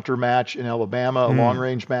NRL Hunter match in Alabama, a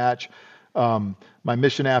long-range match. My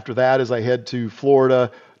mission after that is I head to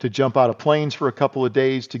Florida to jump out of planes for a couple of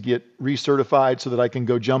days to get recertified so that I can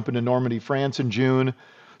go jump into Normandy, France in June.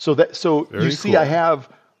 So you see, I have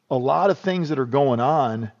a lot of things that are going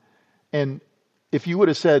on. And if you would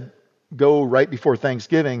have said, go right before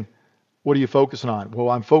Thanksgiving, what are you focusing on? Well,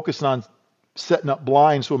 I'm focusing on setting up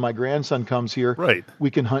blinds so when my grandson comes here,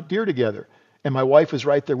 we can hunt deer together. And my wife is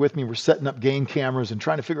right there with me. We're setting up game cameras and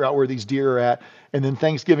trying to figure out where these deer are at. And then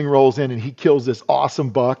Thanksgiving rolls in and he kills this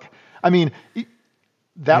awesome buck. I mean,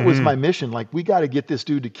 that was my mission. Like, we got to get this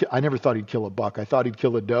dude to kill. I never thought he'd kill a buck. I thought he'd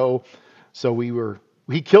kill a doe. So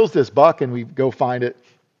he kills this buck and we go find it,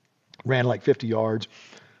 ran like 50 yards.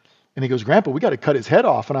 And he goes, Grandpa, we got to cut his head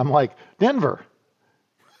off. And I'm like, Denver,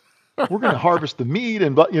 we're going to harvest the meat.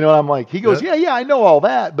 And, I'm like, he goes, yeah, I know all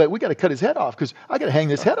that, but we got to cut his head off because I got to hang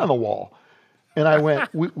this head on the wall. And I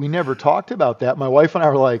went, we never talked about that. My wife and I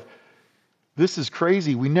were like, this is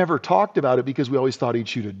crazy. We never talked about it because we always thought he'd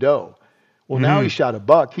shoot a doe. Well, now he shot a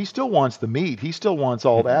buck. He still wants the meat. He still wants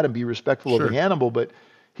all that and be respectful of the animal. But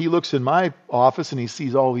he looks in my office and he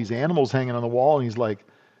sees all these animals hanging on the wall. And he's like,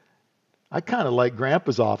 I kind of like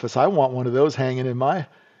Grandpa's office. I want one of those hanging in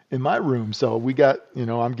my room. So we got,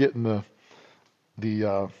 I'm getting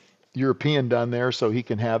the European done there so he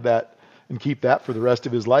can have that and keep that for the rest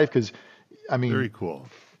of his life. Because, I mean, very cool.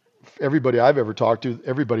 Everybody I've ever talked to,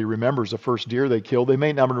 everybody remembers the first deer they killed. They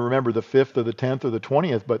may not remember the 5th or the 10th or the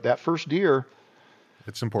 20th, but that first deer,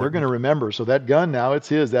 it's important. They're going to remember. So that gun now, it's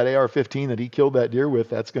his. That AR-15 that he killed that deer with,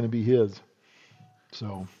 that's going to be his.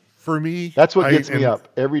 So for me, that's what gets me up.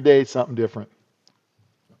 Every day, something different.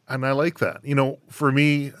 And I like that. For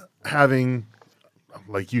me, having,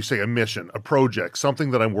 like you say, a mission, a project,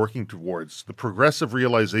 something that I'm working towards, the progressive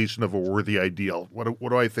realization of a worthy ideal. What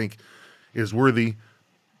do I think is worthy?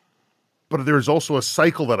 But there's also a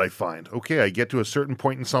cycle that I find. Okay, I get to a certain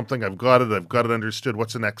point in something. I've got it understood.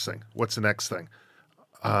 What's the next thing? What's the next thing?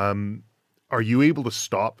 Are you able to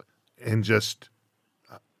stop and just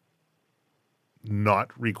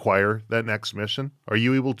not require that next mission? Are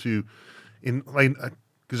you able to,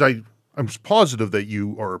 because I'm positive that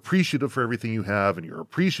you are appreciative for everything you have and you're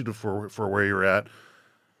appreciative for where you're at.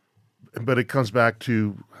 But it comes back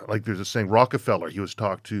to, like there's a saying, Rockefeller, he was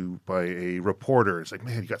talked to by a reporter. It's like,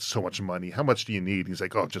 man, you got so much money. How much do you need? He's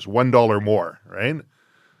like, oh, just $1 more, right?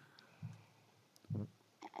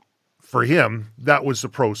 For him, that was the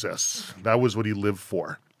process. That was what he lived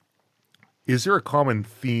for. Is there a common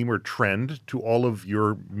theme or trend to all of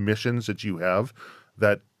your missions that you have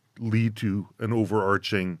that lead to an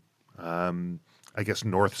overarching,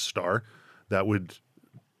 North Star that would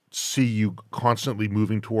see you constantly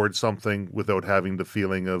moving towards something without having the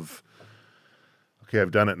feeling of, okay,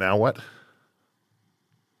 I've done it, now what?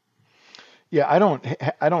 Yeah, I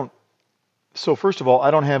don't. So first of all,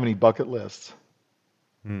 I don't have any bucket lists.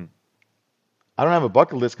 I don't have a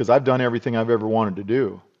bucket list because I've done everything I've ever wanted to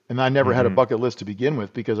do. And I never had a bucket list to begin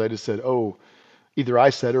with because I just said, either I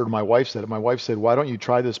said it or my wife said it. My wife said, why don't you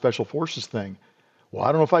try this special forces thing? Well,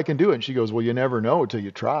 I don't know if I can do it. And she goes, well, you never know until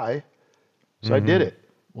you try. So I did it.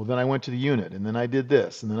 Well, then I went to the unit and then I did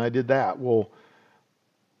this and then I did that. Well,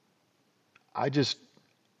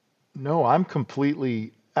 I'm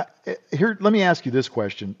completely, here, let me ask you this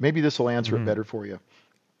question. Maybe this will answer it better for you.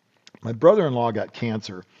 My brother-in-law got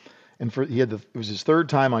cancer and it was his third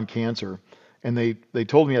time on cancer, and they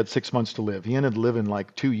told him he had 6 months to live. He ended up living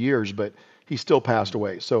like 2 years, but he still passed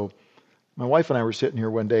away. So my wife and I were sitting here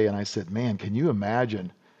one day, and I said, "Man, can you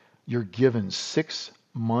imagine you're given 6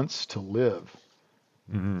 months to live?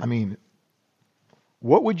 I mean,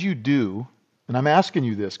 what would you do?" And I'm asking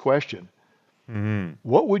you this question.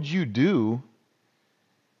 What would you do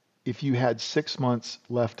if you had 6 months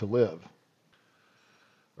left to live?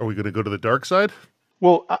 Are we going to go to the dark side?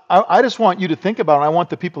 Well, I just want you to think about it. I want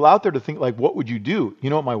the people out there to think, like, what would you do? You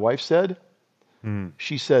know what my wife said?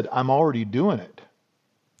 She said, "I'm already doing it."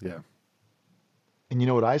 Yeah. And you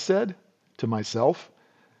know what I said to myself?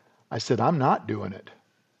 I said, "I'm not doing it."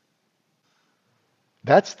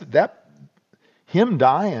 Him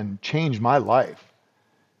dying changed my life,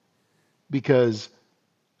 because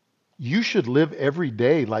you should live every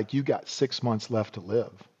day like you got 6 months left to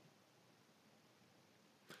live.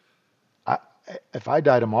 If I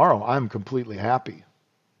die tomorrow, I'm completely happy.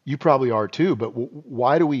 You probably are too, but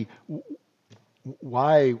why,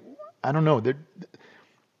 I don't know.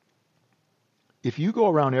 If you go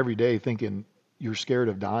around every day thinking you're scared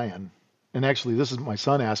of dying, and actually my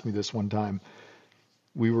son asked me this one time.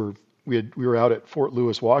 We were out at Fort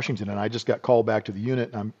Lewis, Washington, and I just got called back to the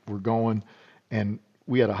unit, and we're going, and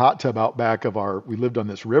we had a hot tub out back we lived on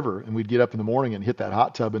this river, and we'd get up in the morning and hit that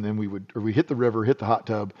hot tub, and then we hit the river, hit the hot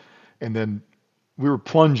tub, and then we were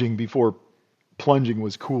plunging before plunging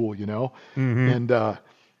was cool, you know? And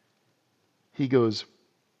he goes,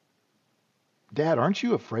 "Dad, aren't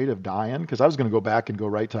you afraid of dying?" Because I was going to go back and go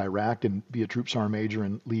right to Iraq and be a troop sergeant major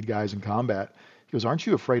and lead guys in combat. He goes, "Aren't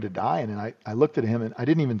you afraid of dying?" And I looked at him, and I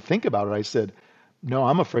didn't even think about it. I said, "No,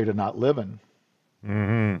 I'm afraid of not living."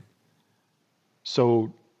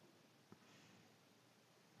 So,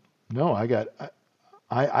 no,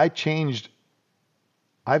 I've changed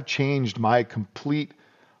my complete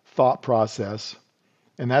thought process.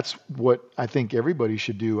 And that's what I think everybody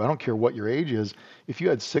should do. I don't care what your age is. If you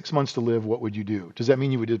had 6 months to live, what would you do? Does that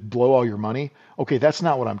mean you would just blow all your money? Okay, that's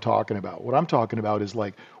not what I'm talking about. What I'm talking about is,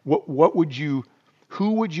 like,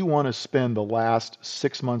 who would you want to spend the last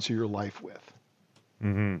 6 months of your life with?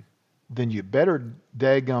 Then you better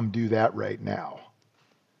daggum do that right now.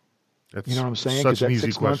 That's You know what I'm saying? such 'Cause an that easy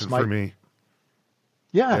 6 months question for me.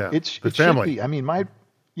 Yeah, The it should family, be. I mean, my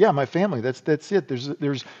family. That's it. There's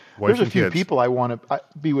wife a and few kids. people I want to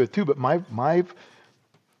be with too, but my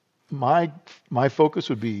focus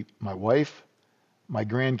would be my wife, my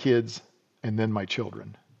grandkids, and then my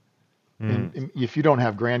children. And if you don't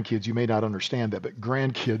have grandkids, you may not understand that, but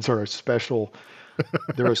grandkids are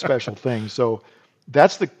they're a special thing. So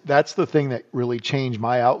that's the thing that really changed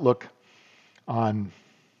my outlook on.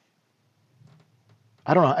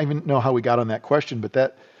 I don't know. I even know how we got on that question, but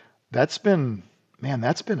that's been, man,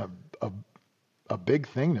 that's been a big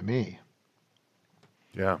thing to me,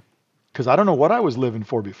 Yeah. because I don't know what I was living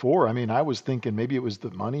for before. I mean, I was thinking maybe it was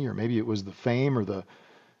the money, or maybe it was the fame,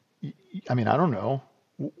 I mean, I don't know.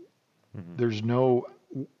 There's no,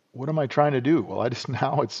 what am I trying to do? Well,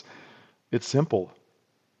 now it's simple.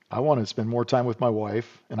 I want to spend more time with my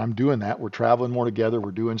wife, and I'm doing that. We're traveling more together.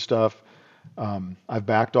 We're doing stuff. I've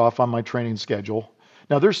backed off on my training schedule.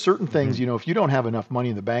 Now, there's certain things, if you don't have enough money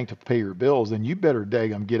in the bank to pay your bills, then you better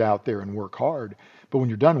daggum get out there and work hard. But when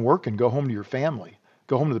you're done working, go home to your family.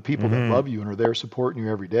 Go home to the people that love you and are there supporting you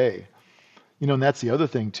every day. And that's the other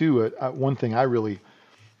thing too. One thing I really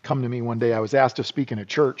come to me one day, I was asked to speak in a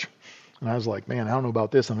church, and I was like, man, I don't know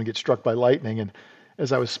about this. I'm gonna get struck by lightning. And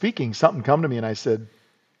as I was speaking, something come to me, and I said,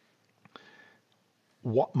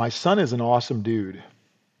 my son is an awesome dude.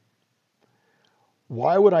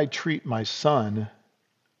 Why would I treat my son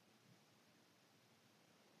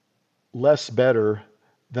less better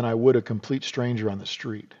than I would a complete stranger on the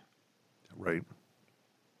street? Right.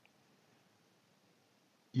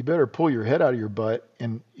 You better pull your head out of your butt,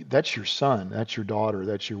 and that's your son, that's your daughter,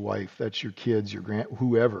 that's your wife, that's your kids, your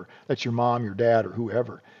whoever, that's your mom, your dad, or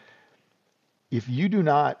whoever. If you do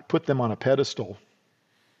not put them on a pedestal,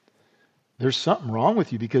 there's something wrong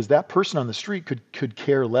with you, because that person on the street could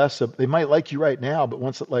care less. They might like you right now, but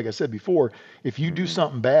once, like I said before, if you do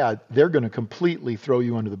something bad, they're going to completely throw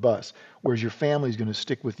you under the bus, whereas your family's going to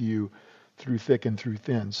stick with you through thick and through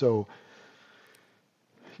thin. So,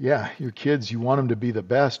 yeah, your kids, you want them to be the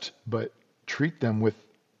best, but treat them with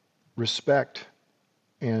respect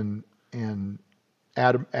and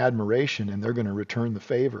admiration, and they're going to return the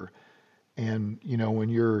favor. And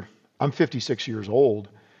I'm 56 years old,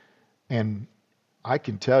 and I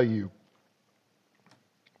can tell you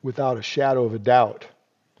without a shadow of a doubt,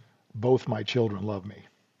 both my children love me.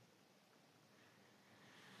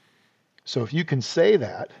 So if you can say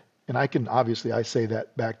that, and I say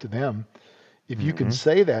that back to them. If you can Hmm.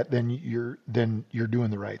 say that, then you're doing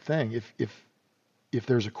the right thing. If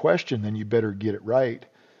there's a question, then you better get it right,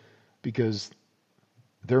 because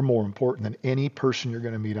they're more important than any person you're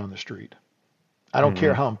going to meet on the street. I don't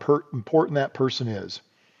care Hmm. how important that person is.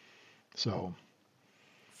 So,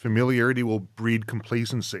 Familiarity will breed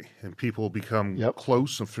complacency, and people become yep,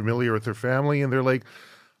 close and familiar with their family, and they're like,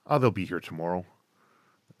 "Oh, they'll be here tomorrow."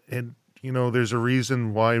 And there's a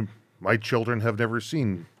reason why my children have never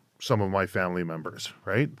seen some of my family members.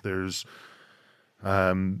 Right? There's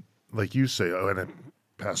like you say, and a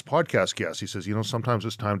past podcast guest, he says, sometimes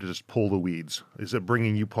it's time to just pull the weeds. Is it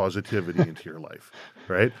bringing you positivity into your life?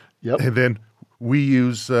 Right? yep, And then we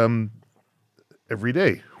use every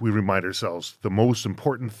day, we remind ourselves the most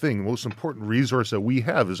important thing, the most important resource that we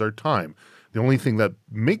have is our time. The only thing that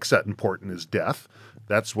makes that important is death.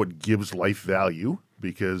 That's what gives life value,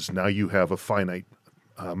 because now you have a finite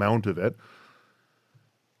amount of it.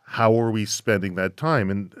 How are we spending that time?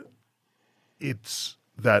 And it's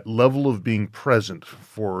that level of being present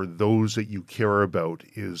for those that you care about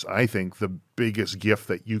is, I think, the biggest gift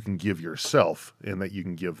that you can give yourself and that you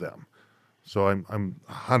can give them. So I'm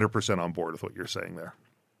 100% on board with what you're saying there.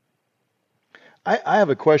 I have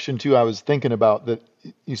a question too. I was thinking about that.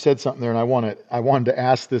 You said something there, and I wanted to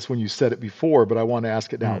ask this when you said it before, but I want to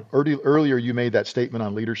ask it now. Mm, Earlier, you made that statement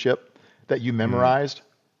on leadership that you mm, memorized.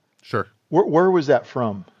 sure. Where was that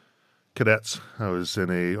from? Cadets. I was in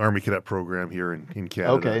a Army cadet program here in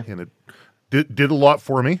Canada, Okay. and it did a lot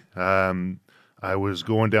for me. I was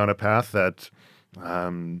going down a path that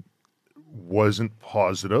wasn't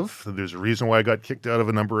positive. There's a reason why I got kicked out of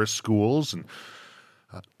a number of schools, and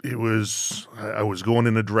I was going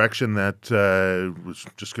in a direction that was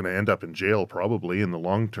just going to end up in jail probably in the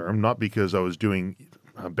long term. Not because I was doing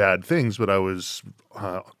bad things, but I was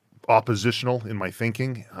oppositional in my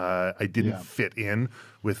thinking. I didn't Yeah. fit in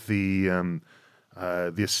with the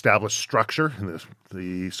established structure in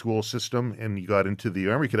the school system, and you got into the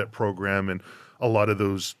Army Cadet program, and a lot of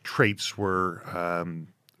those traits were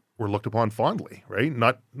looked upon fondly, right?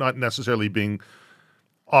 Not necessarily being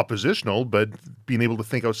oppositional, but being able to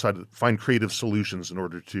think outside, find creative solutions in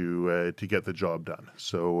order to get the job done.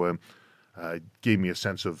 So gave me a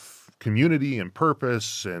sense of community and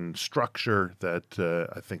purpose and structure that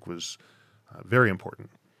I think was very important.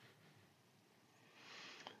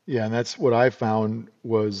 Yeah, and that's what I found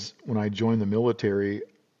was when I joined the military,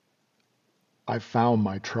 I found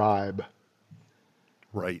my tribe.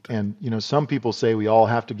 Right. And some people say we all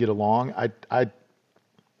have to get along.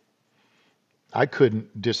 I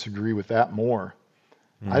couldn't disagree with that more.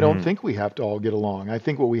 I don't Hmm. think we have to all get along. I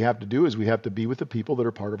think what we have to do is we have to be with the people that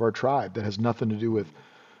are part of our tribe. That has nothing to do with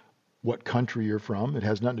what country you're from. It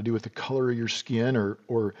has nothing to do with the color of your skin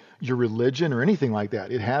or your religion or anything like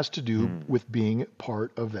that. It has to do Mm. with being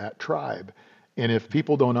part of that tribe. And if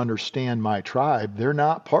people don't understand my tribe, they're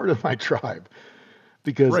not part of my tribe,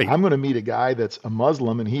 because Right. I'm going to meet a guy that's a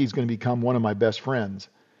Muslim and he's going to become one of my best friends.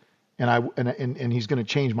 And he's going to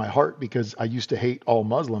change my heart because I used to hate all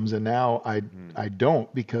Muslims and now Mm. I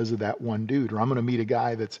don't because of that one dude. Or I'm going to meet a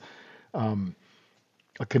guy that's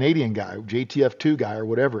a Canadian guy, JTF2 guy or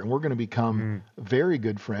whatever, and we're going to become Mm. very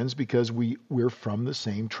good friends because we're from the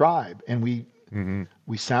same tribe and Hmm.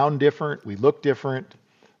 we sound different, we look different,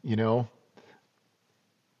 you know,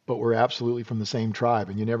 but we're absolutely from the same tribe,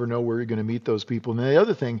 and you never know where you're going to meet those people. And the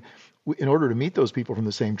other thing, in order to meet those people from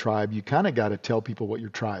the same tribe, you kind of got to tell people what your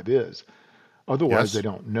tribe is. Otherwise, they Yes.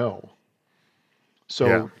 don't know. Yeah.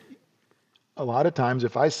 So a lot of times,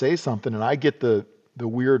 if I say something and I get the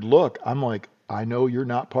weird look, I'm like, I know you're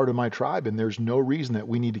not part of my tribe, and there's no reason that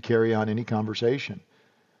we need to carry on any conversation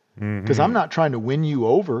because I'm Hmm. not trying to win you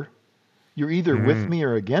over. You're either with Hmm. me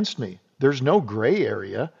or against me. There's no gray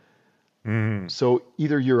area. Hmm. So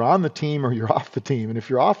either you're on the team or you're off the team. And if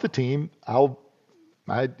you're off the team, I'm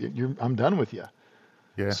done with you.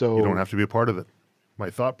 Yeah. You don't So have to be a part of it. My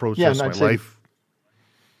thought yeah, and process, my I'd say life.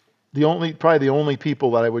 probably the only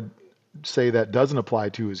people that I would say that doesn't apply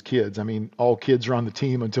to is kids. I mean, all kids are on the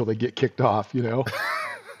team until they get kicked off, and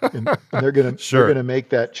they're Sure. gonna make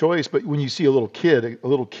that choice. But when you see a little kid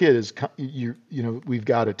is we've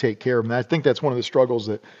got to take care of them. And I think that's one of the struggles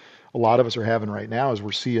that a lot of us are having right now is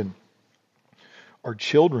we're seeing our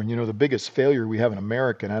children. The biggest failure we have in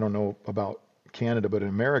America, and I don't know about Canada, but in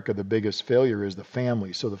America, the biggest failure is the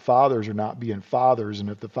family. So the fathers are not being fathers, and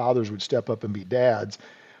if the fathers would step up and be dads,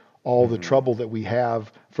 all the Hmm. trouble that we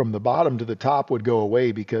have from the bottom to the top would go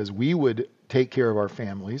away because we would take care of our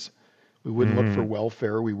families. We wouldn't look for Hmm.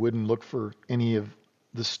 welfare. We wouldn't look for any of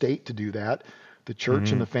the state to do that. The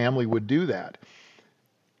church and Hmm. the family would do that.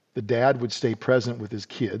 the dad would stay present with his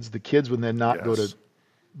kids. The kids would then not go to Yes.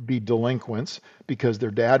 be delinquents because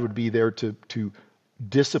their dad would be there to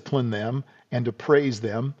discipline them and to praise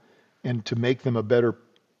them and to make them a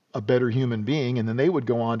better human being, and then they would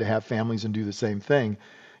go on to have families and do the same thing.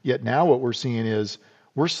 Yet now what we're seeing is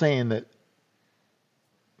we're saying that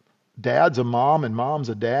dad's a mom and mom's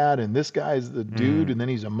a dad and this guy's the dude Mm. and then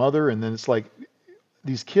he's a mother, and then it's like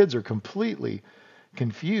these kids are completely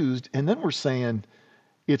confused. And then we're saying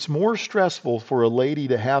it's more stressful for a lady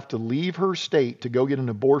to have to leave her state to go get an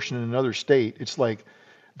abortion in another state. It's like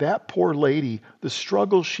that poor lady, the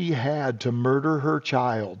struggle she had to murder her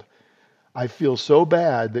child. I feel so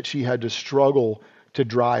bad that she had to struggle to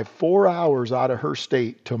drive 4 hours out of her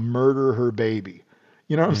state to murder her baby.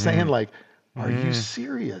 You know what I'm saying? Mm. Like, are you Mm.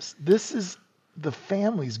 serious? This is the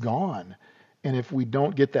family's gone. And if we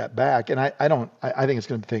don't get that back, and I think it's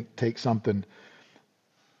going to take something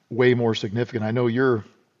way more significant. I know you're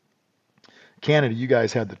Canada, you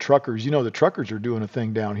guys had the truckers. You know, the truckers are doing a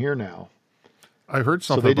thing down here now. I heard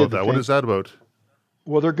So something they did about the that. What thing. is that about?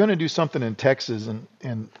 Well, they're going to do something in Texas,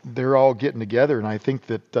 and they're all getting together. And I think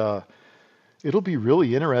that it'll be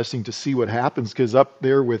really interesting to see what happens because up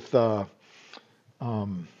there with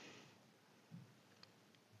um,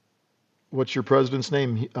 what's your president's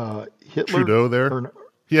name? Hitler Trudeau there? or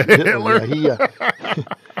Yeah, Hitler? Hitler. Yeah, he.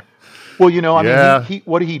 Well, I mean, Yeah. he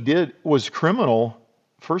what he did was criminal,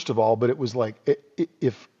 first of all. But it was like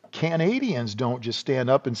if Canadians don't just stand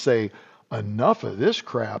up and say enough of this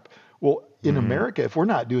crap. Well, in Mm. America, if we're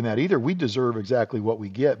not doing that either, we deserve exactly what we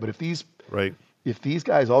get. But Right. if these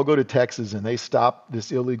guys all go to Texas and they stop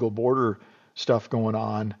this illegal border stuff going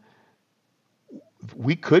on,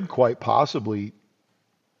 we could quite possibly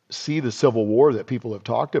see the civil war that people have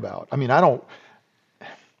talked about. I mean, I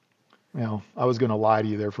was going to lie to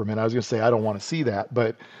you there for a minute. I was going to say I don't want to see that,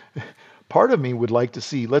 but part of me would like to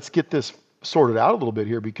see, let's get this sorted out a little bit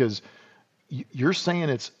here because you're saying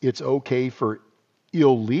it's okay for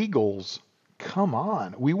illegals. Come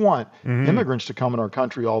on. We want Mm. immigrants to come in our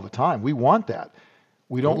country all the time. We want that.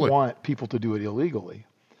 We don't Totally. want people to do it illegally.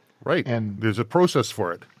 Right. And There's a process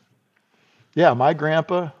for it. yeah, my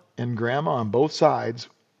grandpa and grandma on both sides,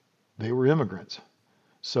 they were immigrants.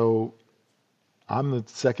 So I'm the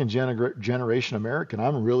second generation American.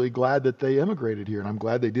 I'm really glad that they immigrated here and I'm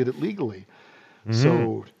glad they did it legally. Mm.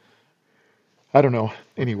 So I don't know.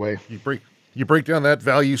 Anyway, You break down that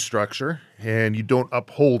value structure and you don't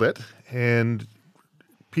uphold it, and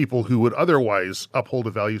people who would otherwise uphold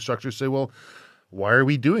a value structure say, well, why are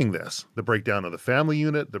we doing this? The breakdown of the family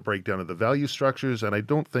unit, the breakdown of the value structures, and I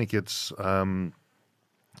don't think it's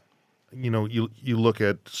you look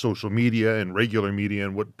at social media and regular media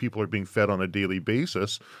and what people are being fed on a daily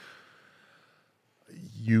basis,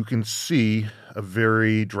 you can see a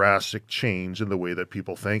very drastic change in the way that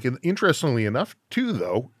people think. And interestingly enough, too,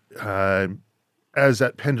 though, as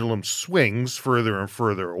that pendulum swings further and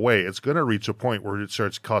further away, it's going to reach a point where it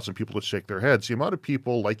starts causing people to shake their heads. The amount of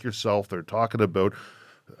people like yourself, they're talking about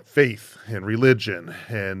faith and religion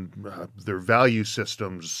and their value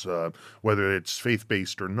systems, whether it's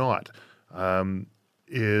faith-based or not,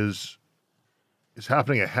 is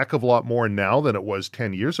happening a heck of a lot more now than it was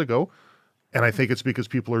 10 years ago. And I think it's because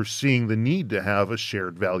people are seeing the need to have a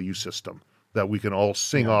shared value system that we can all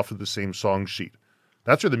sing yeah. off of the same song sheet.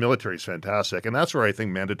 That's where the military is fantastic. And that's where I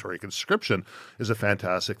think mandatory conscription is a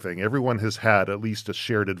fantastic thing. Everyone has had at least a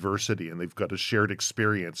shared adversity and they've got a shared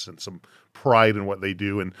experience and some pride in what they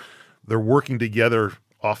do. And they're working together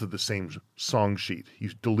off of the same song sheet. You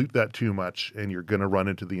dilute that too much and you're going to run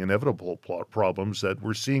into the inevitable problems that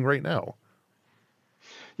we're seeing right now.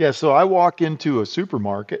 Yeah, so I walk into a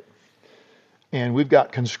supermarket and we've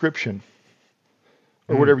got conscription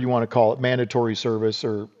or Mm. whatever you want to call it, mandatory service or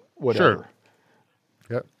Sure. whatever.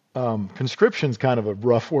 Yep. Conscription's kind of a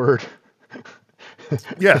rough word.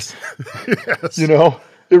 Yes. You Yes. know,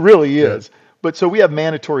 it really Yeah. is. But so we have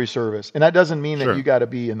mandatory service, and that doesn't mean that you Sure. got to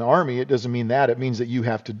be in the army. It doesn't mean that. It means that you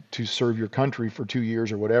have to serve your country for 2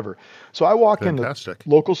 years or whatever. So I walk in the Fantastic.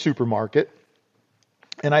 local supermarket,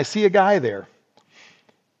 and I see a guy there,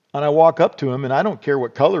 and I walk up to him, and I don't care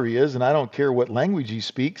what color he is, and I don't care what language he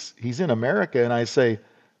speaks. He's in America, and I say,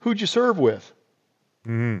 "Who'd you serve with?"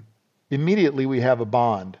 Mm. Immediately we have a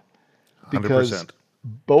bond because 100%.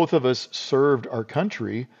 both of us served our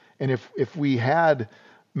country, and if we had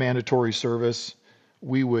mandatory service,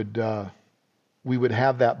 we would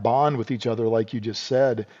have that bond with each other, like you just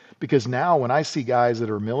said. Because now, when I see guys that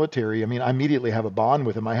are military, I mean, I immediately have a bond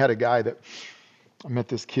with them. I had a guy that I met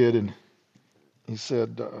this kid, and he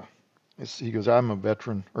said, he goes, "I'm a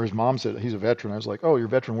veteran," or his mom said he's a veteran. I was like, "Oh, you're a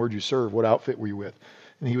veteran. Where'd you serve? What outfit were you with?"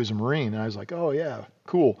 And he was a Marine. And I was like, oh, yeah,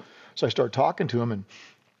 cool. So I started talking to him, and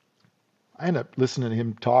I ended up listening to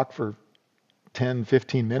him talk for 10,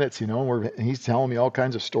 15 minutes, and he's telling me all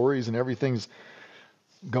kinds of stories, and everything's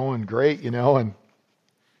going great, and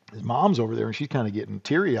his mom's over there, and she's kind of getting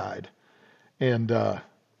teary-eyed. And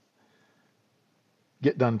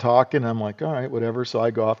get done talking, and I'm like, all right, whatever. So I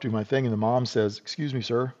go off, do my thing, and the mom says, excuse me,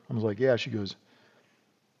 sir. I was like, yeah. She goes,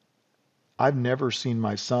 I've never seen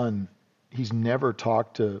my son. He's never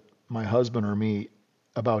talked to my husband or me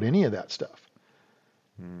about any of that stuff.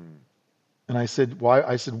 And I said, why?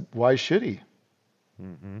 I said, why should he?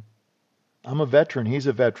 Mm-hmm. I'm a veteran. He's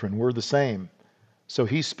a veteran. We're the same. So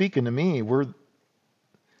he's speaking to me.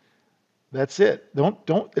 That's it.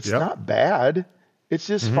 Don't, it's not bad. It's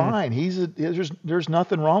just fine. There's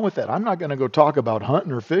nothing wrong with that. I'm not going to go talk about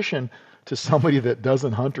hunting or fishing to somebody that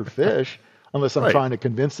doesn't hunt or fish unless I'm trying to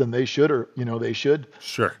convince them they should, or, they should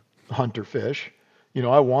hunt or fish.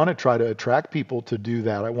 I want to try to attract people to do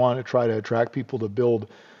that. I want to try to attract people to build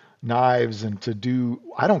knives and to do,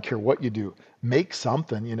 I don't care what you do, make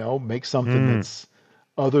something, make something that's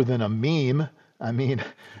other than a meme. I mean,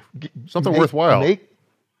 something worthwhile.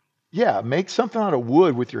 Make something out of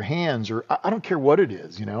wood with your hands, or I don't care what it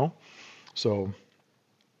is, So.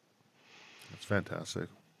 That's fantastic.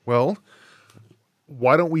 Well,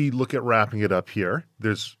 why don't we look at wrapping it up here?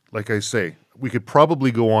 There's, like I say, we could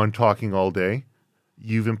probably go on talking all day.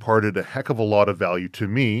 You've imparted a heck of a lot of value to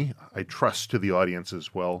me. I trust to the audience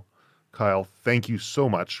as well. Kyle, thank you so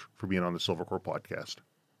much for being on the Silvercore podcast.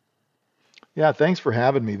 Yeah, thanks for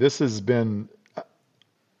having me. This has been,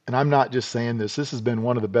 and I'm not just saying this has been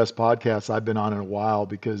one of the best podcasts I've been on in a while,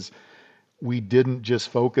 because we didn't just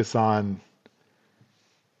focus on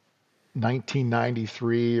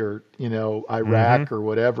 1993 or, Iraq or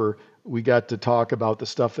whatever. We got to talk about the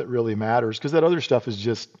stuff that really matters, because that other stuff that's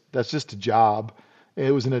just a job.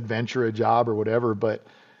 It was an adventure, a job, or whatever. But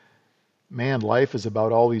man, life is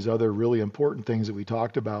about all these other really important things that we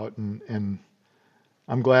talked about. And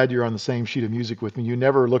I'm glad you're on the same sheet of music with me. You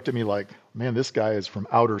never looked at me like, man, this guy is from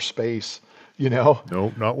outer space, No,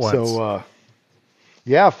 not once. So,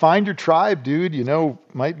 find your tribe, dude.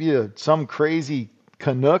 Might be some crazy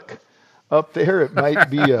Canuck up there. It might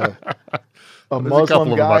be a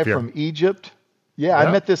Muslim guy from Egypt. Yeah,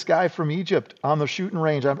 I met this guy from Egypt on the shooting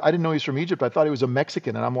range. I didn't know he was from Egypt. I thought he was a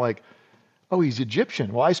Mexican. And I'm like, oh, he's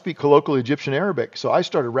Egyptian. Well, I speak colloquial Egyptian Arabic. So I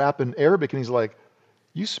started rapping Arabic, and he's like,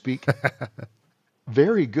 you speak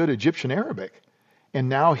very good Egyptian Arabic. And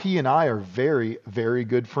now he and I are very, very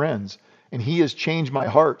good friends. And he has changed my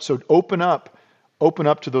heart. So open up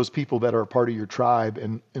to those people that are a part of your tribe,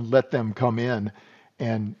 and let them come in.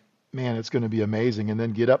 And man, it's going to be amazing. And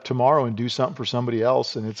then get up tomorrow and do something for somebody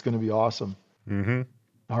else, and it's going to be awesome. Mm-hmm.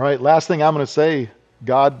 All right, last thing I'm going to say,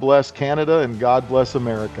 God bless Canada and God bless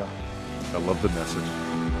America. I love the message.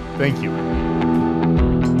 Thank you.